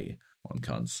away on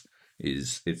cunts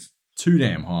it's too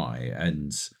damn high,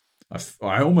 and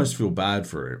I almost feel bad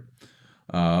for it.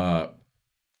 I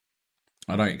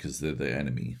don't, because they're the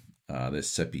enemy. They're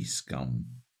Seppi scum.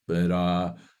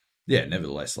 But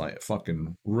nevertheless, like,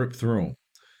 fucking rip through them.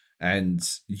 And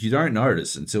you don't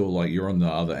notice until like you're on the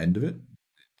other end of it,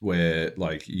 where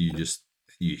like you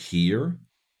hear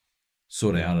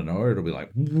sort of out of nowhere, it'll be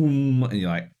like, boom, and you're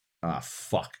like,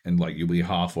 fuck. And like you'll be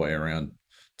halfway around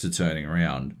to turning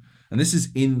around. And this is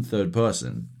in third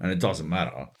person, and it doesn't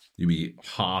matter. You'll be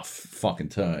half fucking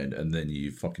turned, and then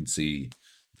you fucking see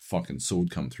fucking sword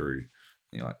come through.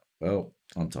 And you're like, well,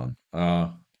 I'm done.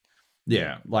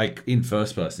 Like in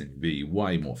first person, it'd be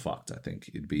way more fucked, I think.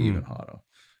 It'd be even harder.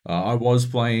 I was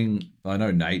playing, I know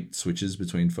Nate switches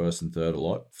between first and third a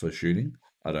lot for shooting.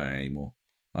 I don't anymore.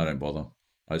 I don't bother.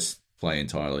 I just play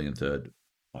entirely in third.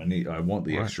 I want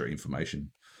the extra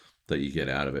information that you get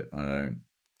out of it. I don't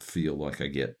feel like I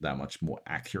get that much more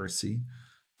accuracy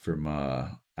from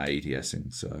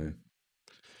ADSing. So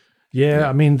yeah,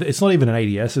 I mean, it's not even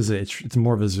an ADS, is it? It's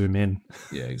more of a zoom in.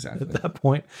 Yeah, exactly. At that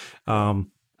point,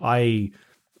 I'm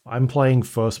playing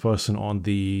first person on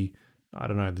the, I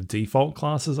don't know, the default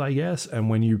classes, I guess. And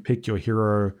when you pick your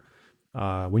hero,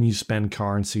 when you spend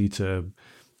currency to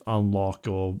unlock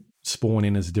or spawn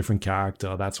in as a different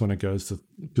character, that's when it goes to,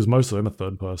 because most of them are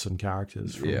third person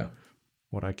characters. From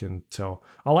what I can tell,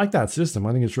 I like that system.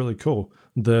 I think it's really cool.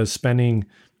 The spending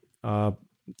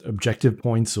objective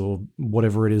points or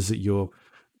whatever it is that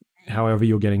however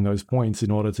you're getting those points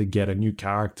in order to get a new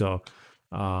character,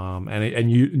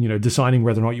 and you know, deciding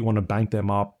whether or not you want to bank them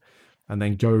up and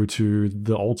then go to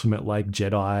the ultimate like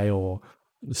Jedi or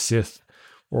Sith,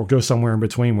 or go somewhere in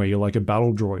between where you're like a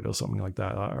battle droid or something like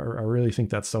that. I really think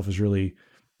that stuff is really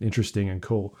interesting and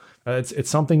cool. It's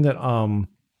something that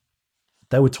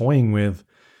they were toying with.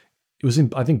 It was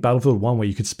in, I think, Battlefield 1 where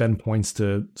you could spend points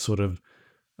to sort of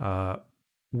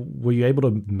were you able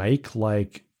to make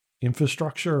like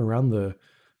infrastructure around the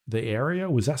area?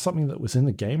 Was that something that was in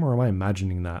the game, or am I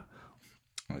imagining that?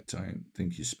 I don't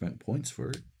think you spent points for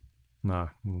it. No,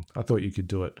 I thought you could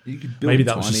do it. You could build maybe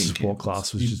that was just support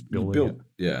class was just building it.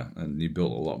 Yeah, and you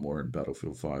built a lot more in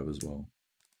Battlefield 5 as well.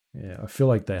 Yeah, I feel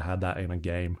like they had that in a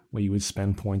game where you would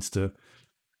spend points to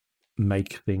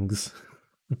make things.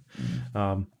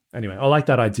 Anyway, I like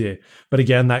that idea. But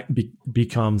again, that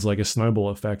becomes like a snowball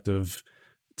effect of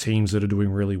teams that are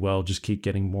doing really well just keep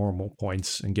getting more and more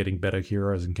points and getting better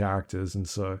heroes and characters. And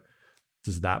so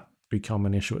does that become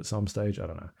an issue at some stage? I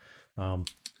don't know.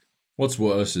 What's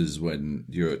worse is when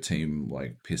your team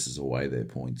like pisses away their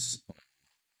points,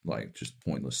 like just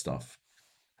pointless stuff.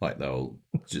 Like they'll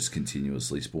just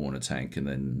continuously spawn a tank and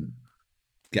then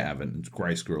Gav and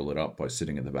Grey Squirrel it up by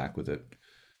sitting at the back with it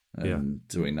and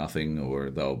doing nothing, or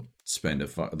they'll spend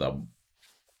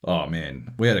oh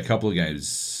man, we had a couple of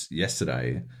games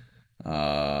yesterday,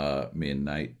 me and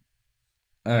Nate.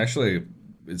 Actually,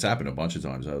 it's happened a bunch of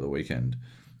times over the weekend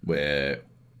where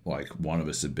like one of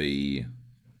us would be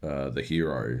the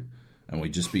hero and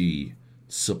we'd just be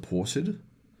supported.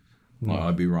 Like,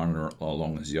 I'd be running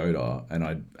along as Yoda and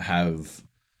I'd have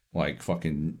like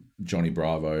fucking Johnny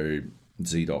Bravo,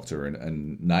 Z Doctor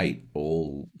and Nate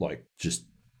all like just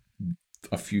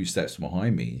a few steps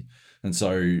behind me. And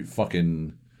so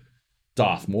fucking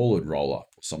Darth Maul would roll up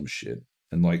or some shit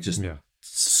and like just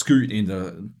scoot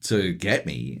in to get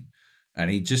me,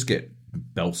 and he'd just get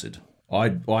belted.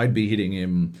 I'd be hitting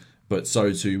him, but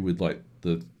so too would like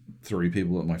the three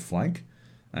people at my flank.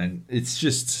 And it's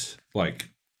just like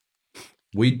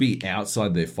we'd be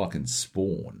outside their fucking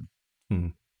spawn.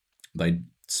 They'd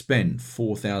spend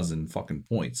 4,000 fucking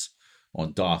points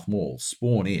on Darth Maul,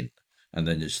 spawn in, and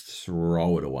then just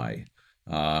throw it away.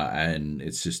 And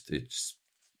it's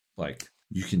like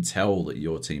you can tell that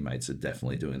your teammates are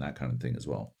definitely doing that kind of thing as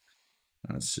well.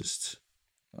 And it's just,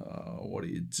 what are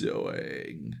you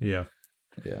doing? Yeah.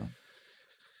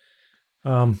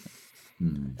 I'm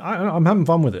having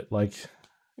fun with it. Like,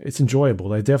 it's enjoyable.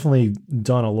 They've definitely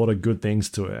done a lot of good things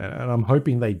to it, and I'm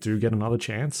hoping they do get another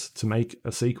chance to make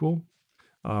a sequel,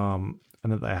 and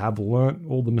that they have learnt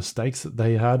all the mistakes that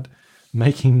they had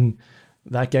making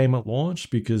that game at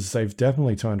launch, because they've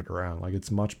definitely turned it around. Like,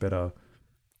 it's much better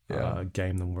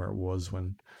game than where it was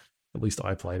when at least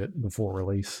I played it before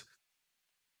release.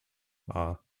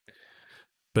 But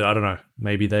I don't know.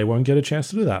 Maybe they won't get a chance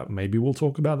to do that. Maybe we'll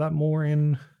talk about that more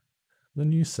in the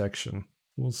news section.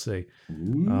 We'll see.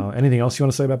 Anything else you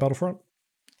want to say about Battlefront?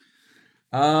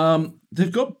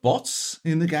 They've got bots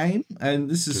in the game, and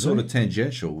this is sort of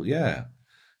tangential,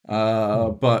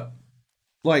 but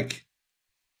like,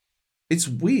 it's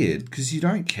weird because you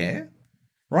don't care,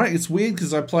 right? It's weird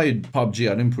because I played PUBG.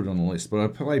 I didn't put it on the list, but I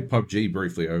played PUBG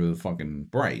briefly over the fucking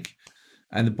break,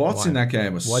 and the bots in that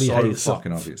game are so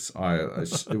fucking obvious.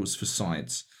 It was for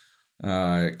science.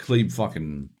 Cleve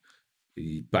fucking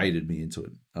he baited me into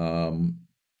it.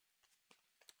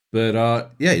 But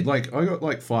like I got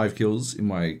like 5 kills in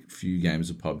my few games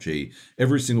of PUBG.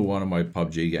 Every single one of my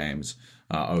PUBG games,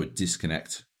 I would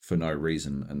disconnect for no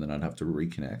reason, and then I'd have to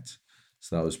reconnect.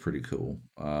 So that was pretty cool.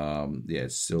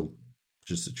 It's still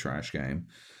just a trash game.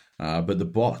 But the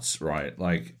bots, right?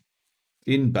 Like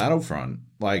in Battlefront,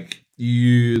 like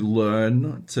you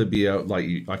learn to be able, like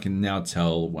I can now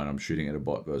tell when I'm shooting at a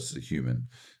bot versus a human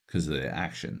because of their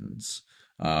actions.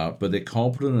 But they're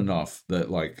competent enough that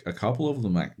like a couple of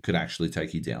them could actually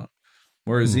take you down.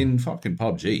 Whereas in fucking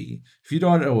PUBG, if you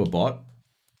don't know a bot,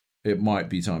 it might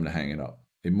be time to hang it up.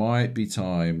 It might be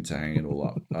time to hang it all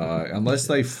up. Unless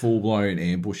they full-blown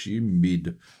ambush you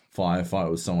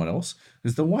mid-firefight with someone else.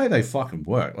 Because the way they fucking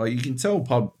work, like you can tell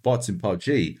bots in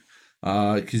PUBG,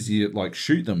 because you like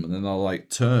shoot them and then they'll like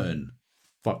turn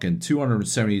fucking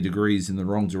 270 degrees in the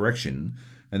wrong direction,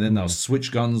 and then they'll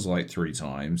switch guns like 3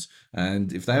 times.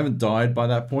 And if they haven't died by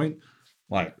that point,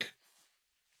 like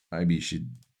maybe you should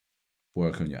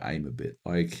work on your aim a bit.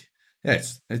 Like,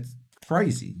 it's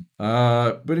crazy.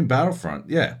 But in Battlefront,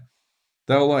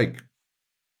 they were like,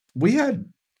 we had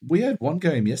one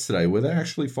game yesterday where they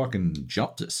actually fucking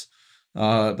jumped us.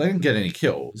 They didn't get any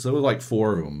kills. There were like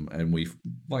 4 of them, and we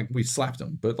slapped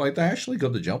them. But like they actually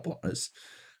got the jump on us,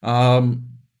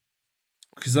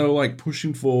 because they were like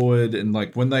pushing forward, and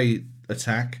like when they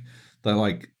attack,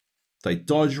 they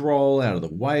dodge roll out of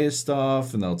the way of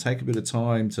stuff, and they'll take a bit of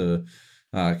time to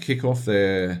kick off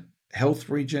their health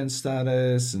regen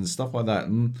status and stuff like that.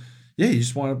 And yeah, you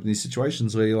just wind up in these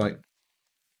situations where you're like,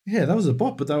 yeah, that was a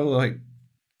bot, but they were like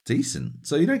decent.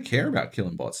 So you don't care about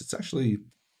killing bots. It's actually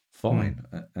fine.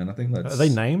 And I think that's... Are they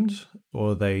named,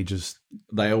 or are they just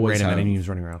random enemies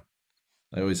running around?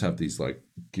 They always have these like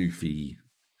goofy,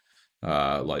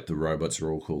 like the robots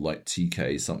are all called like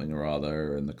TK something or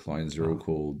other, and the clones are all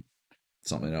called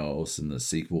something else, and the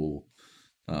sequel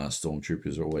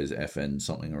stormtroopers are always FN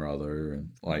something or other, and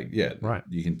like, yeah, right.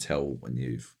 You can tell when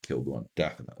you've killed one,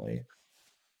 definitely.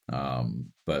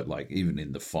 But like even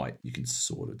in the fight, you can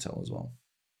sort of tell as well.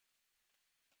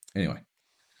 Anyway,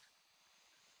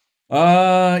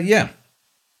 yeah,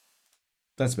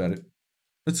 that's about it.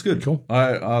 It's good. Cool.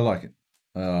 I like it.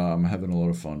 I'm having a lot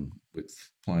of fun with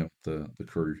playing with the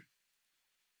crew.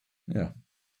 Yeah,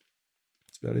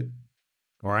 that's about it.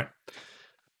 All right.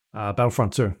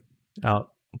 Battlefront 2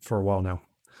 out for a while now.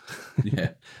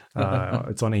 Yeah.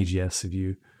 It's on EGS if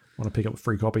you want to pick up a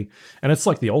free copy, and it's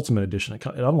like the ultimate edition. It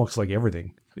unlocks like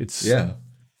everything. It's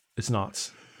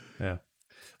nuts. Yeah,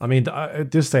 I mean,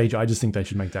 at this stage, I just think they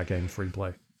should make that game free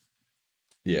play.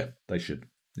 Yeah, they should.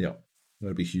 Yeah,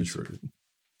 that'd be huge for it.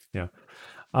 Yeah.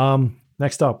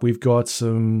 Next up, we've got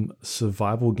some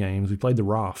survival games. We played The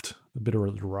Raft, a bit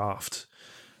of The Raft,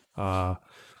 for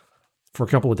a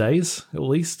couple of days at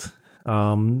least.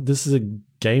 This is a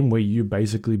game where you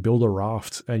basically build a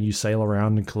raft and you sail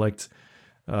around and collect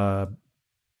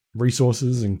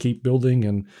resources and keep building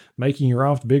and making your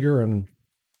raft bigger and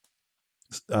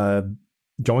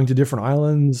going to different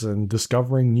islands and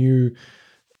discovering new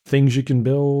things you can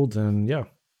build. And yeah,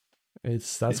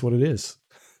 that's what it is.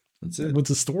 That's it. What's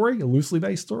a story? A loosely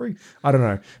based story? I don't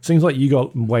know. Seems like you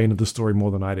got way into the story more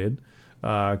than I did.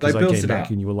 Because I came back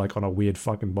and you were like on a weird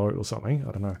fucking boat or something.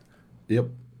 I don't know. Yep.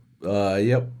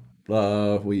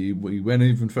 We went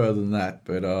even further than that,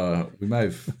 but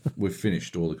we've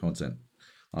finished all the content.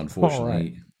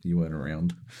 Unfortunately, you weren't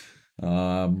around.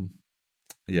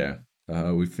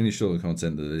 We finished all the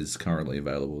content that is currently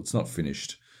available. It's not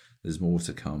finished. There's more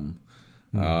to come.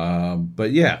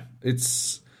 But yeah,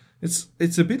 it's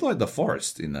a bit like The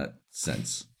Forest in that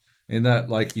sense. In that,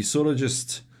 like, you sort of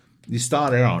just you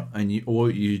start out and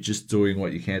you're just doing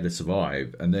what you can to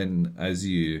survive, and then as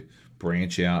you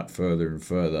branch out further and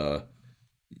further,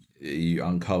 you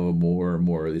uncover more and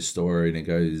more of this story, and it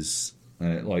goes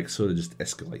and it like sort of just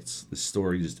escalates. The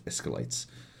story just escalates,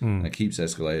 and it keeps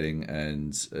escalating,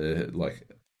 and like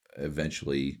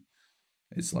eventually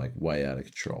it's like way out of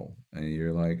control, and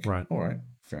you're like, right, all right,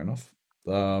 fair enough,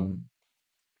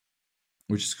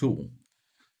 which is cool.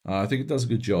 I think it does a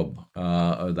good job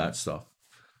of that stuff.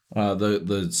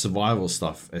 The survival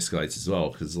stuff escalates as well,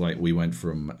 because like we went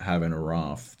from having a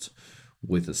raft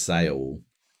with a sail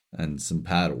and some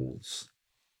paddles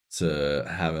to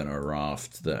having a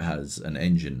raft that has an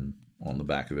engine on the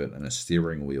back of it and a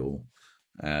steering wheel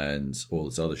and all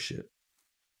this other shit,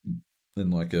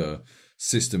 and like a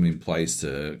system in place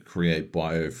to create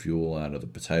biofuel out of the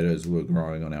potatoes we were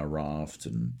growing on our raft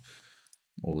and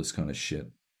all this kind of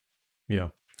shit. Yeah.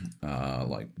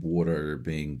 Like water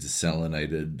being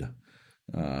desalinated,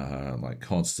 like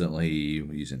constantly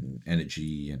using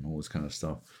energy and all this kind of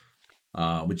stuff,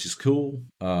 which is cool.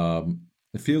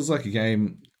 It feels like a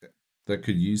game that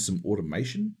could use some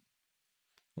automation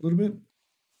a little bit.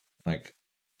 Like,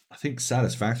 I think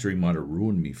Satisfactory might have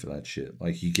ruined me for that shit.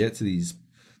 Like, you get to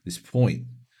this point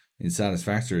in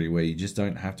Satisfactory where you just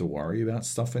don't have to worry about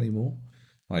stuff anymore.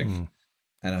 Like,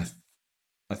 and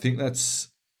I think that's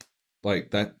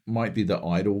like, that might be the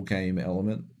idle game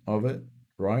element of it,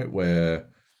 right? Where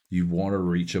you want to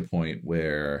reach a point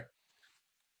where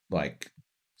like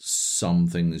some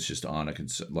things just aren't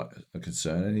a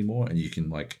concern anymore, and you can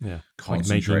like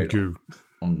concentrate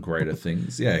on greater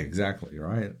things. Yeah, exactly,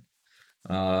 right.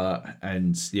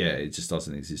 And yeah, it just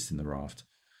doesn't exist in the raft.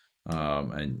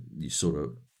 And you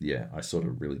I sort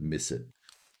of really miss it.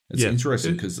 It's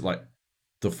interesting because like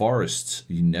The Forest,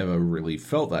 you never really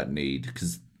felt that need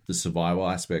because the survival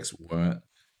aspects weren't,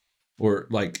 or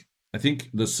like, I think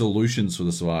the solutions for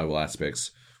the survival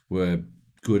aspects were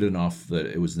good enough that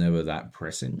it was never that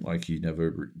pressing. Like, you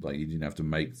didn't have to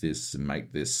make this and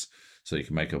make this so you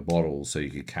can make a bottle so you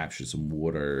could capture some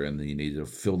water, and then you need to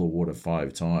fill the water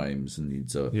 5 times and you need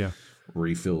to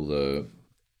refill the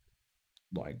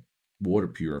like water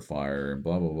purifier and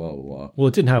blah blah blah blah blah. Well,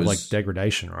 it didn't have like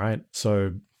degradation, right?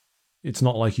 So it's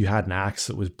not like you had an axe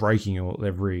that was breaking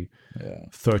every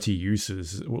 30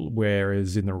 uses.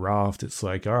 Whereas in the Raft, it's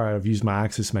like, all right, I've used my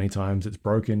axe this many times, it's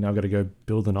broken. Now I've got to go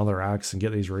build another axe and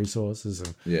get these resources.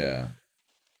 And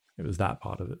it was that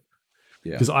part of it.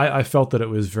 Yeah, because I felt that it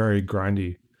was very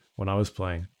grindy when I was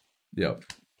playing. Yep.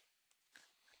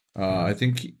 I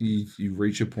think you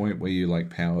reach a point where you like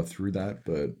power through that,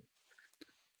 but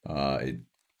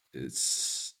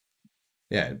it's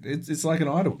like an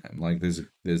idle game. Like there's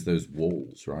those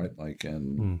walls, right? Like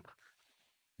and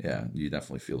you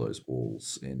definitely feel those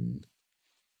walls in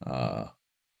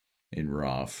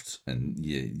Raft, and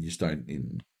you just don't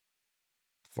in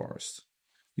Forest.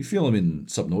 You feel them in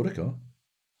Subnautica.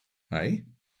 Hey.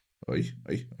 We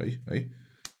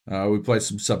played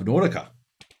some Subnautica.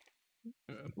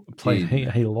 Played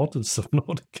a lot of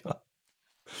Subnautica.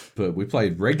 But we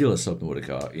played regular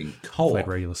Subnautica in co-op. Played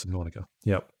regular Subnautica.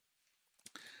 Yep.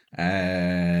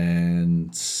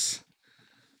 And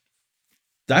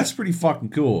that's pretty fucking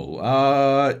cool.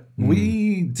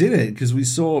 We did it because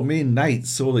me and Nate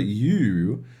saw that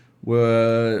you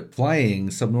were playing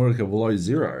Subnautica Below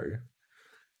Zero.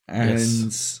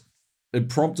 And it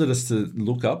prompted us to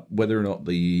look up whether or not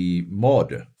the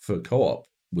mod for co-op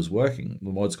was working.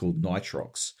 The mod's called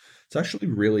Nitrox. It's actually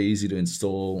really easy to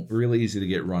install, really easy to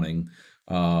get running.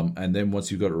 And then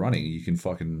once you've got it running, you can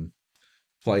fucking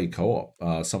play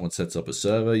co-op. Someone sets up a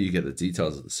server, you get the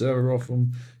details of the server off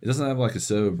them. It doesn't have like a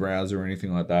server browser or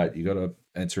anything like that. You got to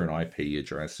enter an IP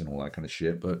address and all that kind of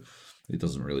shit, but it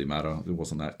doesn't really matter. It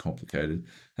wasn't that complicated.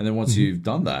 And then once you've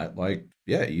done that, like,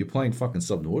 yeah, you're playing fucking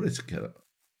Subnautica together.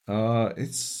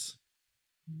 It's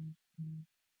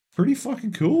pretty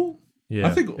fucking cool. Yeah,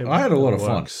 I think I had a lot of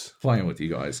fun playing with you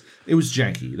guys. It was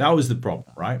janky. That was the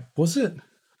problem, right? Was it?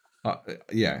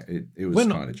 Yeah, it was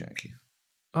kind of janky.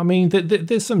 I mean,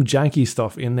 there's some janky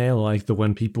stuff in there, like the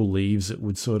when people leaves, it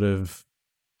would sort of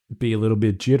be a little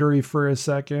bit jittery for a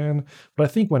second. But I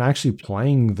think when actually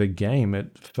playing the game,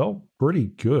 it felt pretty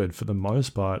good for the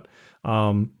most part.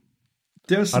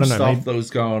 There was some stuff that was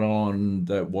going on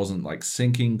that wasn't like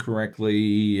syncing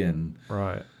correctly, and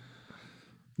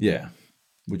yeah,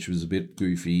 which was a bit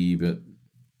goofy, but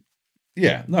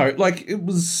yeah, no, like it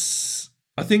was.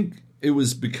 I think it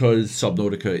was because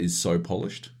Subnautica is so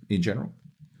polished in general.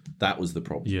 That was the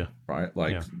problem. Yeah, right.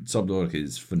 Like Subnautica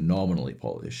is phenomenally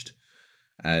polished,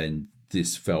 and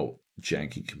this felt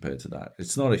janky compared to that.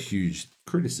 It's not a huge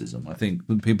criticism. I think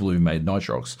the people who made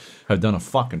Nitrox have done a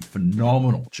fucking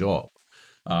phenomenal job.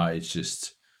 It's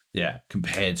just,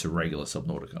 compared to regular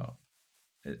Subnautica,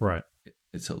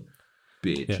 it's a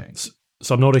bit janky.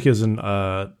 Subnautica is an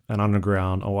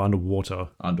underground or underwater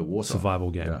survival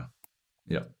game.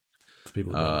 Yeah.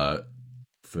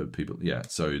 For people,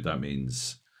 So that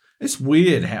means it's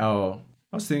weird how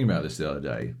I was thinking about this the other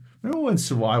day. Remember when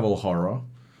survival horror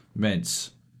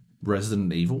meant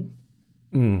Resident Evil?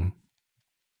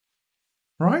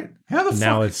 Right? How the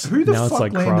fuck? Who the fuck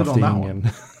like landed on that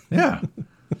one? Yeah.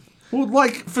 Well,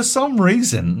 like, for some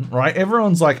reason, right,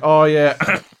 everyone's like, oh, yeah,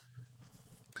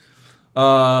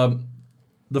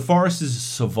 The Forest is a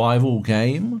survival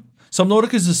game.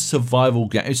 Subnautica is a survival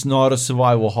game. It's not a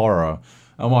survival horror.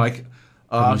 I'm like,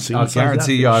 I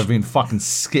guarantee you I've been fucking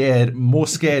scared, more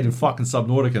scared in fucking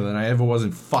Subnautica than I ever was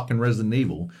in fucking Resident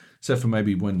Evil, except for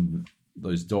maybe when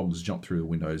those dogs jump through the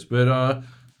windows. But,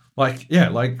 I'm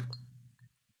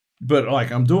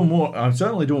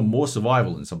certainly doing more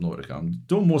survival in Subnautica. I'm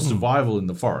doing more survival in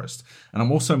The Forest. And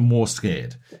I'm also more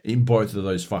scared in both of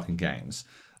those fucking games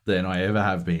than I ever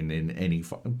have been in any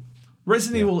fucking...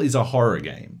 Resident Evil is a horror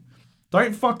game.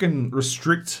 Don't fucking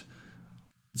restrict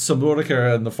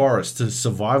Subnautica and The Forest to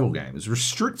survival games.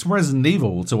 Restrict Resident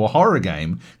Evil to a horror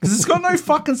game because it's got no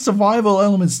fucking survival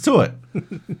elements to it.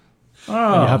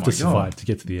 Oh, you have to survive to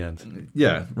get to the end.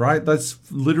 Yeah, right? That's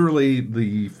literally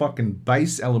the fucking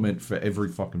base element for every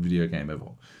fucking video game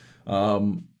ever. I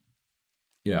don't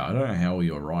know how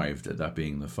we arrived at that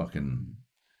being the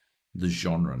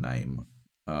genre name.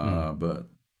 But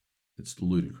it's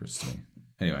ludicrous to me.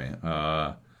 Anyway,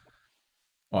 I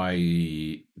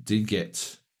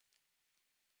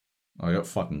got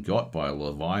fucking got by a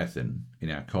Leviathan in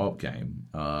our co-op game.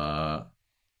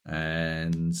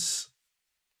 And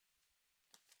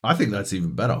I think that's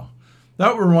even better.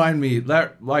 That would remind me I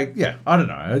don't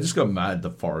know. I just got mad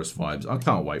The Forest vibes. I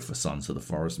can't wait for Sons of the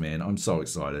Forest, man. I'm so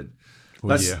excited.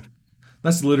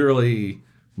 That's literally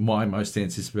my most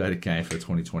anticipated game for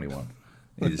 2021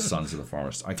 is Sons of the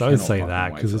Forest. I don't say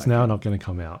that because it's now not going to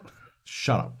come out.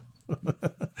 Shut up.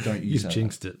 Don't you You've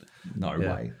jinxed it. No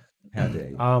way. How dare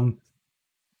you?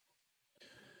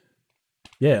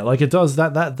 Yeah, like it does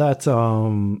that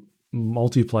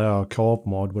multiplayer co-op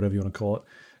mod, whatever you want to call it,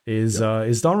 is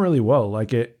done really well.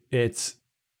 Like it's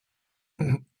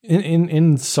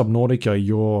in Subnautica,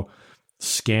 you're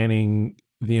scanning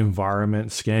the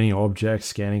environment, scanning objects,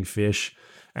 scanning fish,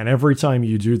 and every time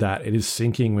you do that, it is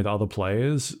syncing with other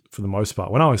players for the most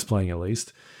part. When I was playing, at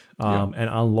least, and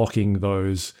unlocking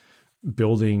those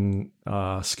building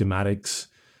schematics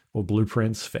or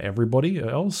blueprints for everybody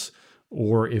else.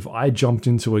 Or if I jumped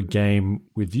into a game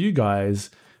with you guys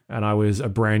and I was a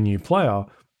brand new player,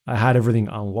 I had everything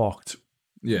unlocked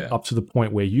up to the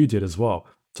point where you did as well.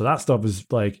 So that stuff is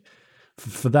like,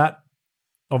 for that,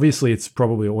 obviously it's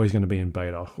probably always going to be in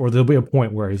beta, or there'll be a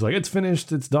point where he's like, it's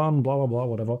finished, it's done, blah, blah, blah,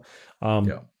 whatever.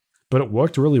 But it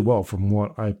worked really well from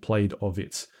what I played of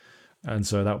it. And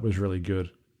so that was really good.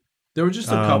 There were just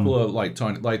a couple of like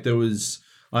tiny, like there was,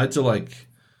 I had to like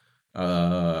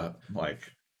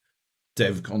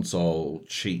dev console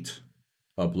cheat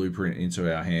a blueprint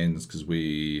into our hands because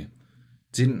we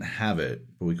didn't have it,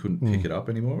 but we couldn't pick it up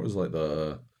anymore. It was like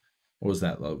what was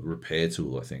that? The repair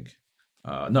tool, I think.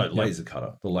 Laser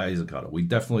cutter. The laser cutter.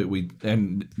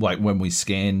 And like when we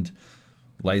scanned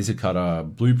laser cutter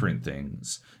blueprint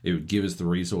things, it would give us the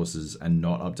resources and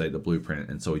not update the blueprint,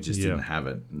 and so we just didn't have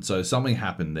it. And so something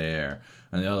happened there.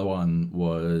 And the other one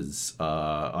was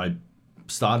I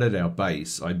started our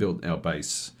base. I built our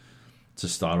base to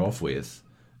start off with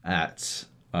at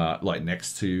like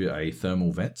next to a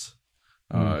thermal vent,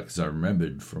 because I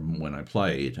remembered from when I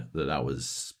played that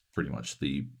was pretty much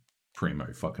the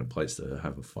primo fucking place to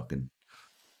have a fucking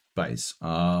base.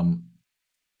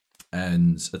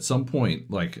 And at some point,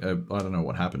 like I don't know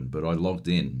what happened, but I logged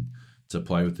in to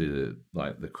play with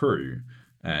the crew,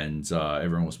 and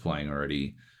everyone was playing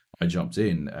already. I jumped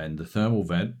in, and the thermal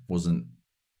vent wasn't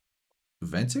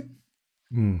venting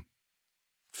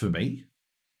for me,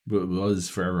 but it was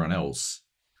for everyone else.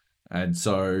 And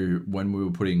so when we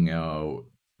were putting our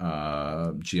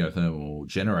geothermal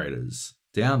generators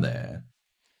down there,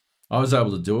 I was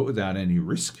able to do it without any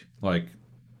risk. Like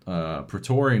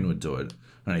Praetorian would do it,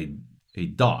 and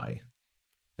he'd die.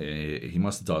 He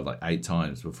must have died like 8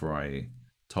 times before I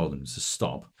told him to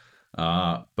stop.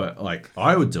 But like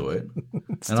I would do it,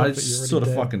 and I sort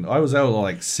of I was able to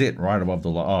like sit right above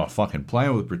the fucking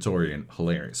playing with Praetorian,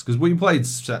 hilarious, because we played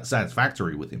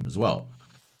Satisfactory with him as well,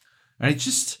 and it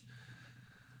just,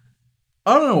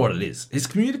 I don't know what it is. His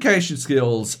communication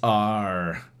skills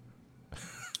are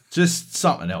just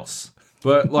something else,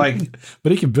 but like,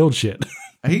 but he can build shit.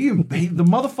 The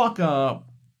motherfucker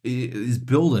is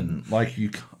building like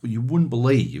you wouldn't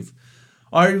believe.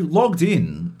 I logged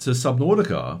in to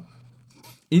Subnautica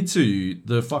into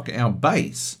the fucking our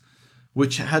base,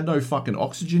 which had no fucking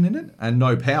oxygen in it and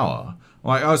no power.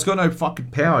 Like, it's got no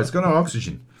fucking power. It's got no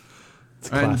oxygen.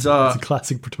 It's a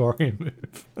classic Praetorian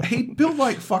move. He built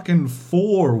like fucking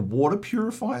 4 water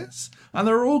purifiers, and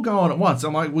they're all going at once.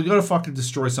 I'm like, we got to fucking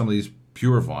destroy some of these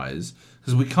purifiers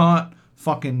because we can't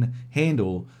fucking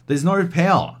handle. There's no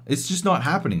power. It's just not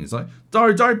happening. It's like,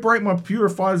 don't break my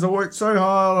purifiers. I worked so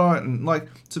hard. And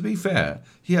like, to be fair,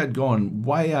 he had gone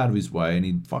way out of his way, and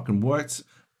he fucking worked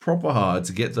proper hard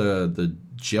to get the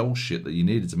gel shit that you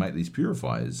needed to make these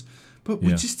purifiers. But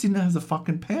we just didn't have the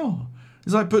fucking power.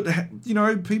 It's like, but you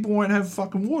know, people won't have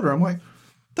fucking water. I'm like,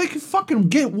 they can fucking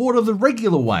get water the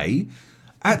regular way.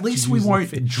 At least we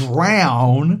won't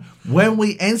drown when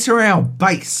we enter our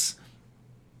base.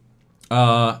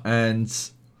 And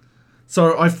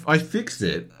so I fixed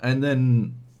it, and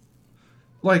then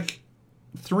like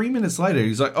 3 minutes later,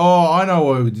 he's like, "Oh, I know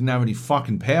why we didn't have any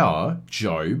fucking power,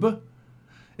 Job.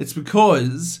 It's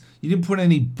because you didn't put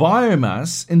any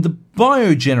biomass in the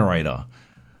biogenerator."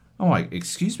 I'm like,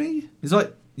 "Excuse me?" He's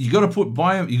like, "You got to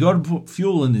put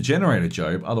fuel in the generator,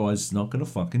 Job. Otherwise, it's not going to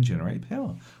fucking generate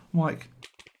power." I'm like,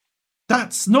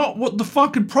 "That's not what the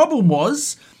fucking problem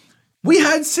was. We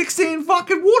had 16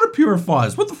 fucking water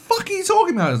purifiers. What the fuck are you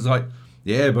talking about?" It's like,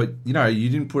 "Yeah, but you know, you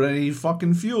didn't put any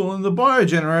fucking fuel in the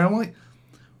biogenerator." I'm like,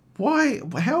 "Why?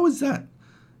 How is that?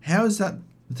 How is that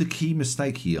the key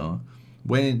mistake here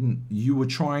when you were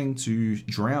trying to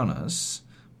drown us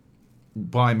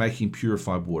by making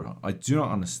purified water?" I do not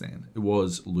understand. It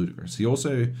was ludicrous. He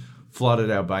also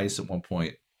flooded our base at one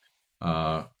point,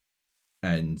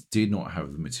 and did not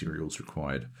have the materials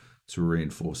required to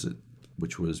reinforce it,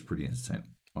 which was pretty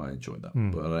entertaining. I enjoyed that.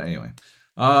 But anyway,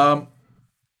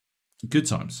 good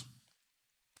times.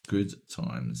 Good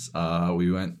times. We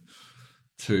went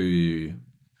to...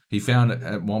 He found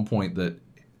at one point that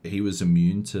he was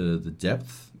immune to the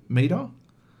depth meter,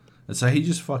 and so he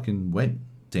just fucking went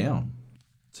down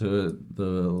to the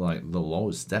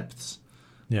lowest depths.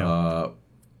 Yeah.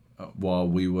 while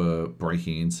we were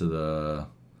breaking into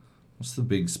what's the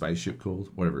big spaceship called?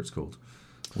 Whatever it's called.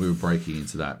 We were breaking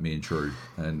into that, me and True,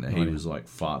 and he was like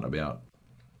farting about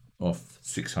off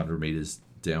 600 meters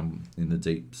down in the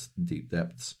deep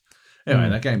depths. Anyway,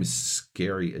 that game is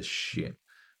scary as shit.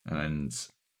 And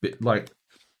like,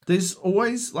 there's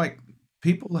always like,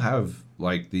 people have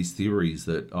like these theories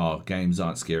that games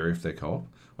aren't scary if they're co-op.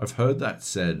 I've heard that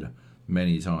said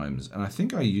many times, and I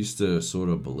think I used to sort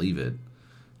of believe it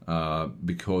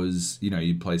because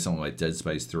you play something like Dead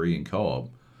Space 3 in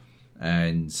co-op,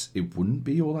 and it wouldn't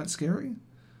be all that scary.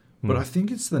 But I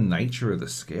think it's the nature of the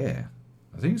scare.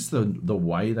 I think it's the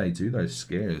way they do those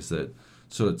scares that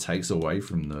sort of takes away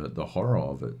from the horror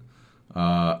of it.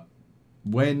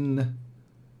 When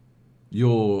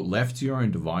you're left to your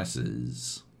own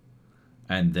devices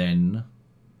and then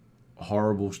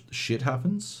horrible shit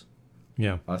happens,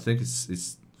 I think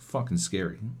it's fucking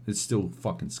scary. It's still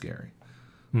fucking scary.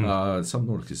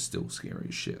 Subnautica is still scary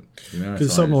as shit.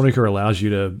 Because Subnautica allows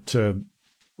you to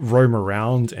roam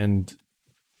around and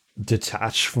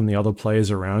detach from the other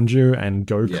players around you and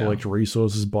go collect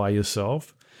resources by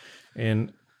yourself.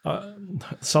 And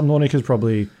Subnautica is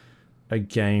probably a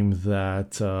game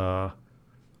that the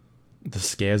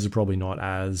scares are probably not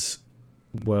as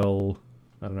well.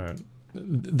 I don't know.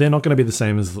 They're not going to be the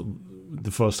same as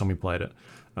the first time we played it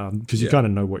because you kind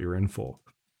of know what you're in for.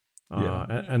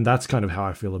 And that's kind of how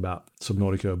I feel about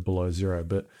Subnautica Below Zero.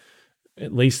 But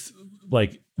at least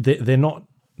like they're not.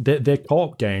 They're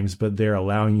co-op games, but they're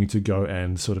allowing you to go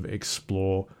and sort of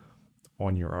explore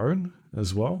on your own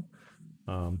as well.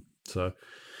 So,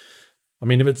 I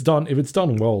mean, if it's done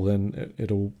well, then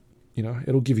it'll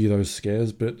give you those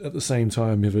scares. But at the same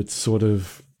time, if it's sort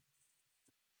of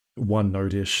one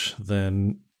note-ish,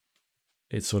 then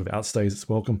it sort of outstays its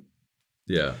welcome.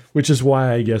 Yeah. Which is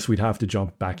why I guess we'd have to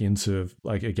jump back into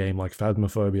like a game like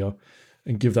Phasmophobia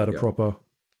and give that a proper.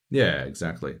 Yeah,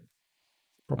 exactly.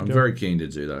 I'm very keen to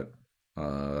do that.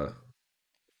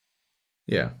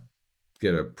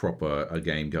 Get a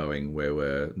game going where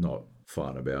we're not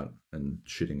farting about and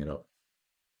shitting it up.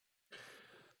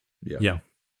 Yeah.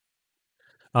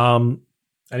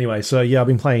 Anyway, so I've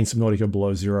been playing Subnautica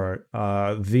Below Zero.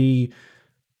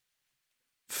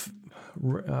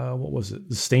 What was it?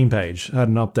 The Steam page had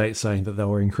an update saying that they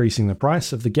were increasing the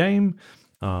price of the game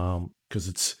because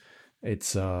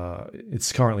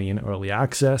it's currently in early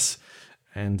access.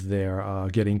 And they're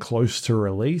getting close to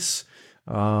release.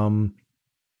 I'm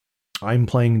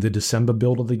playing the December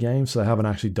build of the game, so I haven't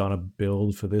actually done a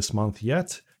build for this month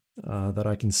yet that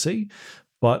I can see.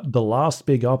 But the last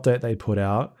big update they put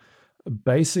out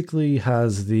basically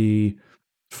has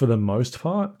for the most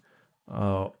part,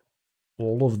 all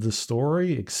of the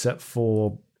story except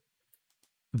for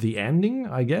the ending,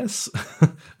 I guess,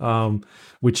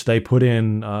 which they put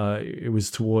in. It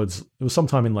was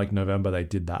sometime in like November they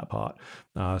did that part.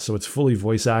 So it's fully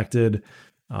voice acted.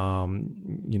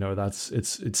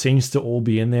 It seems to all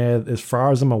be in there. As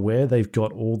far as I'm aware, they've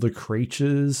got all the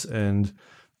creatures and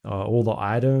all the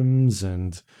items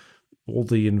and all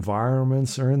the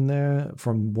environments are in there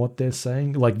from what they're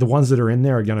saying. Like the ones that are in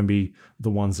there are going to be the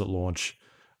ones that launch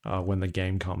when the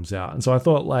game comes out. And so I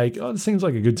thought like, it seems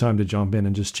like a good time to jump in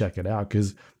and just check it out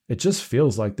because it just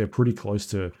feels like they're pretty close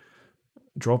to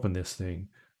dropping this thing.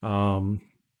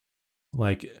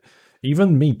 Like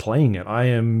even me playing it,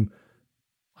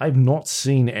 I've not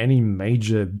seen any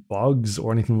major bugs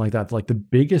or anything like that. Like the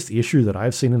biggest issue that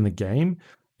I've seen in the game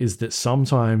is that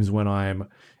sometimes when I'm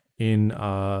in,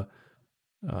 there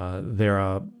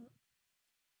are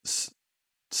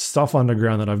stuff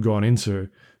underground that I've gone into.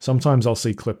 Sometimes I'll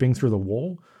see clipping through the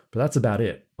wall, but that's about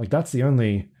it. Like that's the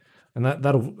only, and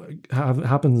that'll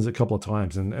happens a couple of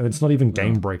times, and it's not even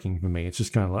game breaking for me. It's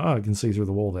just kind of like, I can see through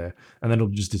the wall there, and then it'll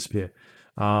just disappear.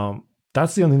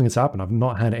 That's the only thing that's happened. I've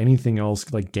not had anything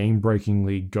else like game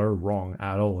breakingly go wrong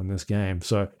at all in this game.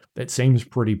 So it seems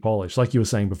pretty polished. Like you were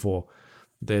saying before,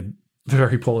 they're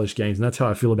very polished games, and that's how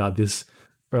I feel about this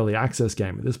early access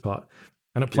game at this part.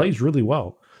 And it plays really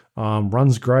well.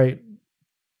 Runs great.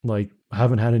 Like I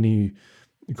haven't had any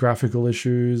graphical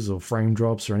issues or frame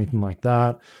drops or anything like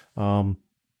that.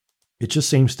 It just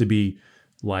seems to be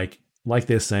like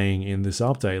they're saying in this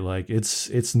update, like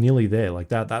it's nearly there. Like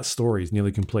that story is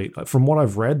nearly complete. From what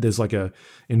I've read, there's like a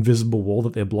invisible wall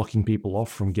that they're blocking people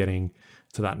off from getting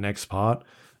to that next part.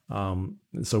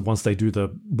 So once they do the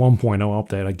 1.0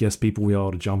 update, I guess people will be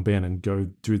able to jump in and go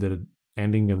do the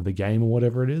ending of the game or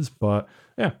whatever it is. But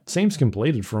yeah, seems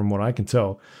completed from what I can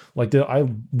tell. Like I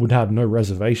would have no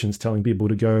reservations telling people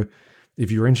to go,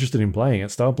 if you're interested in playing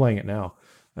it, start playing it now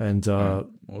and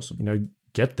awesome.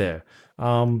 Get there.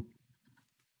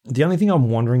 The only thing I'm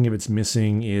wondering if it's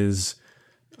missing is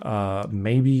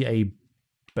maybe a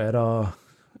better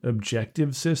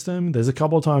objective system. There's a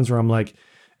couple of times where I'm like,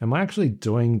 am I actually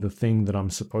doing the thing that I'm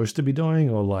supposed to be doing?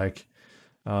 Or like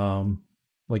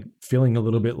feeling a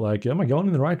little bit like, am I going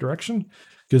in the right direction?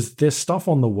 Because there's stuff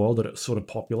on the world that it sort of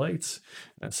populates.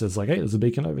 It says like, hey, there's a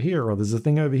beacon over here, or there's a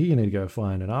thing over here you need to go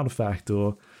find, an artifact,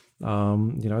 or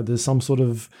there's some sort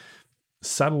of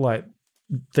satellite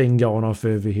thing going off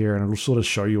over here, and it'll sort of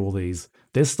show you all these.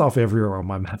 There's stuff everywhere on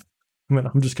my map. I mean,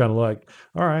 I'm just kind of like,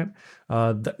 all right,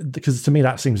 because to me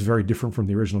that seems very different from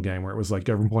the original game where it was like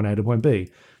go from point A to point B,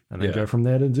 and then go from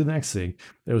there to do the next thing.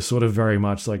 It was sort of very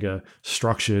much like a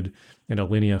structured in a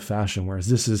linear fashion, whereas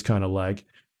this is kind of like,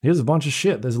 here's a bunch of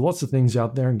shit. There's lots of things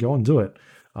out there and go and do it.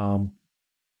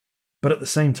 But at the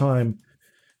same time,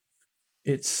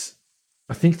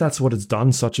 I think that's what it's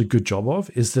done such a good job of,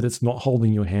 is that it's not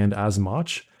holding your hand as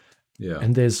much. Yeah.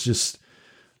 And there's just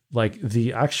like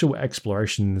the actual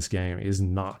exploration in this game is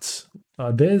nuts.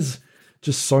 There's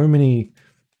just so many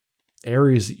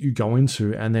areas that you go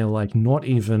into, and they're like not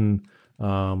even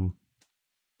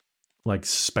like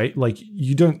space. Like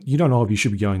you don't know if you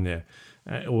should be going there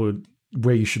or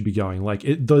where you should be going. Like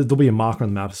there'll be a marker on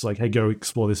the map. It's like, hey, go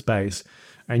explore this base,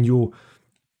 and you'll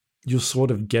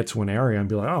sort of get to an area and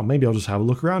be like, oh, maybe I'll just have a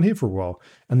look around here for a while.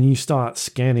 And then you start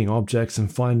scanning objects and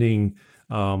finding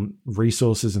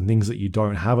resources and things that you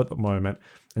don't have at the moment,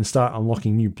 and start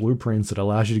unlocking new blueprints that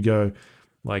allows you to go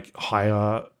like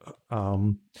higher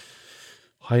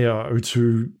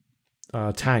O2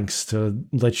 tanks to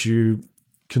let you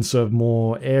conserve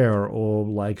more air, or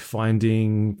like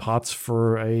finding parts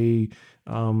for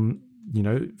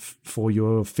for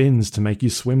your fins to make you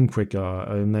swim quicker,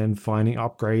 and then finding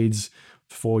upgrades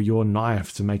for your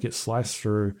knife to make it slice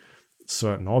through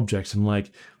certain objects. And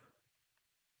like,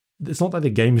 it's not that the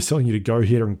game is telling you to go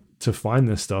here and to find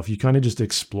this stuff. You're kind of just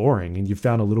exploring, and you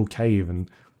found a little cave and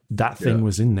that thing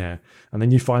was in there. And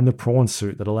then you find the prawn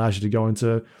suit that allows you to go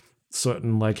into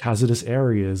certain like hazardous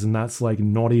areas, and that's like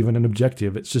not even an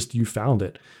objective. It's just you found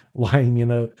it lying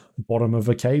in a bottom of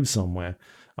a cave somewhere.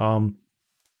 And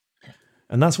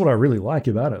that's what I really like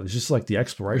about it. It's just like the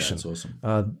exploration. Yeah, that's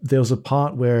awesome. There was a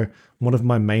part where one of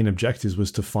my main objectives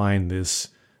was to find this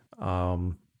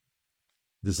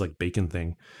like beacon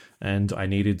thing, and I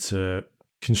needed to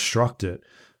construct it,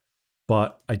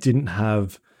 but I didn't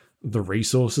have the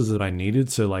resources that I needed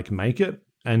to like make it.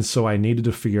 And so I needed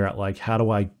to figure out like, how do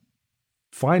I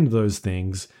find those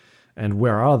things and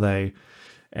where are they?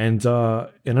 And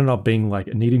it ended up being like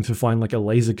needing to find like a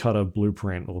laser cutter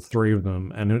blueprint, or 3 of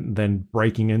them, and then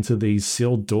breaking into these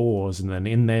sealed doors. And then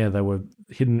in there, they were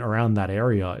hidden around that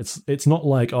area. It's not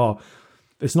like,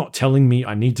 it's not telling me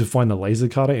I need to find the laser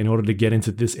cutter in order to get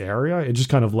into this area. It's just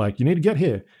kind of like, you need to get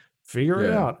here, figure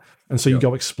it out. And so you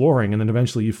go exploring, and then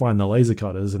eventually you find the laser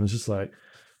cutters, and it's just like,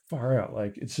 far out.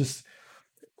 Like, it's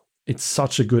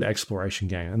such a good exploration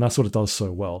game. And that's what it does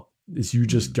so well, is you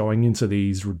just going into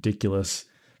these ridiculous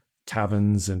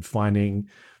caverns and finding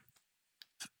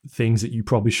things that you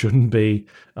probably shouldn't be.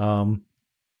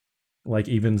 Like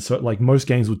even so, like most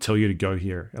games would tell you to go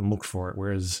here and look for it,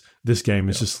 whereas this game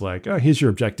is just like, oh, here's your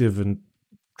objective and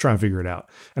try and figure it out.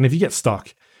 And if you get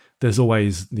stuck, there's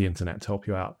always the internet to help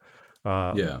you out.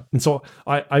 And so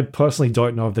I personally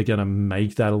don't know if they're going to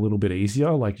make that a little bit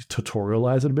easier, like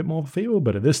tutorialize it a bit more for people.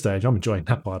 But at this stage, I'm enjoying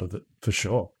that part of it for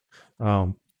sure.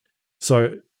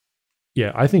 So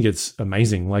yeah, I think it's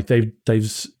amazing. Like they've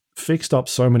fixed up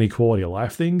so many quality of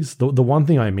life things. The one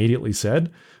thing I immediately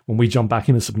said when we jumped back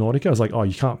into Subnautica, I was like, oh,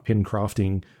 you can't pin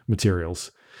crafting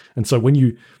materials. And so when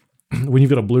you've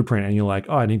got a blueprint and you're like,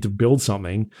 oh, I need to build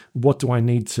something, what do I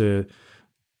need to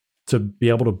be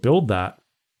able to build that?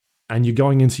 And you're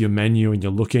going into your menu and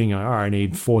you're looking, I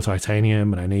need 4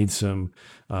 titanium, and I need some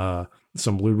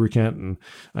lubricant, and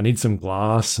I need some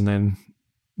glass, and then,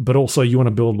 but also you want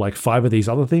to build like 5 of these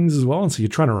other things as well. And so you're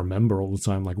trying to remember all the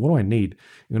time, like, what do I need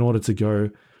in order to go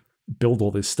build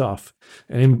all this stuff?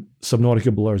 And in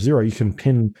Subnautica Below Zero, you can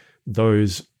pin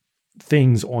those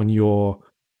things on your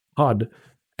HUD,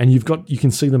 and you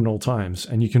can see them at all times,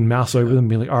 and you can mouse over them and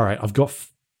be like, all right, I've got.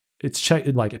 It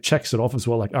checks it off as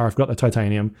well. Like, I've got the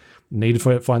titanium, need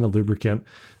to find the lubricant,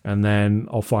 and then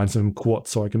I'll find some quartz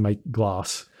so I can make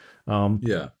glass. And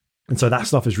so that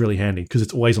stuff is really handy because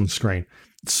it's always on the screen.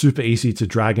 It's super easy to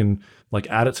drag and like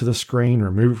add it to the screen,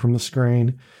 remove it from the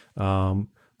screen.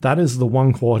 That is the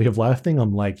one quality of life thing.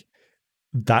 I'm like,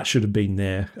 that should have been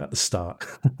there at the start.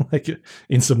 Like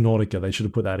in Subnautica, they should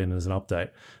have put that in as an update.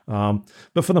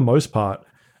 But for the most part,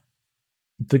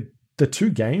 the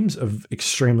 2 games are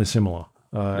extremely similar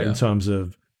in terms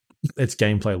of its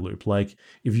gameplay loop. Like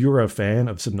if you're a fan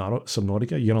of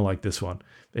Subnautica, you're gonna like this one.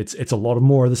 It's a lot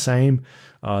more of the same.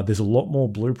 There's a lot more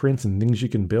blueprints and things you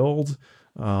can build.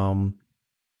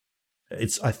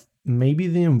 Maybe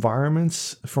the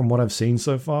environments, from what I've seen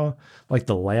so far, like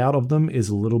the layout of them is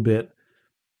a little bit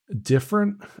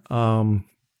different. And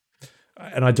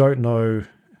I don't know,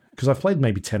 because I've played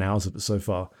maybe 10 hours of it so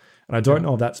far, and I don't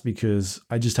know if that's because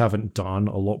I just haven't done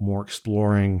a lot more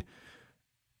exploring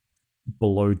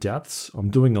below depths. I'm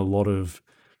doing a lot of,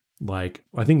 like,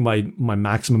 I think my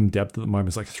maximum depth at the moment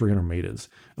is like 300 meters.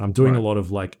 And I'm doing a lot of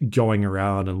like going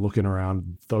around and looking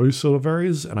around those sort of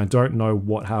areas. And I don't know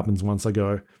what happens once I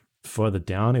go further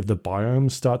down, if the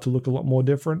biomes start to look a lot more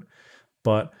different.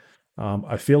 But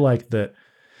I feel like that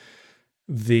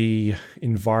the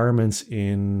environments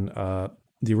in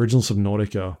the original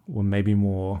Subnautica were maybe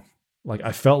more like,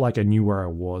 I felt like I knew where I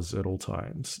was at all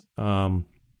times.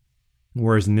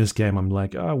 Whereas in this game, I'm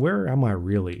like, where am I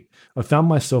really? I found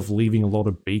myself leaving a lot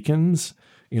of beacons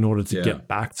in order to get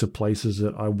back to places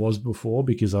that I was before,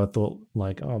 because I thought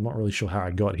like, I'm not really sure how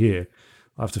I got here.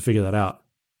 I have to figure that out.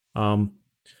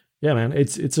 Yeah, man,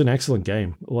 it's an excellent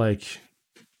game. Like,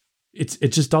 it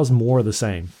just does more of the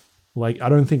same. Like, I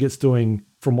don't think it's doing,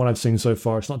 from what I've seen so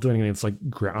far, it's not doing anything that's like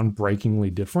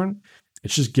groundbreakingly different.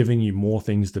 It's just giving you more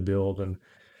things to build and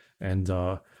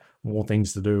more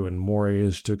things to do and more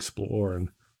areas to explore.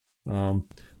 And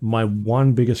my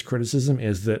one biggest criticism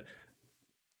is that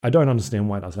I don't understand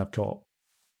why it doesn't have co-op.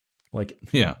 Like,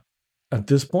 at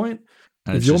this point,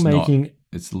 and if you're making,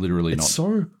 it's literally not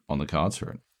so on the cards for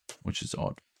it, which is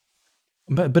odd.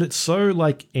 But it's so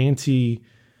like not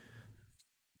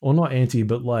anti,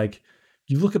 but like,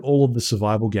 you look at all of the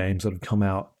survival games that have come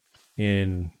out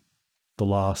in the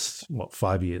last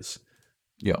 5 years.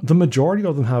 Yeah, the majority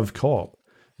of them have co-op,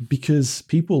 because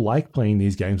people like playing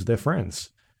these games with their friends,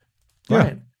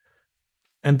 right?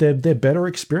 And they're better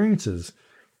experiences.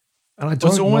 And I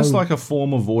don't it's almost know, like a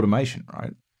form of automation,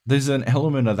 right? There's an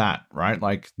element of that, right?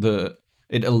 Like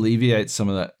it alleviates some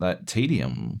of that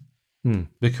tedium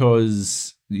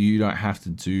because you don't have to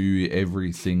do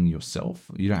everything yourself.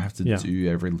 You don't have to do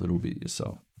every little bit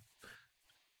yourself.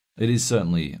 It is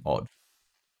certainly odd,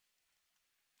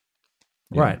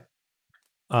 right?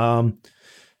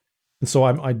 So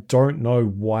I don't know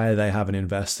why they haven't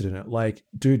invested in it. Like,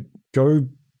 dude, go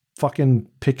fucking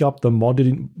pick up the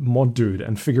mod dude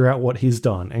and figure out what he's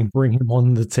done and bring him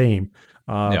on the team.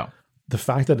 The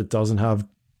fact that it doesn't have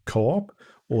co-op,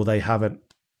 or they haven't,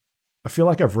 I feel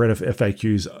like I've read of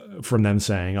FAQs from them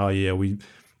saying, oh yeah,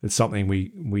 it's something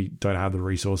we don't have the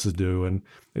resources to do, and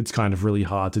it's kind of really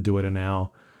hard to do it in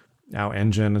our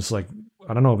engine. It's like,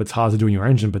 I don't know if it's hard to do in your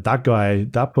engine, but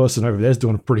that person over there is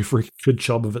doing a pretty freaking good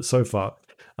job of it so far.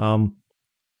 And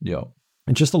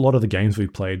just a lot of the games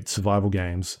we've played, survival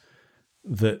games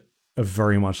that are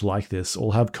very much like this,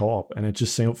 all have co-op, and it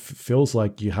just feels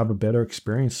like you have a better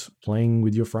experience playing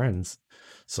with your friends.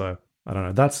 So I don't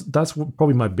know. That's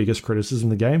probably my biggest criticism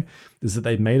of the game, is that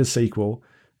they've made a sequel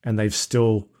and they've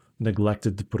still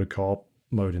neglected to put a co-op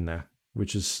mode in there,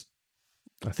 which is,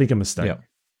 I think, a mistake.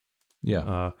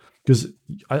 Because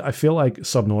I feel like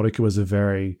Subnautica was a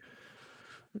very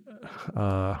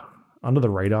under the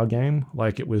radar game.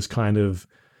 Like, it was kind of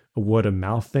a word of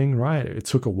mouth thing, right? It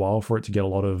took a while for it to get a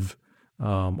lot of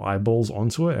eyeballs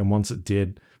onto it, and once it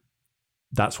did,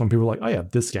 that's when people were like, oh yeah,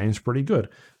 this game's pretty good.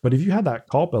 But if you had that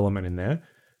co-op element in there,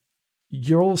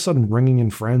 you're all of a sudden bringing in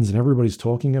friends and everybody's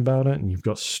talking about it, and you've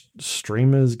got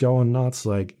streamers going nuts.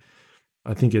 Like,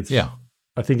 I think it's a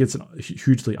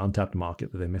hugely untapped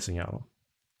market that they're missing out on.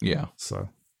 Yeah. So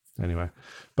anyway,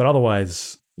 but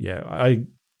otherwise,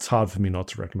 it's hard for me not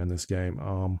to recommend this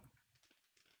game.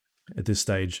 At this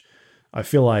stage, I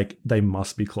feel like they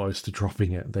must be close to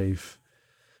dropping it.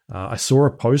 I saw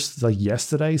a post like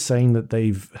yesterday saying that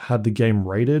they've had the game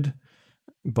rated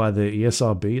by the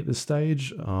ESRB at this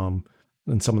stage, and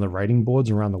some of the rating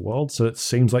boards around the world. So it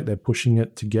seems like they're pushing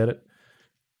it to get it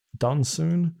done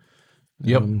soon.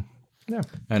 Yep. And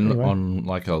anyway, on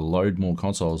like a load more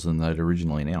consoles than they'd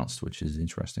originally announced, which is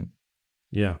interesting.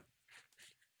 Yeah.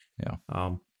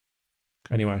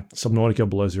 Anyway, Subnautica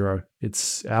Below Zero.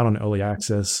 It's out on early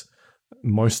access.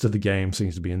 Most of the game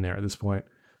seems to be in there at this point,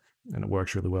 and it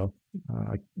works really well.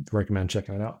 I recommend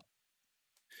checking it out.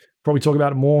 Probably talk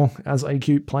about it more as I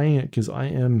keep playing it, because I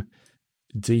am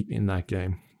deep in that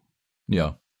game.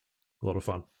 Yeah. A lot of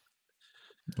fun.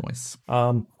 Nice.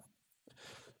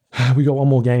 We got one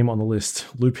more game on the list,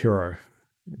 Loop Hero.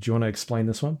 Do you want to explain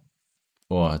this one?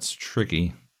 Oh, it's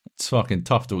tricky. It's fucking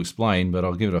tough to explain, but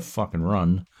I'll give it a fucking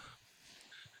run.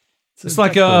 It's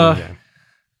like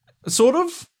sort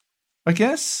of, I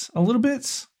guess, a little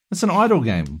bit. It's an idle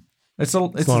game. It's a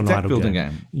deck building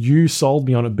game. You sold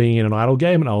me on it being in an idle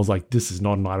game, and I was like, this is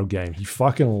not an idle game. He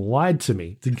fucking lied to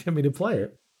me to get me to play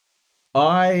it.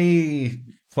 I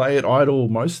play it idle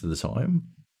most of the time.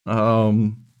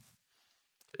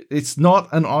 It's not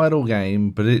an idle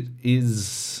game, but it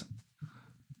is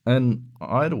an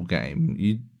idle game.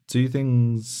 You do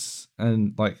things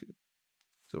and like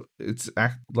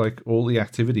all the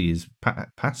activity is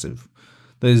passive.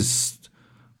 There's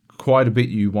quite a bit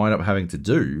you wind up having to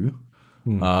do,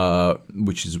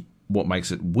 which is what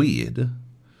makes it weird.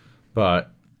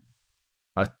 But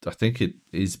I think it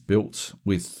is built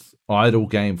with idle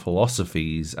game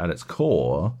philosophies at its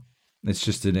core. It's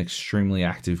just an extremely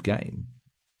active game.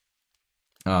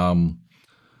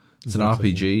 It's an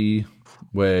RPG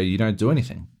where you don't do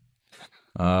anything.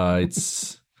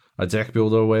 It's a deck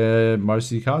builder where most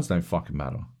of your cards don't fucking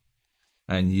matter.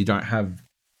 And you don't have,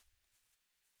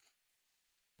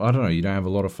 I don't know, you don't have a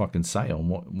lot of fucking say on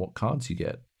what cards you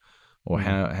get or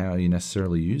how you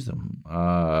necessarily use them.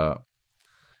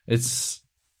 It's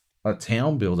a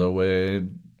town builder where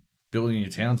building your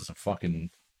town doesn't fucking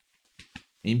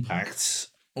impact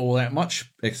all that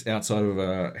much outside of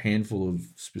a handful of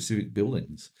specific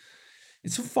buildings.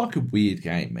 It's a fucking weird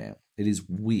game, man. It is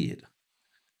weird.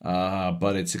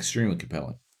 But it's extremely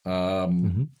compelling.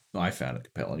 I found it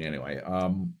compelling anyway.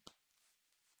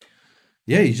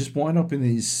 Yeah, you just wind up in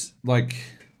these, like,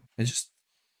 it just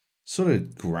sort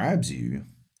of grabs you.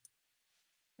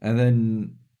 And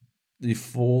then you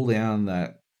fall down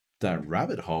that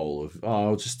rabbit hole of,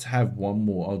 I'll just do one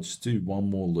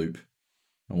more loop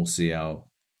and we'll see how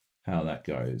that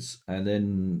goes. And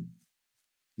then,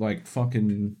 like,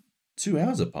 fucking 2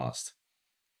 hours have passed.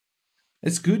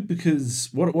 It's good because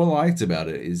what I liked about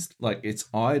it is, like, it's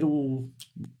idle,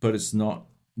 but it's not,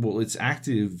 well, it's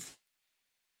active,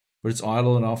 but it's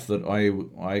idle enough that I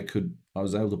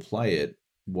was able to play it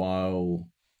while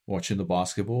watching the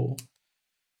basketball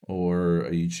or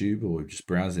a YouTube or just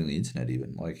browsing the internet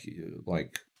even.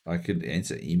 Like I could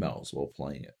answer emails while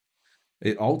playing it.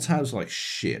 It alt tabs like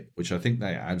shit, which I think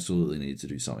they absolutely need to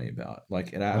do something about.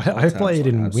 Like, I play it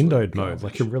in windowed mode,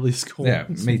 like it really scores. Yeah,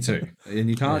 me too. And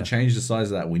you can't change the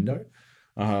size of that window.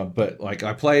 But like,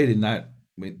 I play it in that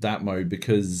mode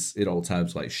because it alt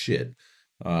tabs like shit.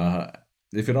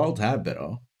 If it alt tab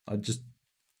better, I'd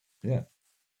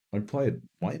play it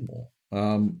way more.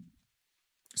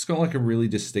 It's got like a really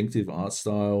distinctive art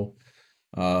style,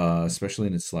 especially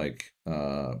in its like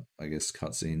I guess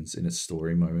cutscenes, in its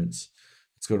story moments.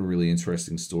 It's got a really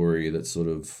interesting story that's sort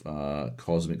of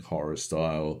cosmic horror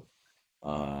style.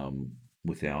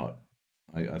 Without,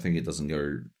 I think it doesn't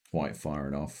go quite far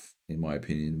enough in my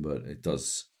opinion, but it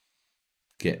does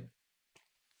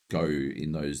go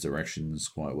in those directions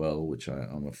quite well, which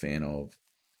I'm a fan of.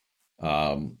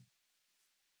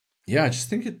 Yeah, I just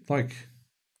think it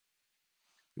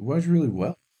works really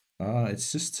well.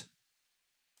 It's just,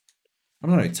 I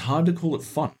don't know, it's hard to call it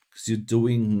fun because you're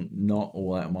doing not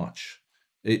all that much.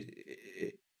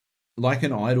 It like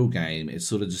an idle game, it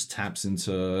sort of just taps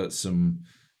into some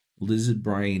lizard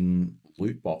brain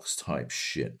loot box type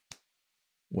shit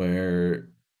where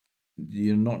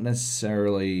you're not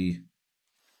necessarily,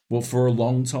 well, for a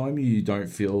long time you don't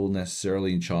feel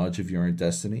necessarily in charge of your own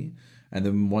destiny, and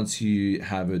then once you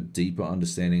have a deeper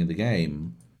understanding of the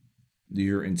game,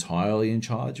 you're entirely in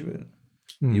charge of it.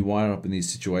 You wind up in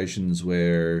these situations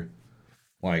where,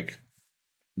 like,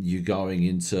 you're going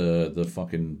into the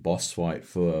fucking boss fight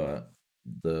for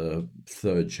the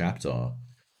 3rd chapter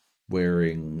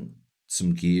wearing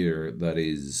some gear that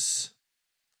is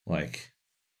like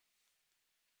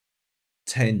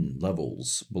 10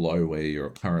 levels below where you're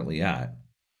currently at,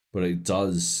 but it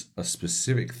does a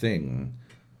specific thing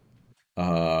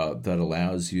that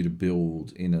allows you to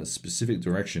build in a specific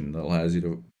direction that allows you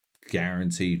to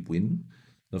guaranteed win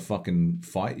the fucking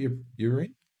fight you're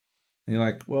in. And you're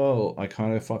like, well, I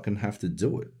kind of fucking have to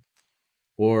do it.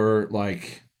 Or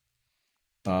like,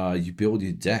 you build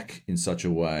your deck in such a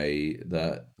way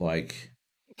that, like,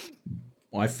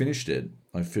 I finished it.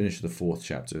 I finished the 4th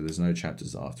chapter. There's no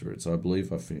chapters after it, so I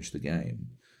believe I finished the game.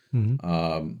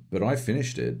 But I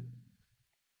finished it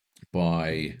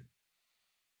by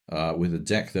with a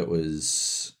deck that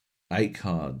was 8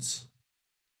 cards,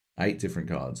 8 different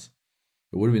cards.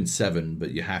 It would have been 7,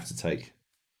 but you have to take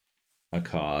a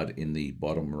card in the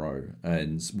bottom row.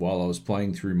 And while I was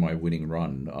playing through my winning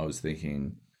run, I was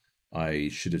thinking I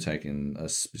should have taken a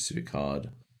specific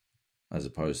card as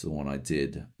opposed to the one I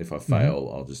did. If I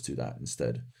fail, I'll just do that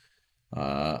instead.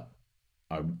 I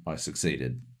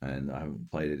succeeded, and I haven't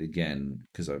played it again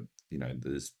because I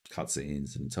there's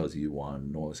cutscenes and it tells you won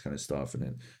and all this kind of stuff.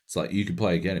 And it's like you could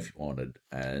play again if you wanted.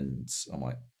 And I'm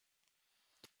like,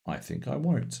 I think I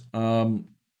won't.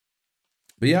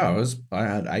 But yeah, I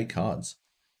had 8 cards.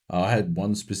 I had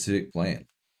one specific plan.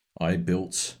 I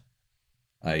built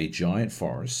a giant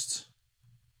forest.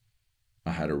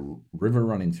 I had a river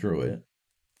running through it,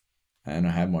 and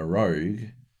I had my rogue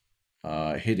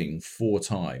hitting 4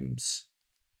 times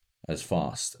as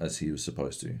fast as he was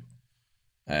supposed to.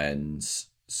 And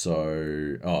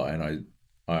so, and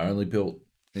I only built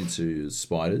into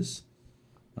spiders,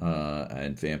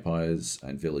 and vampires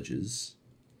and villages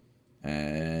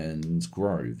and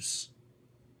groves.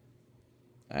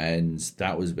 And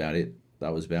that was about it.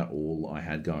 That was about all I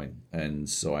had going. And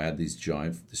so I had this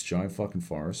giant fucking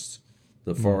forest.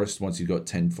 The forest, once you've got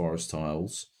 10 forest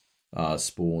tiles,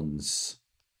 spawns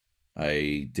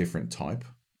a different type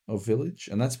of village.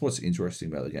 And that's what's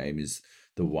interesting about the game, is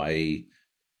the way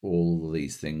all of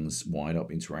these things wind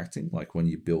up interacting. Like when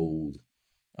you build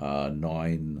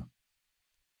 9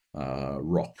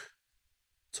 rock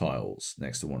tiles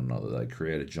next to one another, they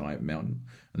create a giant mountain,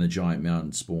 and the giant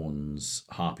mountain spawns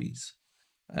harpies,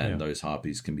 and those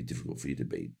harpies can be difficult for you to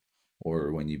beat.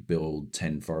 Or when you build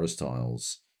 10 forest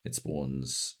tiles, it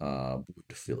spawns wood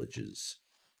villages,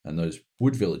 and those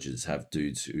wood villages have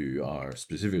dudes who are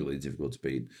specifically difficult to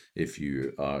beat if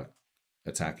you are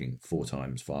attacking 4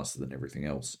 times faster than everything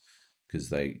else, because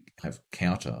they have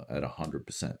counter at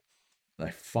 100%.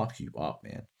 They fuck you up,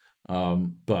 man.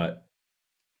 But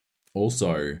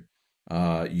also,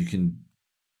 you can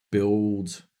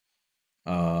build,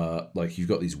 like you've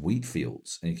got these wheat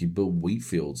fields, and you can build wheat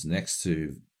fields next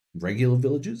to regular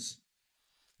villages.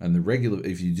 And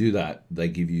if you do that,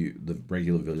 the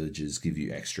regular villages give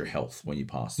you extra health when you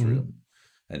pass through them.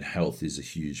 And health is a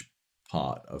huge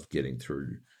part of getting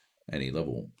through any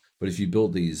level. But if you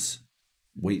build these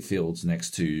wheat fields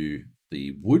next to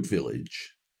the wood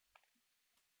village,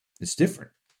 it's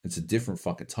different. It's a different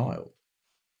fucking tile.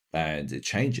 And it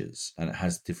changes, and it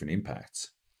has different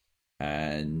impacts.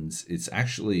 And it's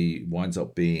actually winds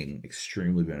up being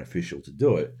extremely beneficial to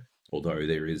do it, although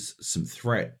there is some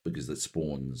threat because it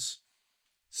spawns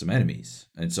some enemies.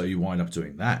 And so you wind up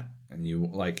doing that. And you,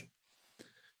 like,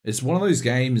 it's one of those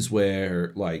games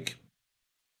where, like,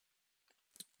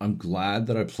 I'm glad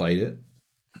that I played it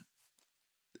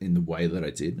in the way that I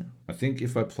did. I think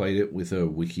if I played it with a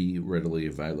wiki readily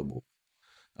available,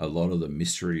 a lot of the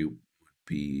mystery would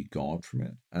be gone from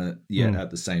it. Yet at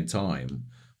the same time,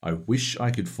 I wish I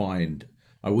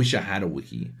had a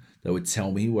wiki that would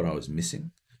tell me what I was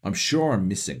missing. I'm sure I'm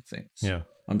missing things. Yeah.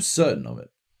 I'm certain of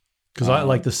it. Because I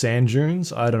like the sand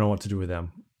dunes. I don't know what to do with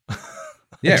them.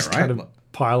 Yeah, just right. Kind of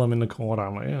pile them in the corner.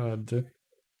 I'm like, yeah, I'd do.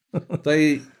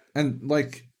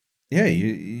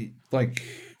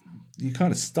 You're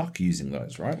kind of stuck using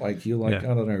those, right? Like you're like,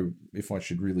 I don't know if I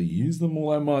should really use them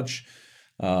all that much.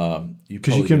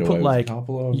 Because you can put like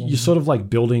you're sort of like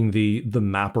building the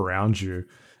map around you,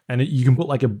 and you can put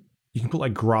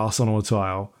like grass on a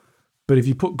tile. But if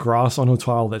you put grass on a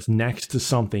tile that's next to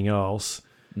something else,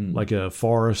 like a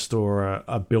forest or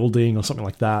a building or something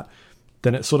like that,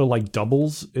 then it sort of like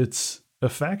doubles its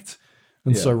effect.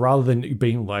 And so rather than it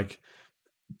being like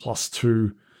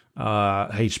 +2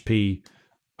 HP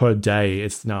per day,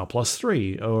 it's now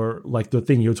 +3. Or like the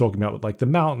thing you're talking about with like the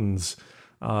mountains.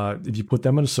 If you put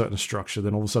them in a certain structure,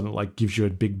 then all of a sudden it like gives you a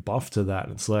big buff to that.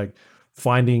 It's like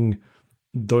finding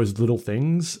those little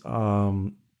things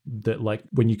that like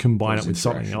when you combine it with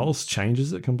something else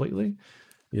changes it completely.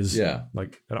 Is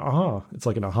like an aha. It's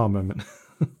like an aha moment.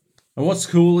 And what's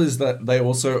cool is that they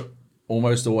also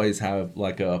almost always have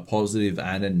like a positive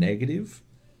and a negative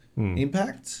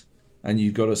impact, and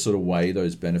you've got to sort of weigh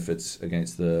those benefits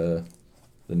against the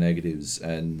negatives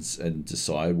and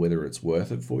decide whether it's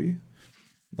worth it for you.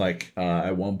 Like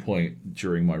at one point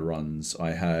during my runs,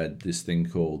 I had this thing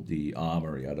called the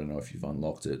Armory. I don't know if you've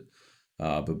unlocked it,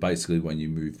 but basically when you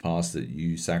move past it,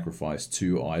 you sacrifice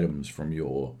 2 items from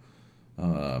your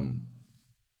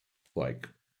like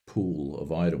pool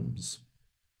of items,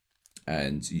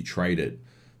 and you trade it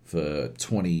for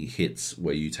 20 hits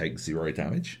where you take 0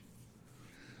 damage,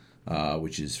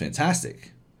 which is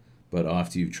fantastic. But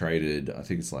after you've traded, I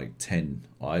think it's like 10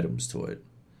 items to it,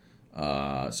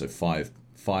 so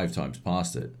five times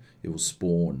past it, it will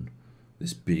spawn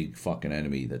this big fucking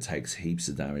enemy that takes heaps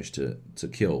of damage to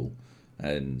kill,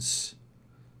 and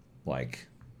like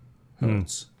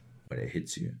hurts when it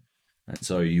hits you. And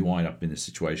so you wind up in a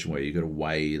situation where you got to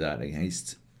weigh that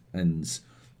against, and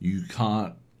you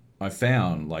can't. I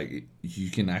found like you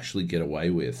can actually get away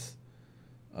with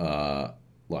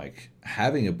like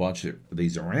having a bunch of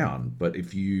these around, but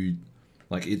if you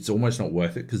Like, it's almost not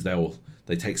worth it because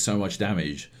they take so much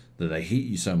damage that they hit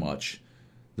you so much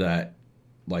that,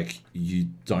 like, you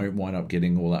don't wind up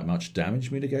getting all that much damage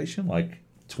mitigation. Like,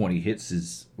 20 hits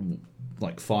is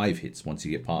like 5 hits once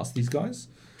you get past these guys.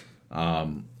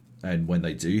 And when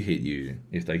they do hit you,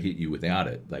 if they hit you without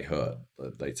it, they hurt.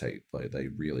 They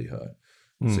really hurt.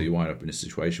 So you wind up in a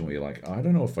situation where you're like, I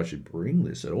don't know if I should bring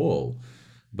this at all.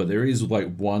 But there is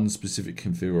like one specific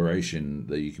configuration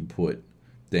that you can put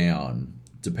down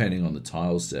depending on the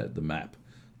tile set, the map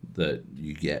that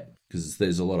you get, because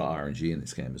there's a lot of RNG in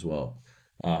this game as well.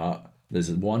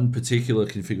 There's one particular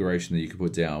configuration that you can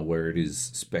put down where it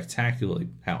is spectacularly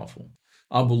powerful,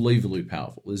 unbelievably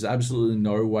powerful. There's absolutely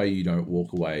no way you don't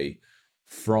walk away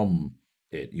from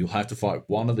it. You'll have to fight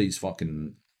one of these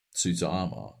fucking suits of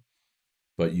armor,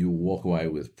 but you'll walk away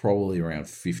with probably around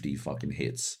 50 fucking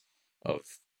hits of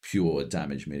pure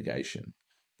damage mitigation,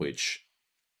 which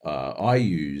I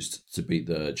used to beat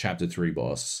the Chapter 3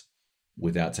 boss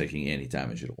without taking any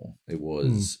damage at all. It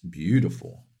was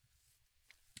beautiful.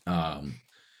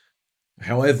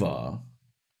 However,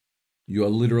 you are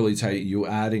literally you're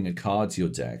adding a card to your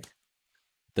deck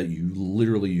that you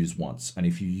literally use once, and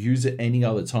if you use it any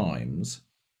other times,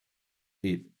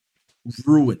 it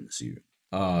ruins you.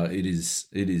 It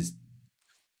is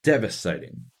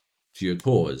devastating to your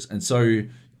cause, and so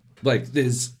like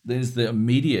there's the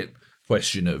immediate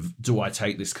question of, do I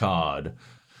take this card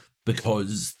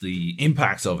because the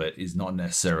impact of it is not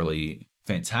necessarily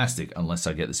fantastic unless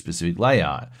I get the specific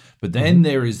layout. But then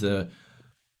there is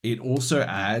it also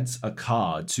adds a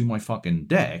card to my fucking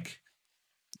deck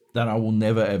that I will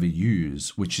never ever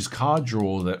use, which is card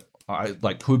draw that I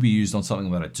like could be used on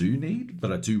something that I do need,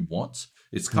 that I do want.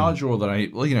 It's card draw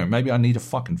that maybe I need a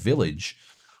fucking village,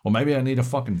 or maybe I need a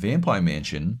fucking vampire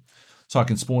mansion so I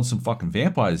can spawn some fucking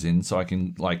vampires in so I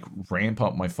can like ramp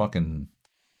up my fucking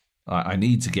I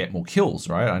need to get more kills,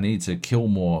 right? I need to kill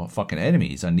more fucking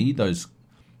enemies. I need those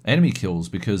enemy kills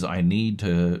because I need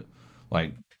to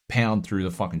like pound through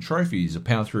the fucking trophies or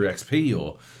pound through XP,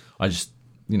 or I just,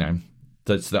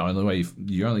 that's the only way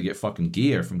you only get fucking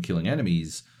gear from killing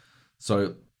enemies.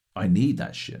 So I need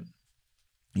that shit.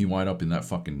 You wind up in that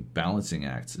fucking balancing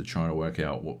act of trying to work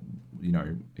out what,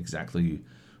 exactly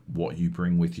what you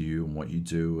bring with you and what you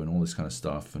do and all this kind of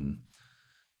stuff. And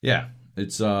yeah,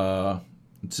 it's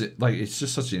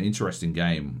just such an interesting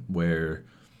game where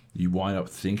you wind up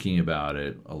thinking about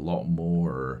it a lot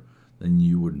more than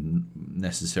you would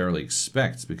necessarily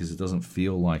expect, because it doesn't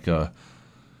feel like it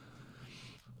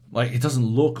doesn't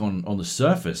look on the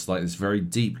surface like this very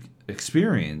deep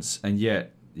experience, and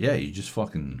yet, yeah, you just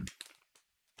fucking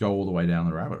go all the way down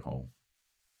the rabbit hole.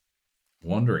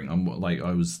 Wondering,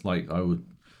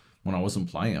 when I wasn't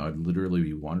playing, I'd literally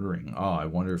be wondering, I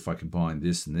wonder if I combine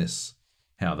this and this,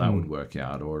 how that would work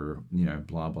out, or,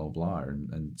 blah, blah, blah,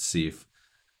 and see if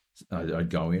I'd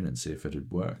go in and see if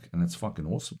it'd work. And it's fucking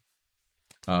awesome.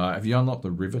 Have you unlocked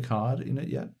the river card in it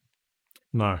yet?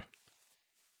 No.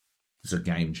 It's a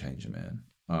game changer, man.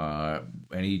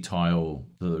 Any tile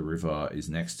that the river is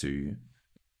next to,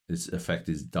 its effect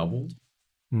is doubled.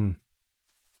 And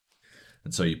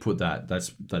so you put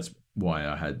that's why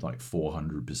I had like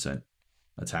 400%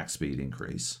 attack speed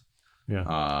increase.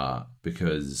 Yeah.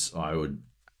 Because I would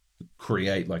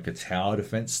create like a tower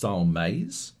defense style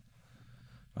maze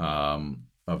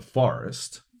of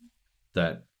forest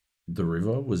that the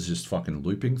river was just fucking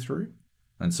looping through.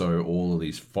 And so all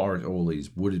these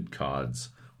wooded cards,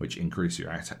 which increase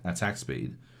your attack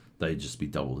speed, they'd just be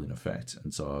doubled in effect.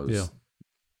 And so I was,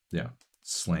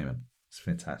 slamming. It's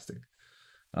fantastic.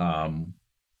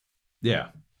 Yeah.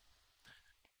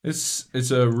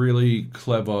 It's a really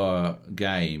clever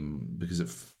game because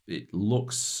it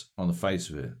looks, on the face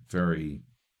of it, very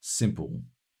simple.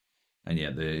 And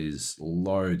yet there's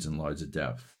loads and loads of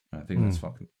depth. I think that's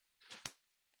fucking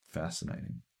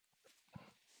fascinating.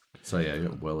 So yeah, I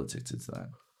got well addicted to that.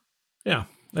 Yeah.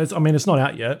 It's not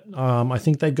out yet. I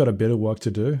think they've got a bit of work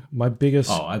to do. My biggest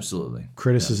absolutely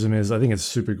criticism is I think it's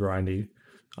super grindy.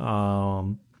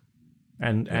 And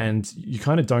you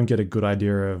kind of don't get a good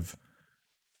idea of,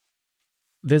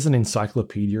 there's an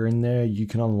encyclopedia in there you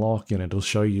can unlock, and it'll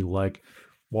show you like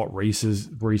what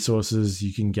resources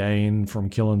you can gain from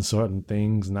killing certain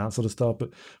things and that sort of stuff.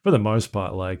 But for the most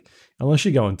part, like, unless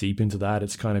you're going deep into that,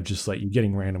 it's kind of just like you're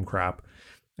getting random crap,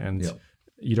 and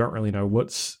you don't really know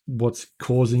what's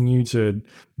causing you to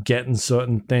get in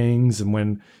certain things. And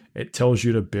when it tells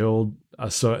you to build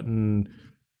a certain,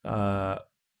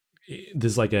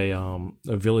 there's like a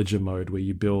villager mode where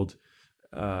you build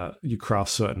you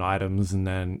craft certain items, and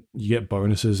then you get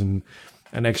bonuses and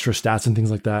extra stats and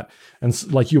things like that.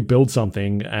 And like you build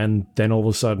something, and then all of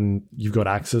a sudden you've got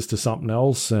access to something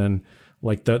else, and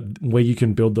like that where you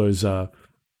can build those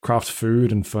craft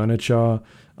food and furniture.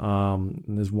 And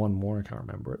there's one more, I can't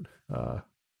remember it.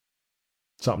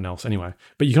 Something else anyway.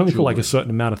 But you can only put like a certain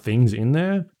amount of things in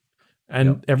there.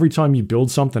 And every time you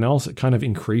build something else, it kind of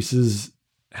increases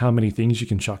how many things you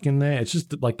can chuck in there. It's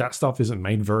just like that stuff isn't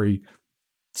made very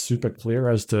super clear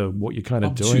as to what you're kind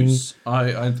of obtuse.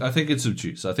 doing. I think it's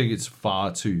obtuse. I think it's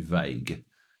far too vague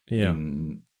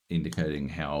in indicating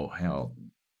how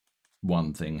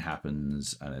one thing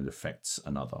happens and it affects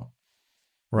another.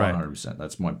 Right. 100%.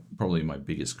 That's probably my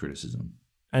biggest criticism.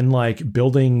 And like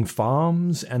building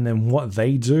farms and then what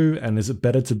they do, and is it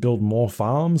better to build more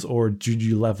farms, or did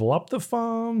you level up the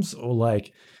farms, or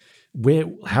like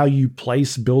how you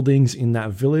place buildings in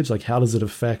that village? Like how does it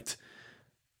affect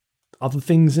other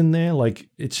things in there? Like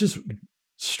it's just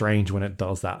strange when it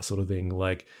does that sort of thing.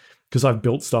 Like, because I've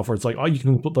built stuff where it's like, oh, you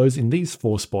can put those in these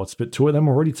 4 spots, but 2 of them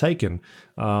are already taken.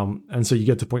 And so you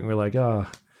get to a point where like, I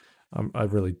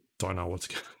really don't know what's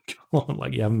going on.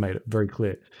 Like you haven't made it very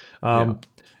clear.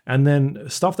 And then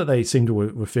stuff that they seemed to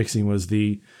were fixing was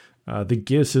the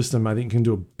gear system. I think can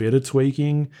do a bit of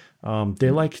tweaking.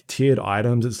 They're like tiered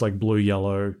items. It's like blue,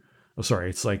 yellow. Oh, sorry.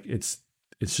 It's like it's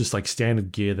just like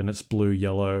standard gear. Then it's blue,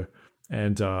 yellow,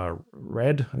 and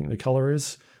red. I think the color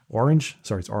is orange.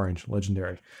 Sorry, it's orange.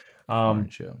 Legendary.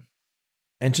 Orange, yeah.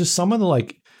 And just some of the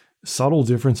like subtle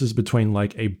differences between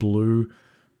like a blue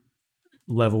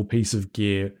level piece of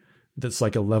gear that's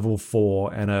like a level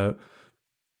 4 and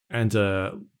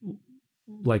a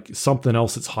like something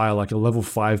else that's higher, like a level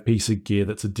 5 piece of gear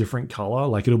that's a different color.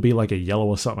 Like it'll be like a yellow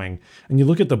or something. And you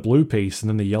look at the blue piece and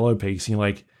then the yellow piece, and you're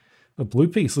like, the blue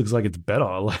piece looks like it's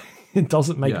better. Like it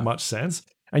doesn't make much sense.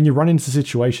 And you run into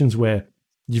situations where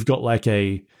you've got like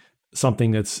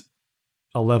something that's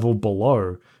a level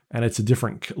below, and it's a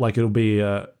different, like it'll be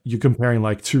you're comparing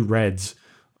like 2 reds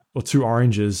or 2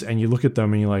 oranges, and you look at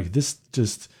them and you're like, this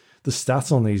just, the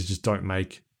stats on these just don't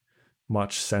make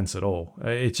much sense at all.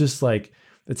 It's just like,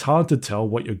 it's hard to tell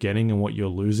what you're getting and what you're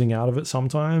losing out of it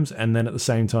sometimes. And then at the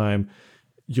same time,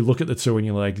 you look at the 2 and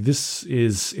you're like, it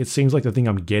seems like the thing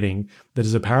I'm getting that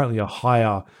is apparently a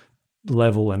higher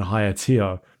level and higher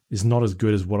tier is not as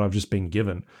good as what I've just been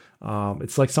given.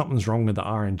 It's like something's wrong with the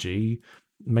RNG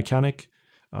mechanic.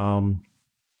 I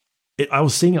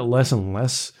was seeing it less and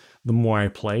less the more I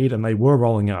played, and they were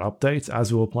rolling out updates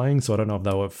as we were playing, so I don't know if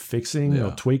they were fixing or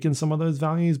tweaking some of those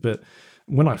values, but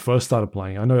when I first started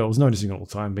playing, I know I was noticing all the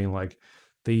time being like,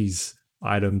 these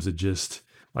items are just,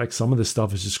 like some of this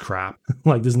stuff is just crap.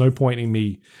 Like there's no point in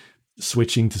me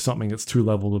switching to something that's 2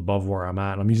 levels above where I'm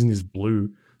at. I'm using this blue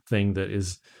thing that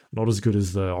is not as good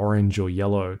as the orange or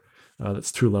yellow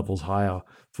that's 2 levels higher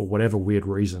for whatever weird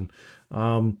reason.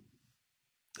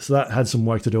 So that had some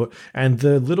work to do it. And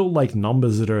the little like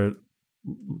numbers that are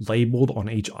labeled on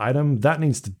each item, that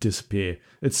needs to disappear.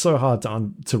 It's so hard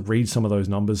to read some of those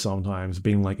numbers sometimes,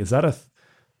 being like, is that a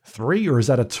 3 or is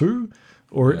that a 2?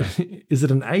 Or is it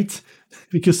an 8?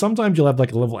 Because sometimes you'll have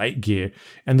like a level 8 gear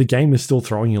and the game is still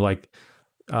throwing you like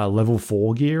level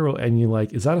 4 gear, and you're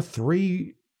like, is that a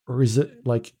 3? Or is it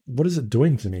like, what is it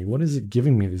doing to me? What is it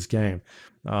giving me, this game?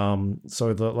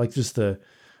 So the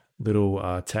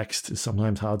little text is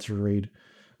sometimes hard to read,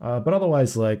 but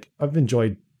otherwise, like I've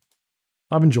enjoyed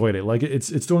it. Like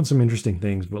it's doing some interesting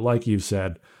things, but like you've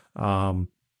said,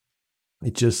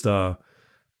 it just I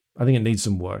think it needs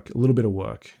some work, a little bit of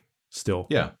work still.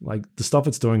 Yeah, like the stuff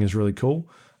it's doing is really cool.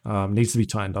 Needs to be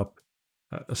tightened up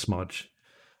a smudge,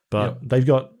 but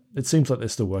it seems like they're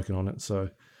still working on it. So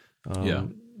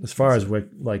as far as we're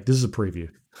like, this is a preview.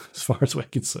 As far as we're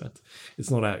concerned,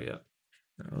 it's not out yet.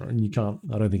 And you can't,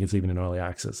 I don't think it's even in early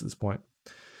access at this point.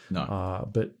 No.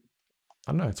 But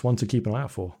I don't know, it's one to keep an eye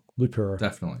out for. Loop Hero.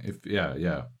 Definitely.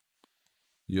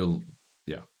 You'll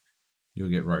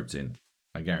get roped in.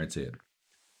 I guarantee it.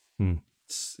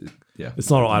 It's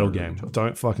not an idle game.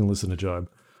 Don't fucking listen to Job.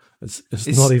 It's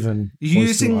not even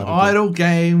using idle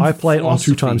game. I play it on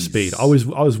 2 times speed. I was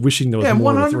wishing there was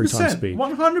more than 3 times speed.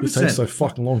 100%. It takes so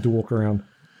fucking long to walk around.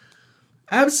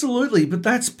 Absolutely, but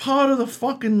that's part of the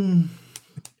fucking...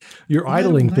 You're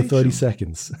idling for 30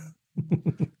 seconds.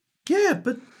 Yeah,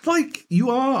 but like you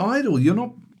are idle. You're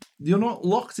not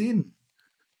locked in.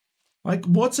 Like,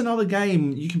 what's another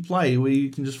game you can play where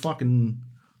you can just fucking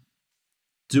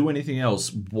do anything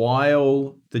else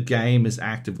while the game is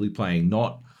actively playing,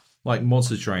 not like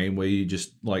Monster Train, where you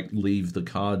just like leave the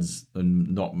cards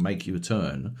and not make your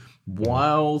turn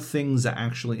while things are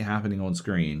actually happening on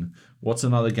screen. What's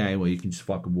another game where you can just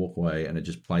fucking walk away and it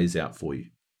just plays out for you?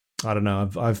 I don't know.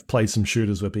 I've played some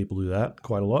shooters where people do that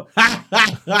quite a lot.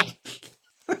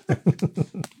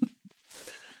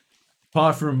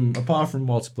 apart from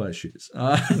multiplayer shooters.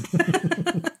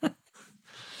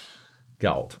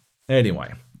 Gold.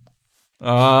 Anyway.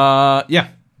 Yeah.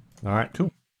 All right,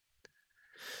 cool.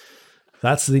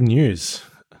 That's the news.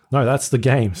 No, that's the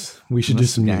games. We should do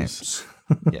some news.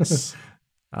 Yes.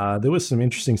 There was some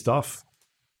interesting stuff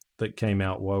that came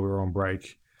out while we were on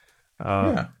break.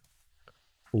 Yeah.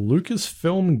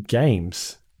 Lucasfilm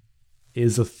Games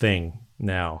is a thing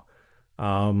now.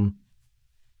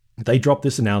 They dropped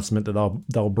this announcement that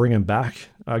they'll bring them back.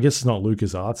 I guess it's not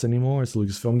LucasArts anymore; it's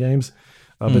Lucasfilm Games,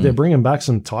 but they're bringing back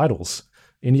some titles.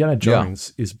 Indiana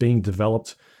Jones is being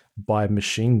developed by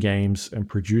Machine Games and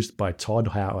produced by Todd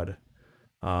Howard.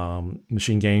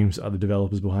 Machine Games are the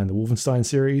developers behind the Wolfenstein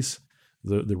series,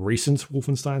 the recent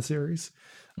Wolfenstein series.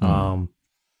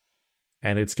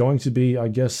 And it's going to be, I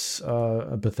guess,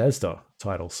 a Bethesda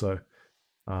title. So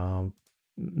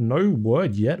no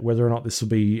word yet whether or not this will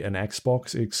be an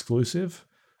Xbox exclusive.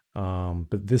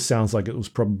 But this sounds like it was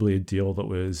probably a deal that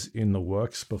was in the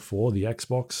works before the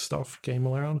Xbox stuff came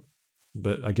around.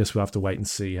 But I guess we'll have to wait and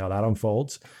see how that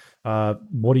unfolds.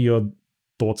 What are your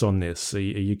thoughts on this? Are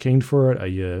you keen for it? Are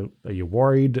you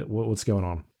worried? What's going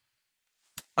on?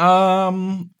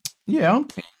 Yeah, I'm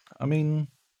keen. I mean,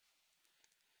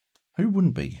 who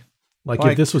wouldn't be? Like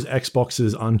if this was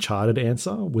Xbox's Uncharted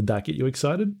answer, would that get you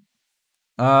excited?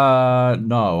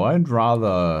 No, I'd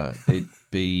rather it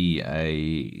be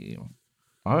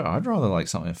I'd rather like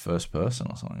something first person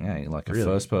or something. Yeah, like a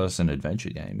first person adventure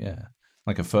game. Yeah,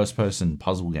 like a first person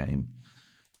puzzle game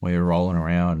where you're rolling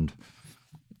around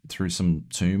through some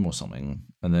tomb or something,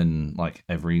 and then like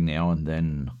every now and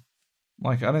then,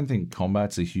 like I don't think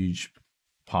combat's a huge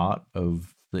part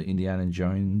of the Indiana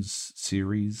Jones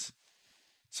series,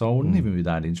 so I wouldn't even be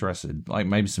that interested. Like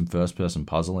maybe some first person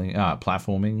puzzling,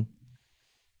 platforming,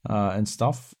 and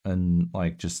stuff, and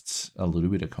like just a little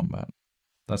bit of combat.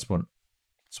 That's what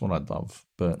I'd love.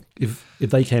 But if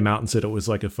they came out and said it was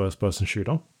like a first person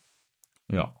shooter,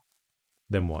 yeah,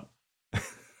 then what?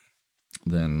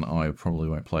 Then I probably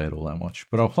won't play it all that much,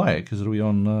 but I'll play it because it'll be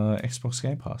on Xbox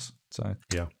Game Pass. So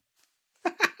yeah,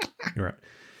 you're right.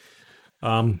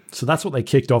 So that's what they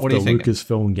kicked off the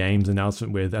Lucasfilm Games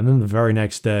announcement with, and then the very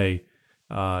next day,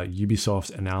 Ubisoft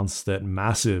announced that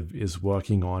Massive is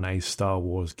working on a Star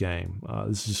Wars game.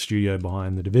 This is a studio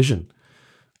behind The Division,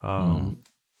 while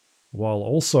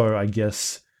also, I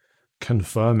guess,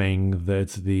 confirming that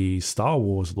the Star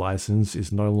Wars license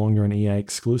is no longer an EA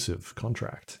exclusive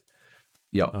contract.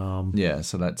 Yep. Yeah,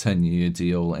 so that 10-year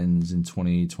deal ends in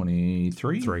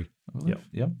 2023.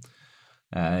 Yep.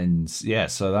 And yeah,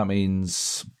 so that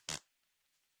means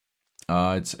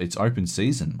it's open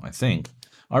season, I think.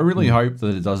 I really hope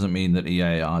that it doesn't mean that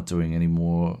EA aren't doing any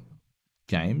more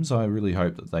games. I really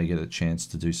hope that they get a chance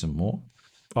to do some more.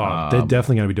 They're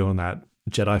definitely going to be doing that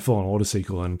Jedi Fallen Order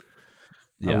sequel, and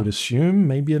I would assume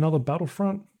maybe another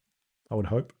Battlefront. I would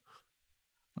hope.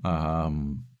 I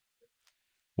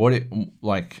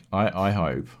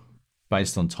hope,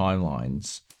 based on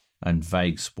timelines and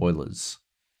vague spoilers.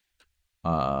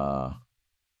 Never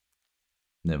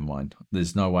mind.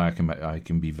 There's no way I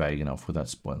can be vague enough with that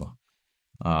spoiler.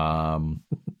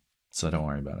 So don't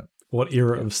worry about it. What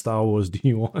era of Star Wars do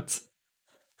you want?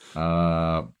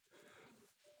 How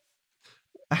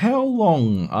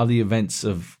long are the events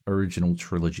of original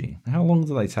trilogy? How long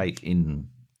do they take in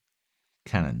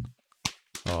canon?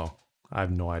 Oh, I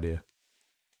have no idea.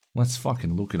 Let's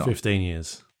fucking look it up. 15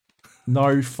 years.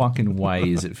 No fucking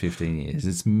way is it 15 years.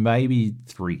 It's maybe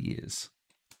 3 years.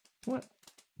 What?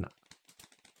 No.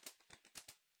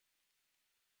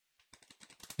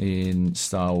 In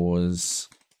Star Wars.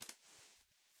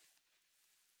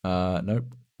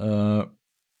 Nope.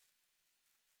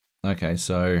 Okay,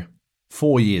 so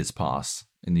 4 years pass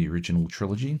in the original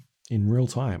trilogy. In real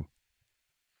time.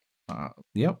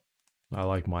 Yep. I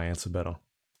like my answer better.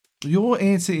 Your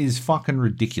answer is fucking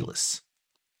ridiculous.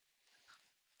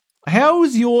 How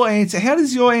does your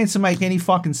answer make any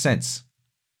fucking sense?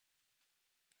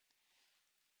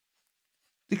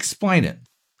 Explain it.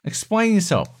 Explain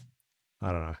yourself.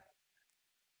 I don't know.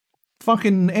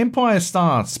 Fucking Empire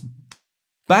starts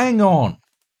bang on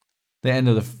the end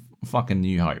of the fucking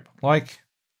New Hope. Like,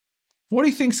 what do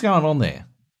you think's going on there?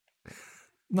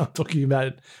 Not talking about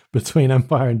it between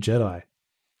Empire and Jedi.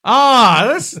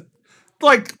 That's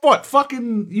like, what,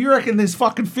 fucking, you reckon there's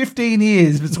fucking 15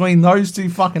 years between those two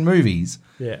fucking movies?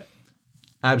 Yeah.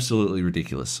 absolutely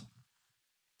ridiculous.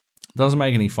 Doesn't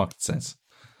make any fucking sense.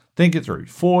 Think it through.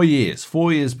 4 years.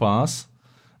 4 years pass.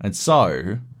 And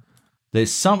so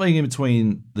there's something in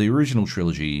between the original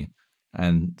trilogy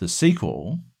and the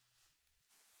sequel,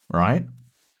 right?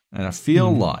 And I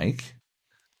feel like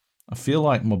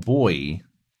my boy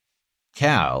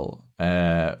Cal,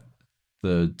 the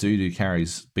dude who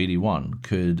carries BD1,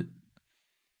 could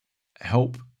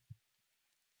help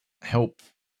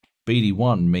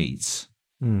BD1 meet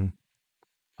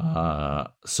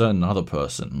certain other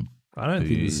person. I don't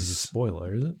think this is a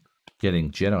spoiler, is it?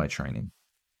 Getting Jedi training.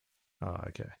 Oh,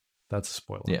 okay. That's a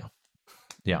spoiler.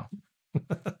 Yeah.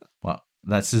 Well,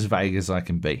 that's as vague as I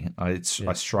can be. I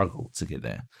struggle to get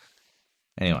there.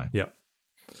 Anyway. Yeah.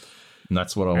 And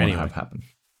that's what I want to have happen.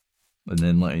 And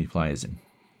then let me play as him.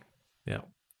 Yeah.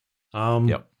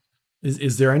 Yep.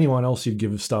 Is there anyone else you'd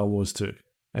give Star Wars to?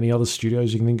 Any other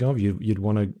studios you can think of? You'd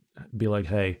want to be like,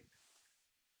 hey,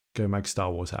 go make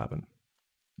Star Wars happen.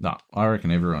 No, I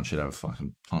reckon everyone should have a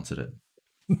fucking punt at it.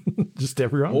 Just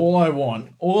everyone? All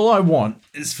I want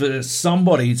is for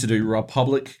somebody to do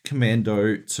Republic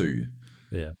Commando 2.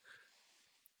 Yeah.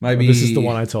 Maybe this is the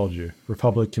one I told you.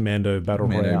 Republic Commando Battle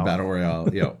Royale. Battle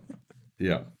Royale. Yep.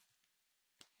 Yeah.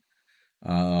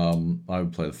 I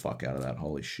would play the fuck out of that.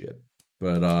 Holy shit.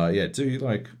 But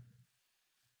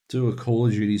do a Call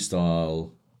of Duty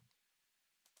style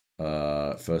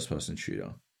first person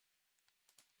shooter.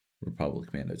 Republic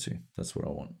Commando 2. That's what I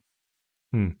want.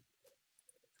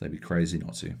 They'd be crazy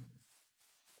not to.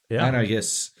 Yeah. And I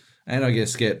guess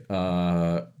get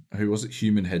who was it?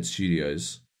 Human Head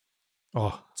Studios.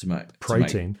 Oh, to make Prey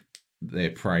Team.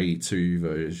 Their Prey 2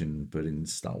 version, but in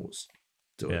Star Wars.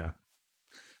 Do it.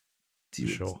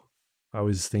 Sure. I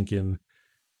was thinking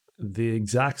the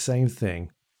exact same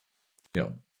thing. Yeah.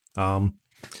 All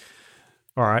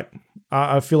right.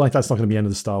 I feel like that's not going to be the end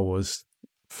of the Star Wars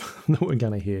that we're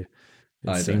going to hear.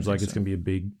 It seems like it's going to be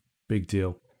a big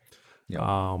deal.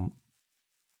 Yeah.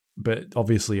 But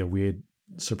obviously a weird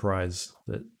surprise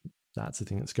that's the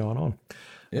thing that's going on.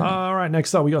 Yeah. All right.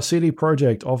 Next up, we got CD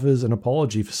Projekt offers an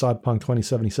apology for Cyberpunk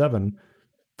 2077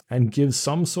 and gives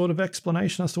some sort of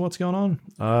explanation as to what's going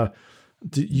on.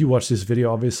 You watched this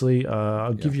video, obviously.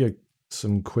 I'll give you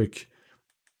some quick.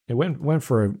 It went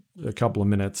for a couple of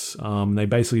minutes. They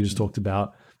basically just talked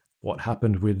about what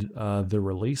happened with the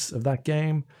release of that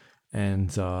game and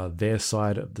their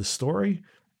side of the story.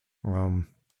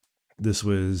 This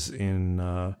was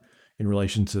in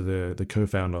relation to the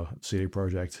co-founder of CD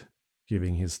Projekt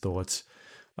giving his thoughts.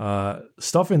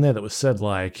 Stuff in there that was said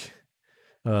like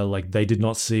they did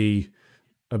not see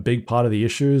a big part of the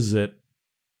issues that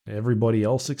everybody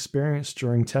else experienced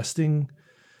during testing,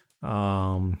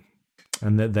 and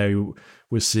that they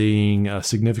were seeing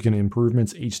significant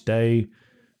improvements each day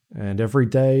and every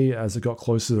day as it got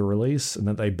closer to the release, and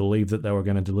that they believed that they were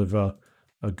going to deliver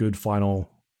a good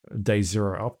final day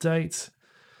zero update.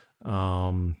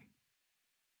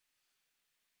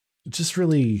 Just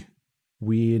really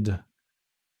weird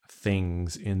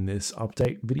things in this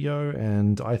update video,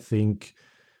 and I think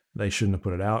they shouldn't have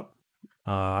put it out.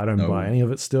 I don't buy any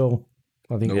of it still.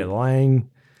 I think they're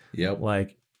lying. Yep.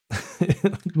 Like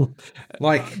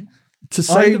to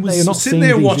say that they're not sitting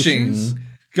there watching, issues,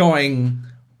 going,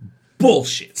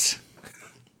 bullshit.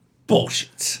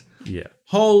 Yeah.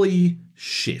 Holy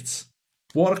shit.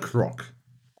 What a crock.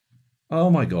 Oh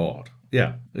my god.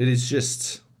 Yeah. It is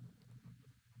just,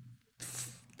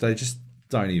 they just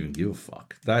don't even give a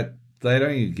fuck. They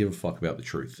don't even give a fuck about the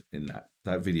truth in that.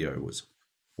 That video was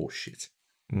horseshit.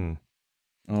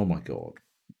 Oh my god.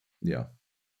 Yeah.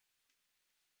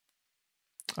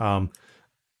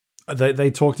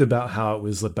 They talked about how it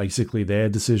was basically their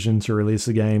decision to release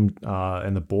the game,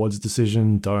 and the board's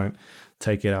decision. Don't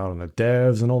take it out on the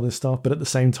devs and all this stuff. But at the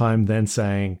same time, then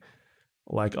saying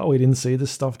like, "Oh, we didn't see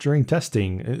this stuff during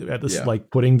testing." At this,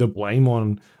 putting the blame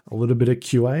on a little bit of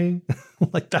QA.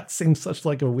 Like that seems such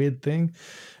like a weird thing.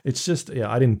 It's just,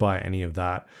 I didn't buy any of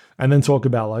that. And then talk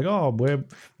about like, "Oh,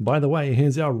 by the way,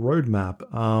 here's our roadmap."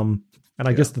 And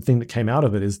I guess the thing that came out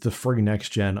of it is the free next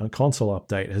gen console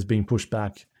update has been pushed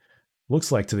back.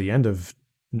 Looks like to the end of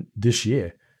this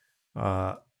year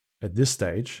at this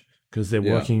stage, because they're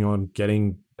working on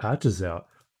getting patches out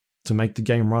to make the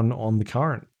game run on the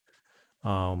current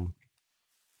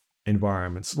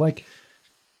environments. Like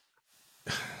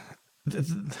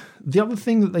the other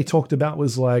thing that they talked about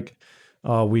was like,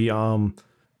 we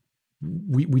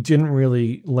didn't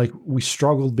really we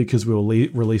struggled because we were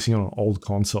releasing on old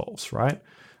consoles, right?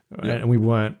 And we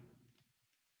weren't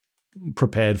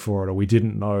prepared for it, or we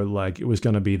didn't know like it was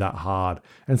going to be that hard.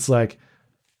 And it's like,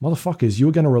 motherfuckers, you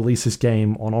were going to release this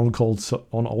game on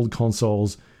old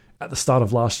consoles at the start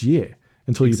of last year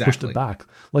until you pushed it back.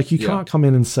 Like, you can't come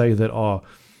in and say that, oh,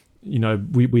 you know,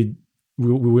 we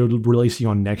were releasing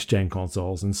on next gen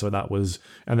consoles, and so that was,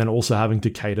 and then also having to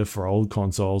cater for old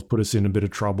consoles put us in a bit of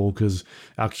trouble because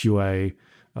our QA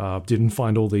didn't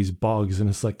find all these bugs. And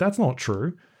it's like, that's not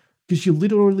true, because you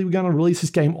literally were going to release this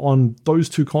game on those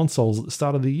two consoles at the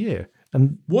start of the year.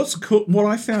 And what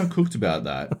I found cooked about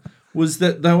that was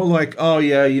that they were like, oh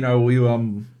yeah, you know, we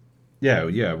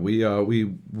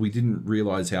didn't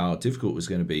realize how difficult it was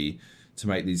going to be to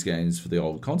make these games for the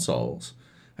old consoles.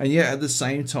 And yet at the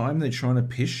same time, they're trying to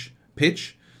pitch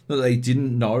that they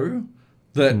didn't know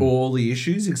that all the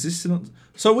issues existed.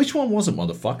 So which one was it,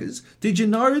 motherfuckers? Did you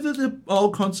know that the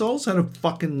old consoles had a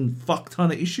fucking fuck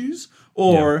ton of issues?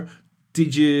 Or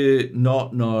did you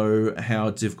not know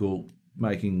how difficult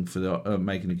making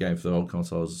a game for the old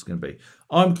consoles is going to be?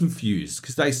 I'm confused,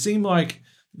 because they seem like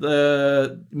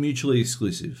they're mutually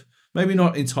exclusive. Maybe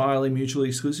not entirely mutually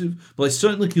exclusive, but they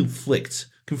certainly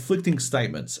conflicting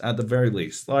statements at the very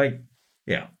least. Like,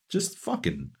 yeah, just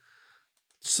fucking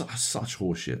such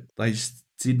horseshit. They just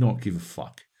did not give a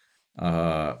fuck.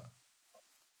 Because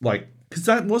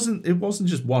it wasn't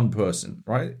just one person,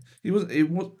 right?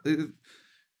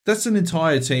 That's an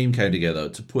entire team came together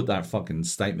to put that fucking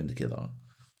statement together,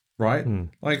 right?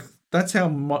 Like, that's how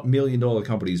 $1 million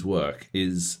companies work,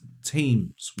 is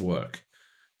teams work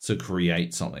to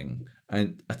create something,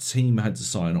 and a team had to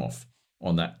sign off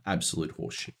on that absolute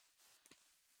horseshit.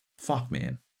 Fuck,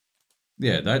 man.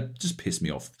 Yeah, that just pissed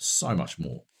me off so much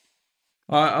more.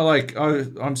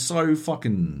 I'm so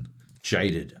fucking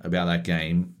jaded about that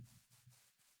game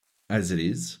as it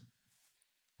is,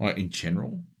 like, in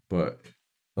general, but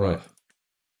right.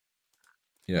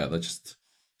 Yeah, that just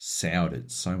soured it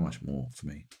so much more for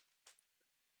me.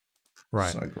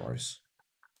 Right. So gross.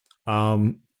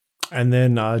 And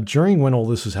then during when all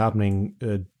this was happening,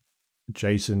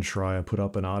 Jason Schreier put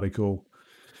up an article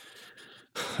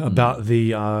about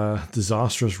the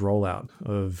disastrous rollout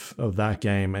of that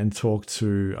game, and talked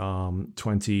to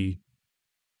 20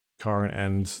 current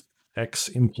and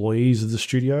ex-employees of the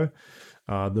studio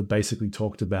that basically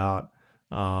talked about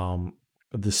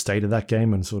the state of that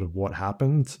game and sort of what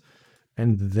happened.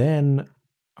 And then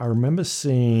I remember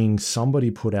seeing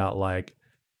somebody put out, like,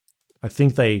 I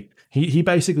think he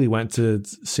basically went to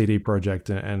CD Projekt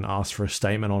and asked for a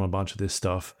statement on a bunch of this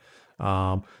stuff.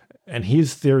 And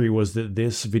his theory was that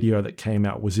this video that came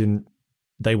out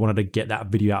they wanted to get that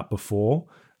video out before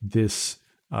this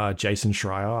Jason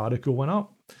Schreier article went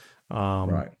up,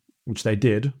 right? Which they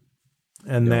did.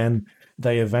 And then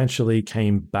they eventually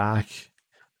came back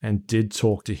and did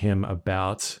talk to him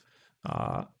about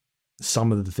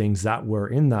some of the things that were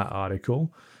in that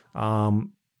article.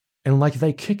 And like,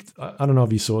 they kicked, I don't know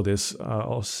if you saw this,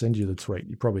 I'll send you the tweet,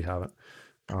 you probably haven't.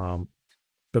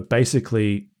 But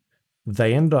basically,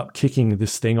 they ended up kicking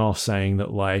this thing off, saying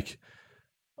that, like,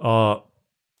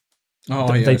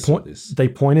 they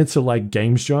pointed to, like,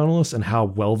 games journalists and how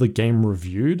well the game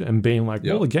reviewed, and being like,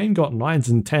 well, the game got 9s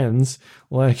and 10s.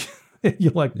 Like,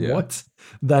 you're like, what?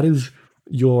 That is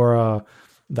your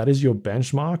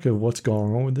benchmark of what's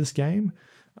going on with this game.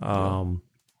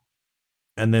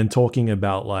 And then talking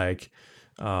about, like,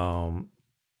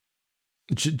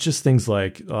 just things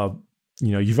like,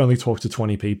 you've only talked to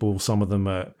 20 people. Some of them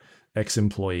are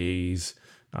ex-employees.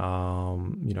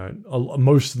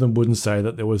 Most of them wouldn't say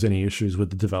that there was any issues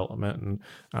with the development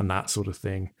and that sort of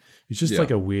thing. It's just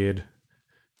like a weird.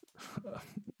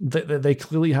 They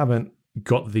clearly haven't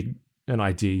got an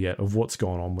idea yet of what's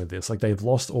going on with this. Like, they've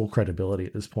lost all credibility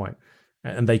at this point,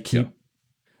 and they keep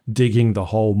digging the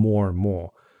hole more and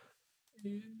more,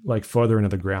 like, further into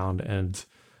the ground, and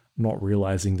not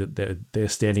realizing that they're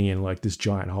standing in, like, this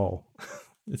giant hole.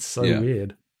 It's so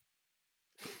weird.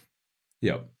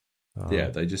 Yep.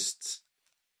 They just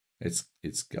it's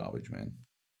garbage, man.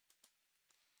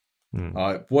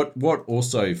 What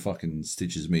also fucking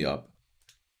stitches me up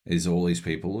is all these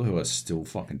people who are still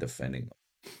fucking defending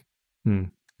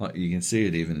them. Like, you can see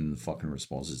it even in the fucking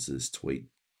responses to this tweet.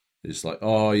 It's like,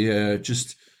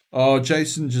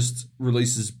 Jason just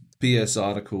releases BS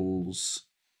articles,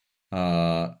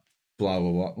 blah blah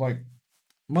blah. Like,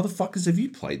 motherfuckers, have you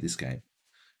played this game?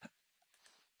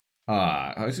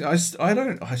 I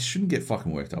shouldn't get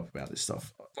fucking worked up about this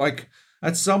stuff. Like,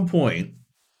 at some point,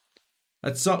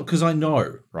 because I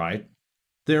know, right,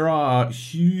 there are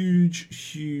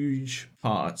huge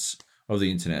parts of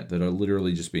the internet that are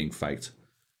literally just being faked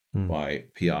by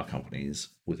PR companies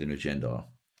with an agenda.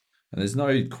 And there's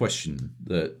no question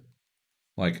that,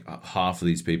 like, half of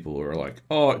these people are like,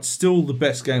 oh, it's still the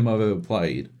best game I've ever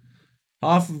played.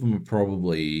 half of them are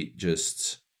probably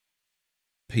just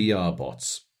PR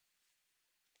bots.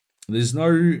 There's no,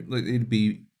 it'd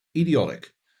be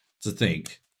idiotic to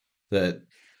think that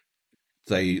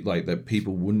that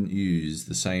people wouldn't use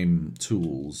the same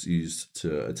tools used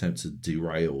to attempt to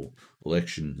derail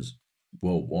elections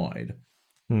worldwide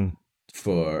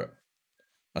for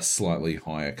a slightly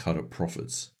higher cut of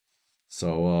profits.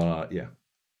 So yeah,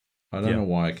 I don't know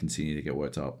why I continue to get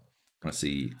worked up when I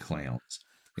see clowns,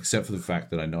 except for the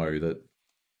fact that I know that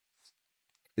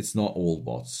it's not all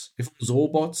bots. If it was all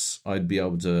bots, I'd be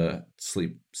able to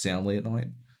sleep soundly at night,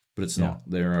 but it's not.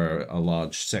 There are a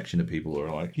large section of people who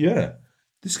are like, yeah,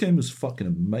 this game was fucking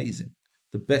amazing.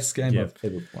 The best game I've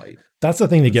ever played. That's the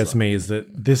thing that gets me, is that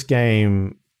this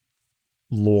game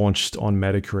launched on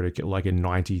Metacritic at like a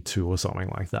 92 or something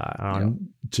like that. And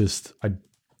I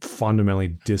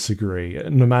fundamentally disagree.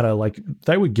 No matter, like,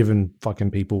 they were giving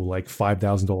fucking people like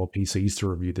 $5,000 PCs to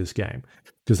review this game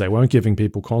because they weren't giving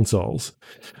people consoles.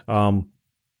 And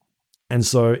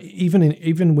so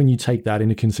even when you take that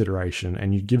into consideration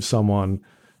and you give someone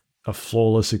a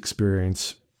flawless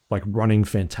experience, like running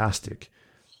fantastic,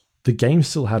 the game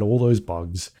still had all those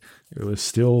bugs. It was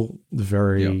still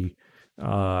very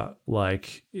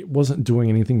like, it wasn't doing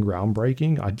anything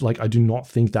groundbreaking. I do not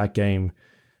think that game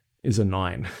is a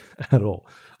 9 at all.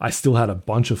 I still had a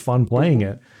bunch of fun playing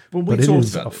it, but it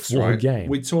is a flawed game.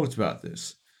 We talked about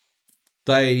this.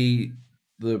 The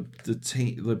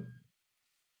team,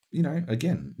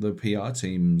 again, the PR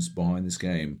teams behind this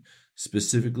game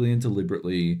specifically and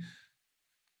deliberately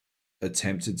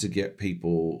attempted to get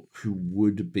people who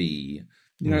would be,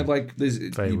 like,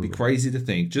 you'd be crazy to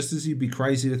think, just as you'd be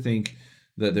crazy to think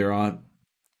that there aren't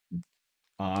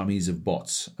armies of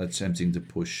bots attempting to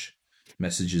push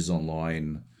messages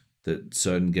online that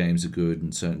certain games are good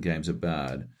and certain games are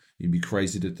bad. You'd be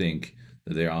crazy to think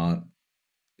that there aren't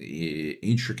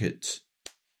intricate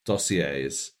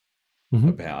dossiers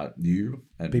about you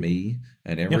and me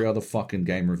and every other fucking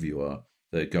game reviewer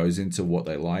that goes into what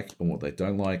they like and what they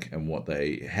don't like and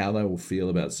how they will feel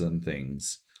about certain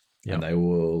things. Yep. And they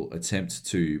will attempt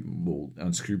to,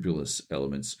 unscrupulous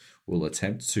elements will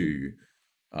attempt to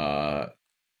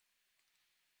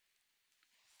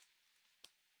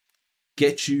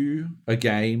get you a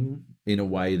game in a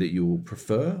way that you will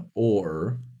prefer,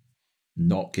 or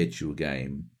not get you a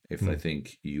game if they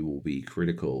think you will be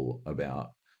critical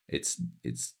about its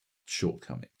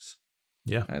shortcomings.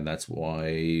 Yeah. And that's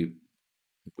why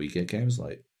we get games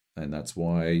late. And that's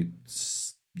why,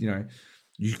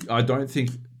 I don't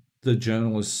think the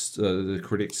journalists, the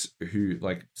critics who,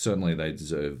 like, certainly they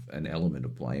deserve an element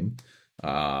of blame.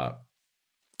 But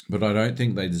I don't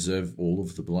think they deserve all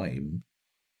of the blame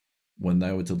when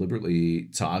they were deliberately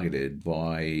targeted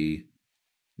by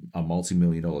a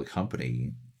multi-million-dollar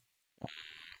company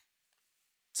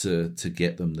to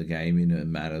get them the game in a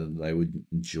manner that they would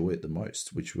enjoy it the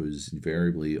most, which was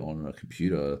invariably on a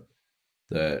computer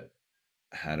that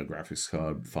had a graphics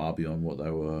card far beyond what they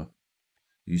were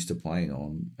used to playing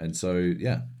on. And so,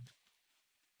 yeah,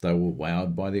 they were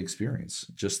wowed by the experience.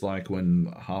 Just like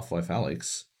when Half-Life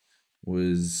Alyx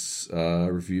was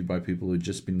reviewed by people who'd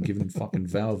just been given fucking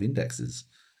Valve indexes.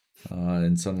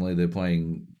 And suddenly they're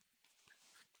playing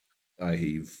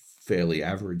a fairly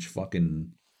average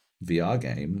fucking VR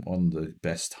game on the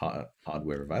best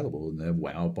hardware available, and they're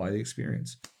wowed by the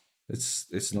experience.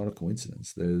 It's not a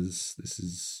coincidence. This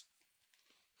is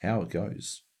how it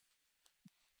goes.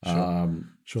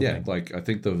 Sure yeah, thing. like, I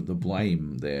think the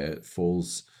blame there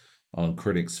falls on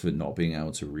critics for not being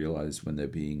able to realize when they're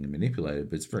being manipulated,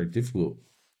 but it's very difficult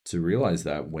to realize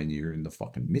that when you're in the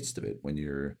fucking midst of it. When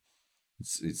it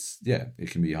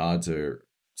can be hard to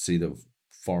see the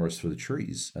forest for the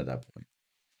trees at that point.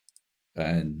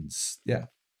 And yeah,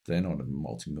 they're not a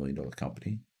multi-million-dollar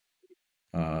company.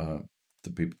 The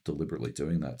people deliberately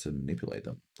doing that to manipulate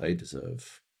them, they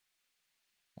deserve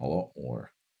a lot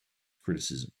more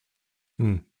criticism.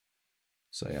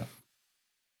 So yeah.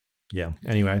 Yeah.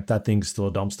 Anyway, that thing's still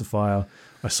a dumpster fire.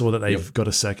 I saw that they've got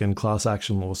a second class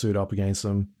action lawsuit up against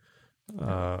them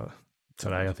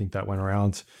today. I think that went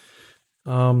around.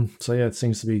 So yeah, it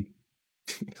seems to be,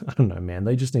 I don't know, man.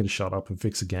 They just need to shut up and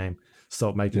fix the game.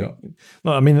 Stop making.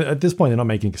 No, I mean, at this point, they're not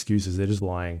making excuses. They're just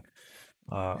lying.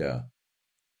 Yeah.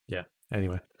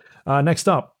 Anyway, next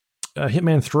up,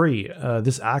 Hitman 3.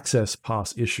 This Access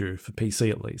Pass issue for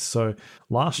PC at least. So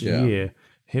last year,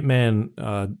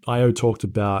 Hitman IO talked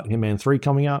about Hitman 3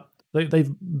 coming out.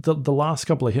 The last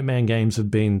couple of Hitman games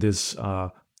have been this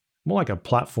more like a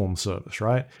platform service,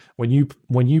 right? When you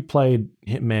played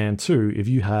Hitman 2, if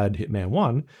you had Hitman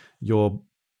 1, your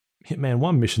Hitman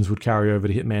 1 missions would carry over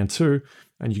to Hitman 2,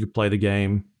 and you could play the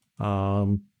game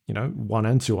 1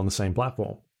 and 2 on the same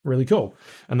platform. Really cool.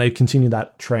 And they've continued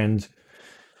that trend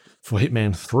for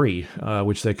Hitman 3,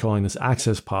 which they're calling this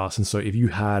Access Pass. And so if you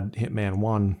had Hitman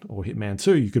 1 or Hitman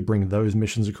 2, you could bring those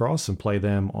missions across and play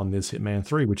them on this Hitman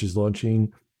 3, which is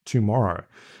launching tomorrow.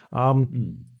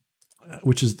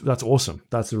 That's awesome.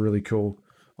 That's a really cool.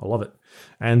 I love it.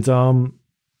 And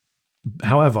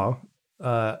however,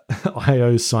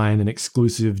 IO signed an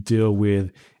exclusive deal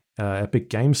with Epic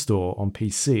Game Store on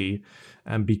PC,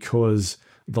 and because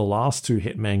the last 2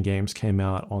 Hitman games came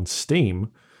out on Steam,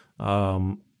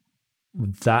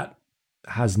 that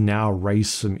has now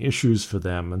raised some issues for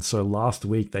them. And so last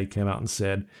week they came out and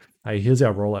said, hey, here's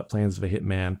our rollout plans for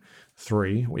Hitman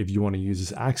 3. If you want to use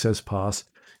this Access Pass,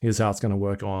 here's how it's going to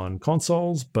work on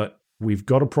consoles, but we've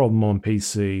got a problem on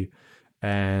PC,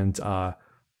 and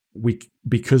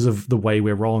because of the way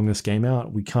we're rolling this game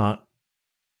out, we can't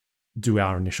do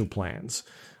our initial plans.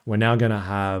 We're now going to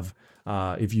have,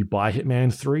 if you buy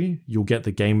Hitman 3, you'll get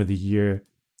the Game of the Year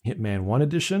Hitman 1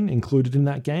 edition included in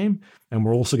that game, and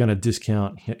we're also going to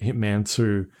discount Hitman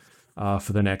 2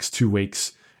 for the next 2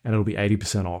 weeks, and it'll be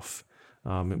 80% off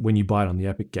when you buy it on the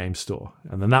Epic Game Store.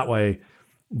 And then that way,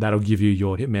 that'll give you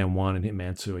your Hitman 1 and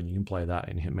Hitman 2, and you can play that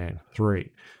in Hitman 3.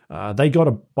 They got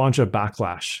a bunch of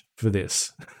backlash for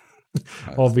this,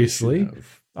 obviously.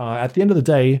 At the end of the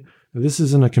day, this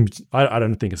isn't I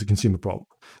don't think it's a consumer problem.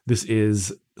 This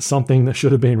is something that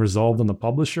should have been resolved on the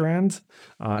publisher end.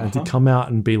 And to come out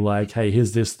and be like, hey,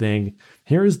 here's this thing.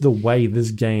 Here is the way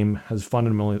this game has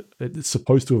fundamentally, it's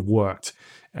supposed to have worked.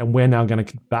 And we're now going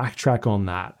to backtrack on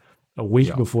that a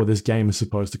week before this game is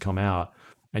supposed to come out.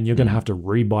 And you're going to have to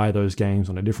rebuy those games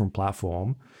on a different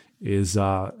platform it's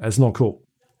not cool.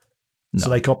 No. So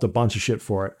they copped a bunch of shit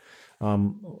for it.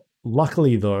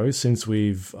 Luckily though, since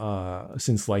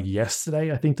like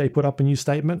yesterday, I think they put up a new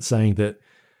statement saying that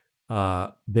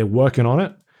they're working on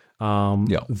it.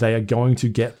 They are going to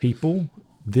get people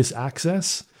this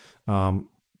access.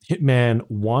 Hitman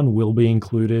 1 will be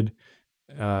included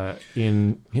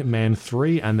in Hitman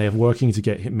 3, and they're working to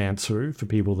get Hitman 2 for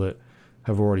people that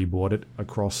have already bought it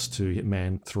across to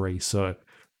Hitman 3. So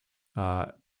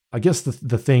I guess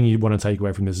the thing you want to take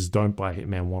away from this is don't buy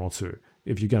Hitman 1 or 2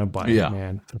 if you're going to buy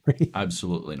Hitman 3.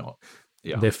 Absolutely not.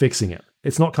 Yeah, they're fixing it.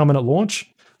 It's not coming at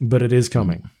launch, but it is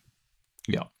coming.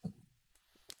 Yeah.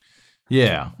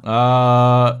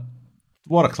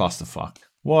 What a clusterfuck.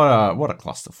 What a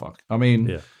clusterfuck. I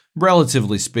mean,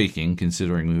 relatively speaking,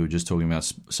 considering we were just talking about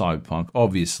Cyberpunk,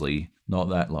 obviously not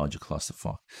that large a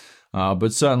clusterfuck.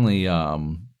 But certainly,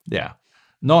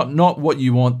 not what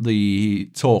you want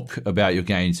the talk about your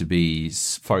game to be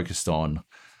focused on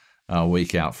a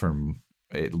week out from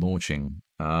it launching,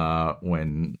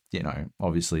 when,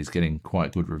 obviously it's getting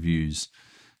quite good reviews.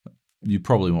 You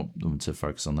probably want them to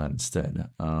focus on that instead.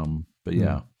 But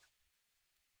yeah.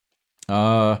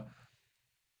 I'm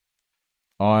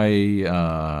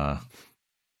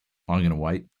going to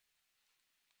wait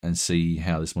and see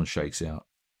how this one shakes out.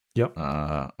 Yep.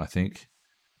 I think.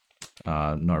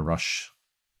 No rush.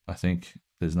 I think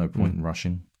there's no point in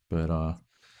rushing. But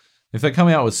if they come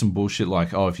out with some bullshit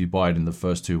like, if you buy it in the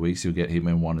first 2 weeks, you'll get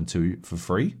Hitman 1 and 2 for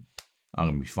free, I'm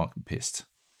going to be fucking pissed.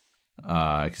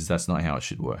 Because that's not how it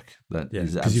should work.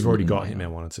 Because you've already got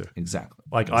Hitman 1 and 2. Exactly.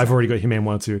 I've already got Hitman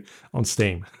 1 and 2 on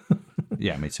Steam.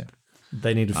 Yeah, me too.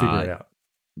 They need to figure it out.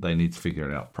 They need to figure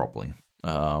it out properly.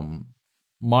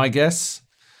 My guess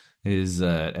is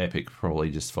that Epic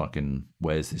probably just fucking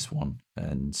wears this one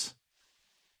and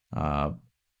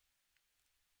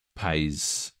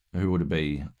pays. Who would it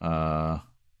be? Who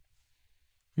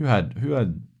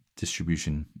had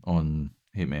distribution on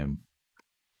Hitman?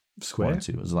 Square.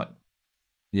 It was like,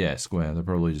 Square. They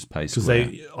probably just pay because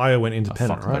IO went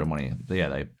independent, right? Of money. Yeah,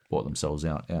 they bought themselves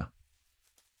out.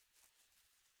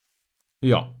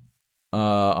 Yeah.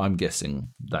 I'm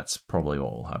guessing that's probably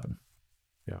what will happen.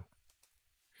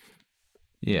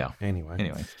 Yeah.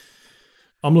 Anyway.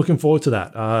 I'm looking forward to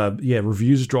that.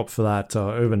 Reviews dropped for that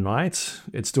overnight.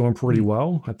 It's doing pretty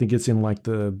well. I think it's in like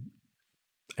the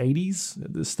 80s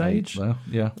at this stage. Well,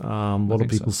 yeah. A lot of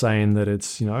people saying that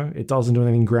it's, it doesn't do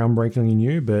anything groundbreaking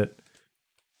new, but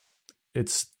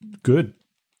it's good,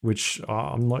 which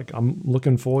I'm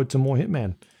looking forward to more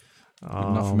Hitman. Good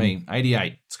enough for me.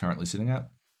 88 it's currently sitting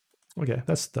at. Okay,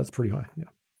 that's pretty high.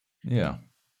 Yeah.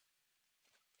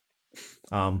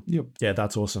 Yeah,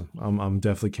 that's awesome. I'm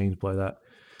definitely keen to play that.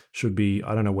 Should be,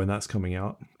 I don't know when that's coming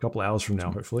out. A couple of hours from now,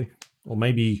 hopefully. Or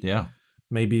maybe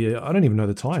maybe I don't even know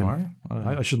the time.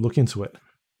 I should look into it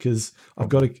because I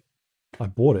bought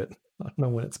it. I don't know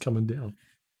when it's coming down.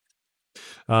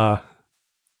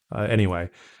 Anyway,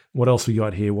 What else we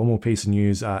got here? One more piece of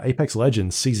news. Apex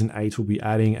Legends Season 8 will be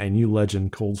adding a new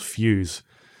legend called Fuse.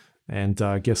 And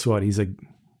guess what? He's a...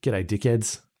 G'day,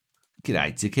 dickheads.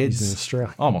 G'day, dickheads. He's in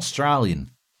Australia. I'm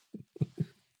Australian.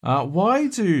 Why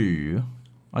do...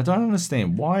 I don't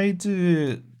understand. Why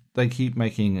do they keep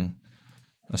making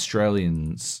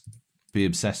Australians be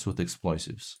obsessed with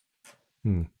explosives?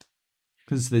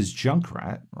 Because there's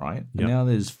Junkrat, right? And now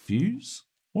there's Fuse.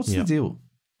 What's the deal?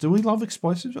 Do we love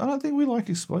explosives? I don't think we like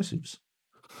explosives.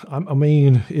 I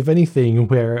mean, if anything,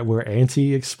 we're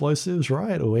anti-explosives,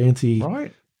 right? Or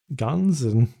anti-guns,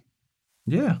 and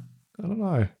yeah, I don't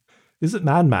know. Is it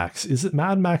Mad Max? Is it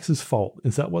Mad Max's fault?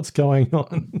 Is that what's going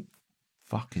on?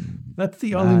 Fucking. That's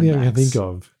the only thing I can think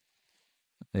of.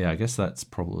 Yeah, I guess that's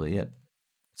probably it.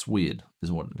 It's weird,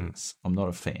 is what it is. I'm not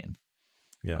a fan.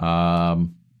 Yeah.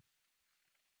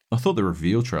 I thought the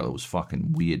reveal trailer was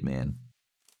fucking weird, man.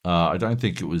 I don't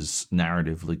think it was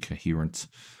narratively coherent.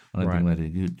 I don't think they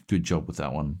did a good job with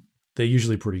that one. They're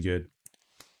usually pretty good.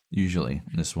 Usually.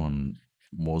 This one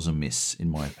was a miss, in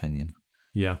my opinion.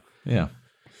 Yeah. Yeah.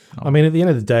 I mean, at the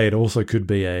end of the day, it also could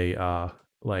be a,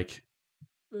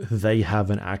 they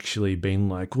haven't actually been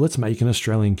like, let's make an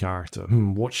Australian character.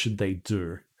 What should they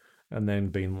do? And then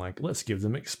being like, let's give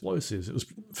them explosives. It was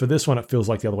for this one, it feels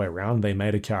like the other way around. They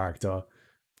made a character.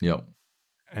 Yep.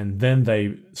 And then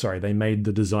they made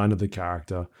the design of the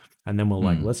character, and then we're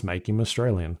like, let's make him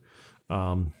Australian,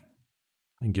 and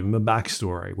give him a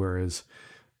backstory. Whereas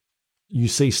you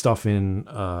see stuff in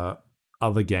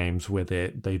other games where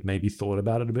they've maybe thought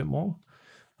about it a bit more.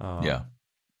 Yeah.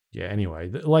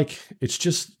 Anyway, it's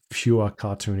just pure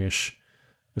cartoonish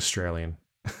Australian.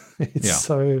 It's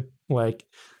so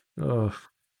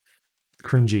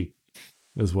cringy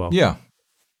as well. Yeah.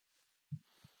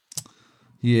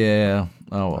 Yeah.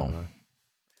 Oh, well.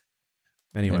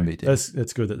 Anyway,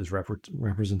 it's good that there's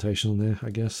representation there,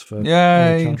 I guess, for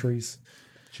countries.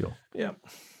 Sure. Yeah.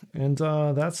 And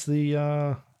that's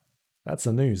the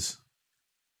news.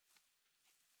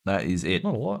 That is it.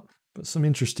 Not a lot, but some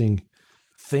interesting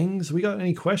things. We got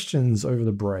any questions over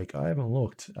the break? I haven't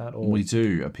looked at all. We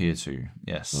do appear to,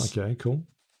 yes. Okay, cool.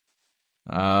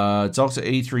 Dr.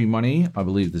 E3 Money, I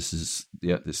believe this is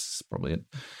probably it.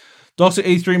 Dr.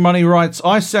 E3 Money writes,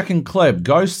 I second Kleb.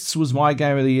 Ghosts was my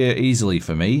game of the year easily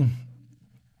for me.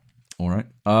 All right.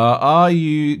 Are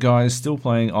you guys still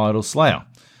playing Idle Slayer?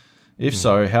 If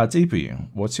so, how deep are you?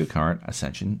 What's your current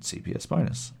Ascension CPS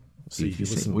bonus?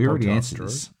 We already answered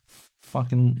this.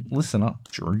 Fucking listen up,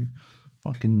 Drew.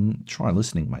 Fucking try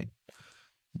listening, mate.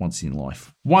 Once in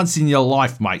life. Once in your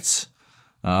life, mates.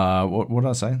 What did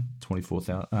I say? 24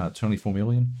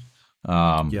 million?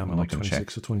 I'm like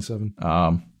 26 or 27.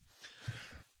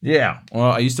 Yeah.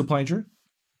 Well, are you still playing, Drew?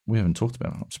 We haven't talked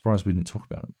about it. I'm surprised we didn't talk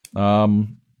about it.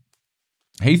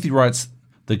 Heathy writes,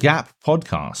 The Gap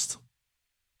podcast.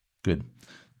 Good.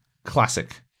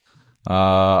 Classic.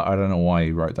 I don't know why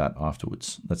he wrote that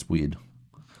afterwards. That's weird.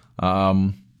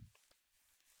 Anyway,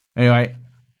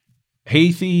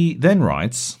 Heathy then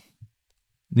writes,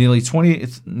 nearly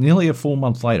a full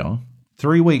month later,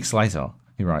 3 weeks later,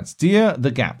 he writes, Dear The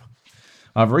Gap,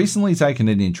 I've recently taken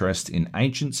an interest in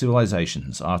ancient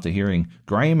civilizations after hearing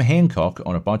Graham Hancock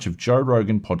on a bunch of Joe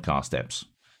Rogan podcast apps.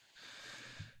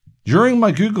 During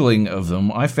my Googling of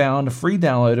them, I found a free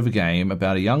download of a game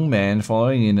about a young man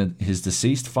following in his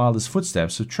deceased father's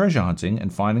footsteps of treasure hunting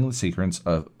and finding the secrets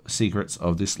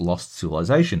of this lost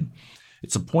civilization.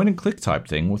 It's a point-and-click type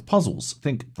thing with puzzles.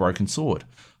 Think Broken Sword.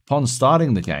 Upon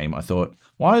starting the game, I thought,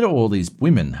 why do all these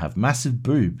women have massive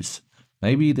boobs?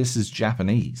 Maybe this is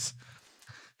Japanese.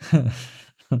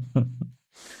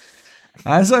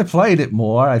 As I played it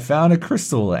more, I found a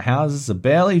crystal that houses a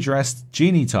barely dressed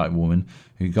genie-type woman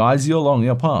who guides you along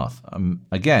your path,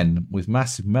 again with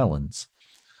massive melons.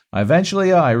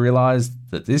 Eventually, I realized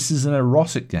that this is an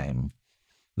erotic game.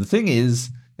 The thing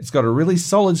is, it's got a really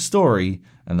solid story,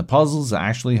 and the puzzles are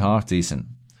actually half decent.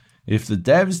 If the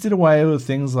devs did away with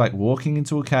things like walking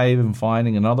into a cave and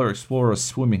finding another explorer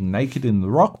swimming naked in the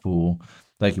rock pool,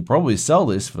 they could probably sell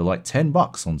this for like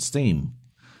 $10 on Steam.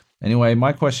 Anyway,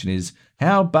 my question is,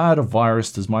 how bad a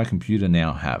virus does my computer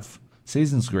now have?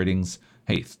 Season's greetings,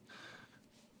 Heath.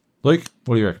 Luke,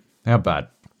 what do you reckon? How bad?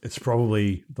 It's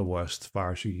probably the worst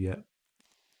virus you get.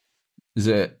 Is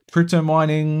it crypto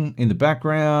mining in the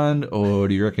background, or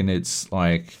do you reckon it's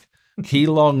like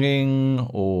keylogging,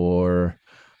 or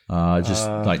just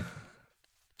like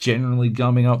generally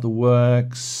gumming up the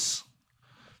works?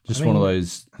 Just one of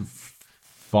those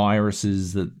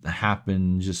viruses that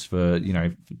happen just for,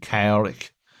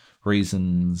 chaotic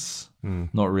reasons,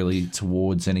 not really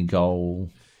towards any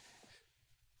goal.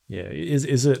 Yeah,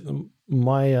 is it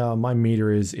my meter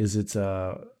is it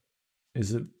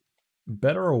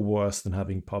better or worse than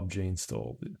having PUBG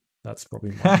installed? That's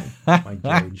probably my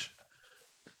gauge.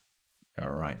 All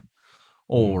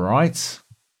right.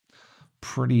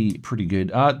 Pretty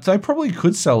good. They probably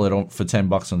could sell it for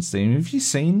 $10 on Steam. Have you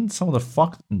seen some of the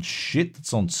fucking shit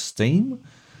that's on Steam?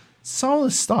 Some of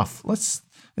the stuff.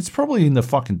 It's probably in the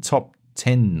fucking top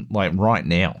 10 like right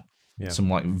now. Yeah. Some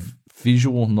like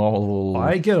visual novel.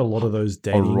 I get a lot of those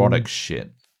dating erotic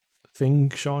shit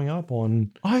things showing up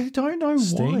on. I don't know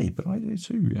Steam. why, but I do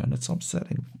too, and it's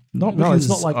upsetting. No, it's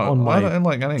not like on my I don't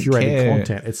curated care.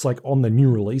 content. It's like on the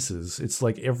new releases. It's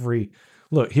like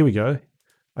look, here we go.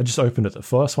 I just opened it. The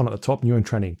first one at the top, new and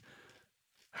trending.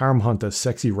 Harem Hunter,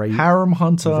 Sexy Ray. Harem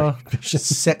Hunter,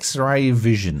 Sex Ray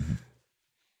Vision.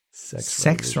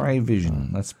 Sex Ray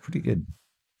Vision. That's pretty good.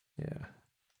 Yeah.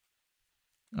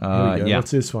 Here we go. Yeah.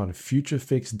 What's this one? Future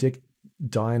Fix, Dick,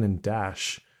 Dine, and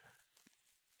Dash.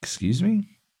 Excuse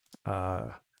me?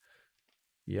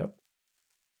 Yep.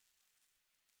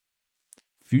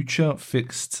 Future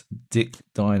Fixed Dick,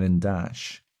 Dine, and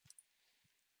Dash.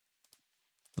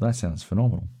 That sounds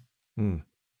phenomenal. Yeah.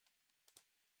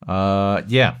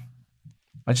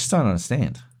 I just don't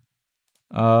understand.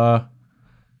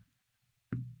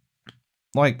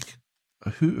 Like,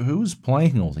 who's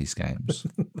playing all these games?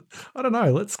 I don't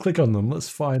know. Let's click on them. Let's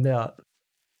find out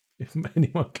if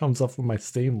anyone comes up on my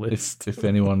Steam list. if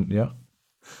anyone, yeah.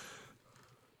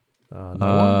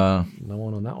 No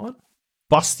one on that one.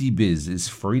 Busty Biz is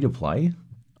free to play.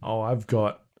 Oh, I'm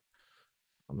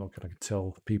not going to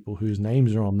tell people whose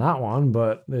names are on that one,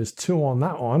 but there's two on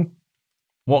that one.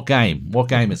 What game? What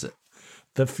game is it?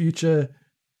 The Future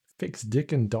Fix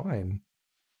Dick and Dine.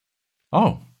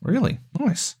 Oh, really?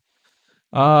 Nice.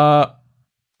 Futa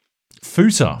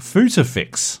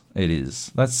Fix it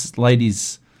is. That's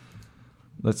ladies.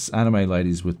 That's anime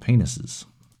ladies with penises.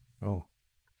 Oh.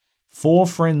 4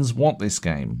 friends want this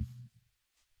game.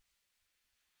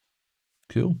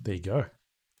 Cool. There you go.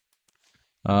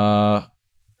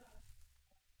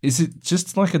 Is it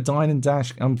just like a dine and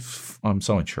dash? I'm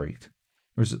so intrigued.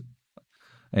 Or is it?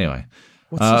 Anyway.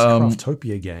 What's this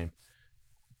Craftopia game?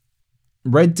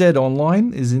 Red Dead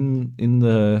Online is in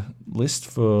the list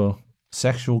for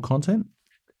sexual content,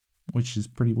 which is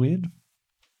pretty weird.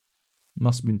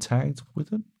 Must have been tagged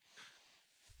with it.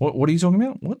 What are you talking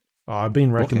about? What? I've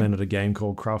been recommended a game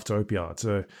called Craftopia. It's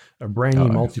a brand new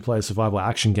multiplayer survival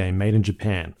action game made in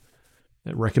Japan.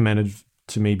 It recommended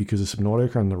to me because of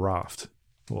Subnautica and the Raft.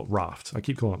 Well, Raft. I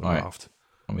keep calling it the Raft.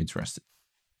 I'm interested.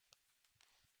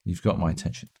 You've got my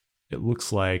attention. It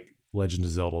looks like Legend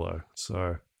of Zelda, though.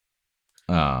 So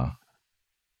I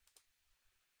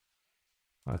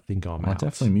think I'm I out.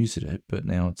 definitely muted it, but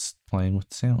now it's playing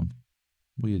with sound.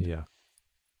 Weird. Yeah.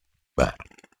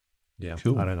 Yeah.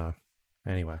 Cool. I don't know.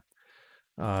 Anyway.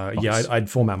 Yeah, I'd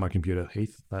format my computer,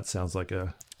 Heath. That sounds like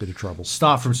a bit of trouble.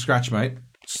 Start from scratch, mate.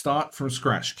 Start from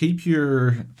scratch. If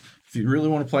you really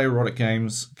want to play erotic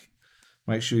games,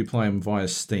 make sure you play them via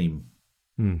Steam.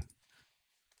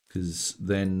 Because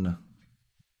then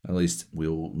at least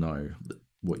we'll know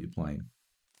what you're playing.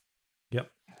 Yep.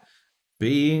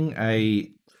 Being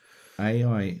a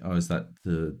AI, is that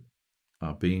the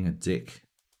being a dick?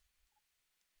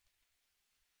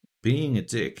 Being a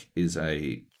Dick is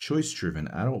a choice-driven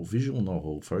adult visual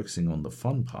novel focusing on the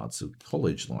fun parts of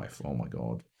college life. Oh my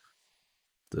god,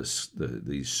 the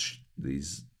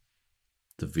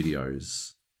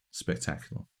videos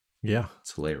spectacular. Yeah,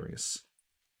 it's hilarious.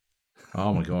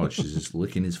 Oh my god, she's just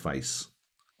licking his face.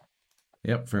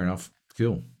 Yep, fair enough.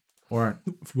 Cool. All right,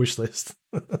 wish list.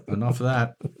 Enough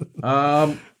of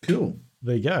that. Cool.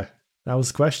 There you go. That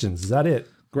was questions. Is that it?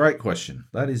 Great question.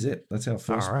 That is it. That's our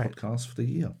first podcast for the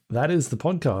year. That is the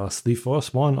podcast, the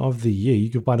first one of the year. You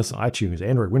can find us on iTunes,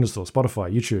 Android, Windows Store,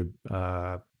 Spotify, YouTube,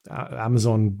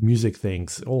 Amazon Music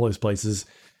things, all those places.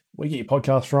 Where you get your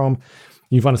podcast from.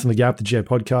 You can find us on the Gap, the GA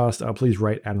Podcast. Please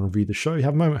rate and review the show. You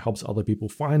have a moment, it helps other people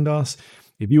find us.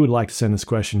 If you would like to send us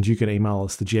questions, you can email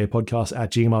us,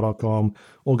 thegapodcast@gmail.com,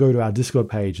 or go to our Discord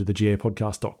page at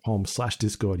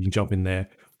thegapodcast.com/Discord. You can jump in there,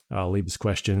 leave us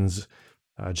questions.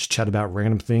 Just chat about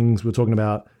random things. We were talking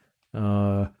about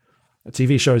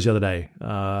TV shows the other day.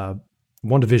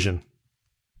 WandaVision.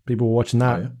 People were watching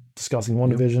that, discussing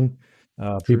WandaVision.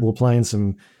 People were playing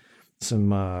some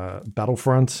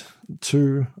Battlefront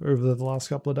 2 over the last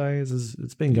couple of days.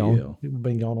 It's been going. People have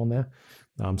been going on there.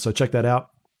 So check that out.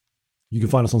 You can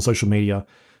find us on social media,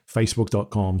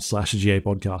 facebook.com/GA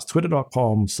Podcast,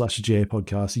 twitter.com/GA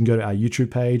Podcast. You can go to our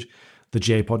YouTube page,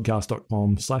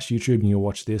 thegapodcast.com/YouTube, and you'll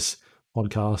watch this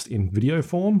podcast in video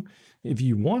form if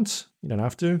you want. You don't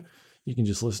have to. you can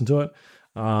just listen to it.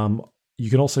 You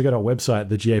can also go to our website,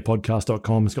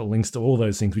 thegapodcast.com. It's got links to all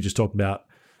those things we just talked about.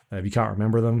 If you can't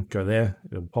remember them, go there.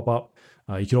 It'll pop up.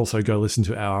 You can also go listen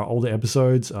to our older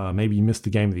episodes. Maybe you missed the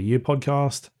Game of the Year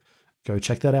podcast. Go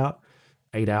check that out.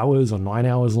 8 hours or 9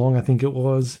 hours long, I think it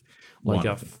was. Like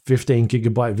a 15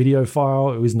 gigabyte video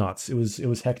file. It was nuts. It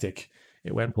was hectic.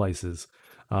 It went places.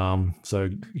 So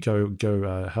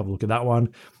go have a look at that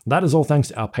one. That is all thanks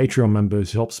to our Patreon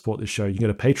members who help support this show. You can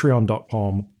go to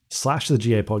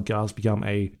patreon.com/thega podcast, become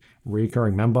a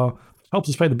recurring member. Helps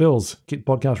us pay the bills, keep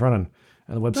the podcast running,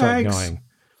 and the website going.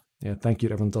 Yeah, thank you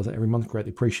to everyone who does it every month.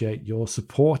 Greatly appreciate your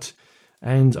support.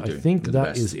 And I think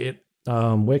that is it.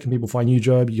 Where can people find you,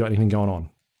 Job? You got anything going on?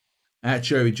 At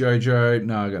Joey Jojo.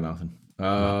 No, I got nothing.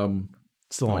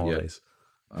 Still on holidays.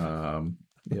 Yeah,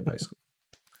 basically.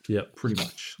 Yep. Pretty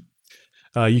much.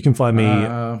 You can find me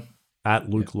at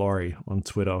Luke Laurie on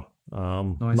Twitter.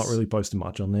 Nice. Not really posting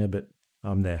much on there, but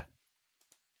I'm there.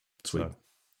 Sweet. So,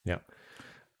 yeah.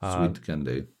 Sweet can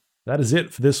do. That is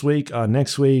it for this week.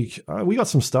 Next week, we got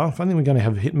some stuff. I think we're going to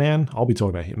have Hitman. I'll be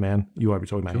talking about Hitman. You won't be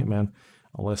talking about Hitman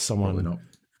unless someone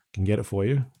can get it for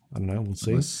you. I don't know. We'll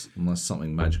see. Unless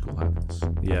something magical happens.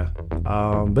 Yeah.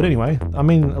 But anyway, I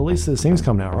mean, at least there's things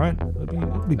coming out, right?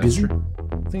 It'll be busy. True.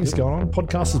 Things going on.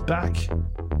 Podcast is back.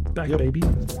 Back, baby.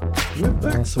 We're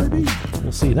back, baby.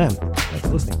 We'll see you then. Thanks for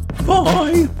listening.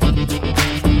 Bye.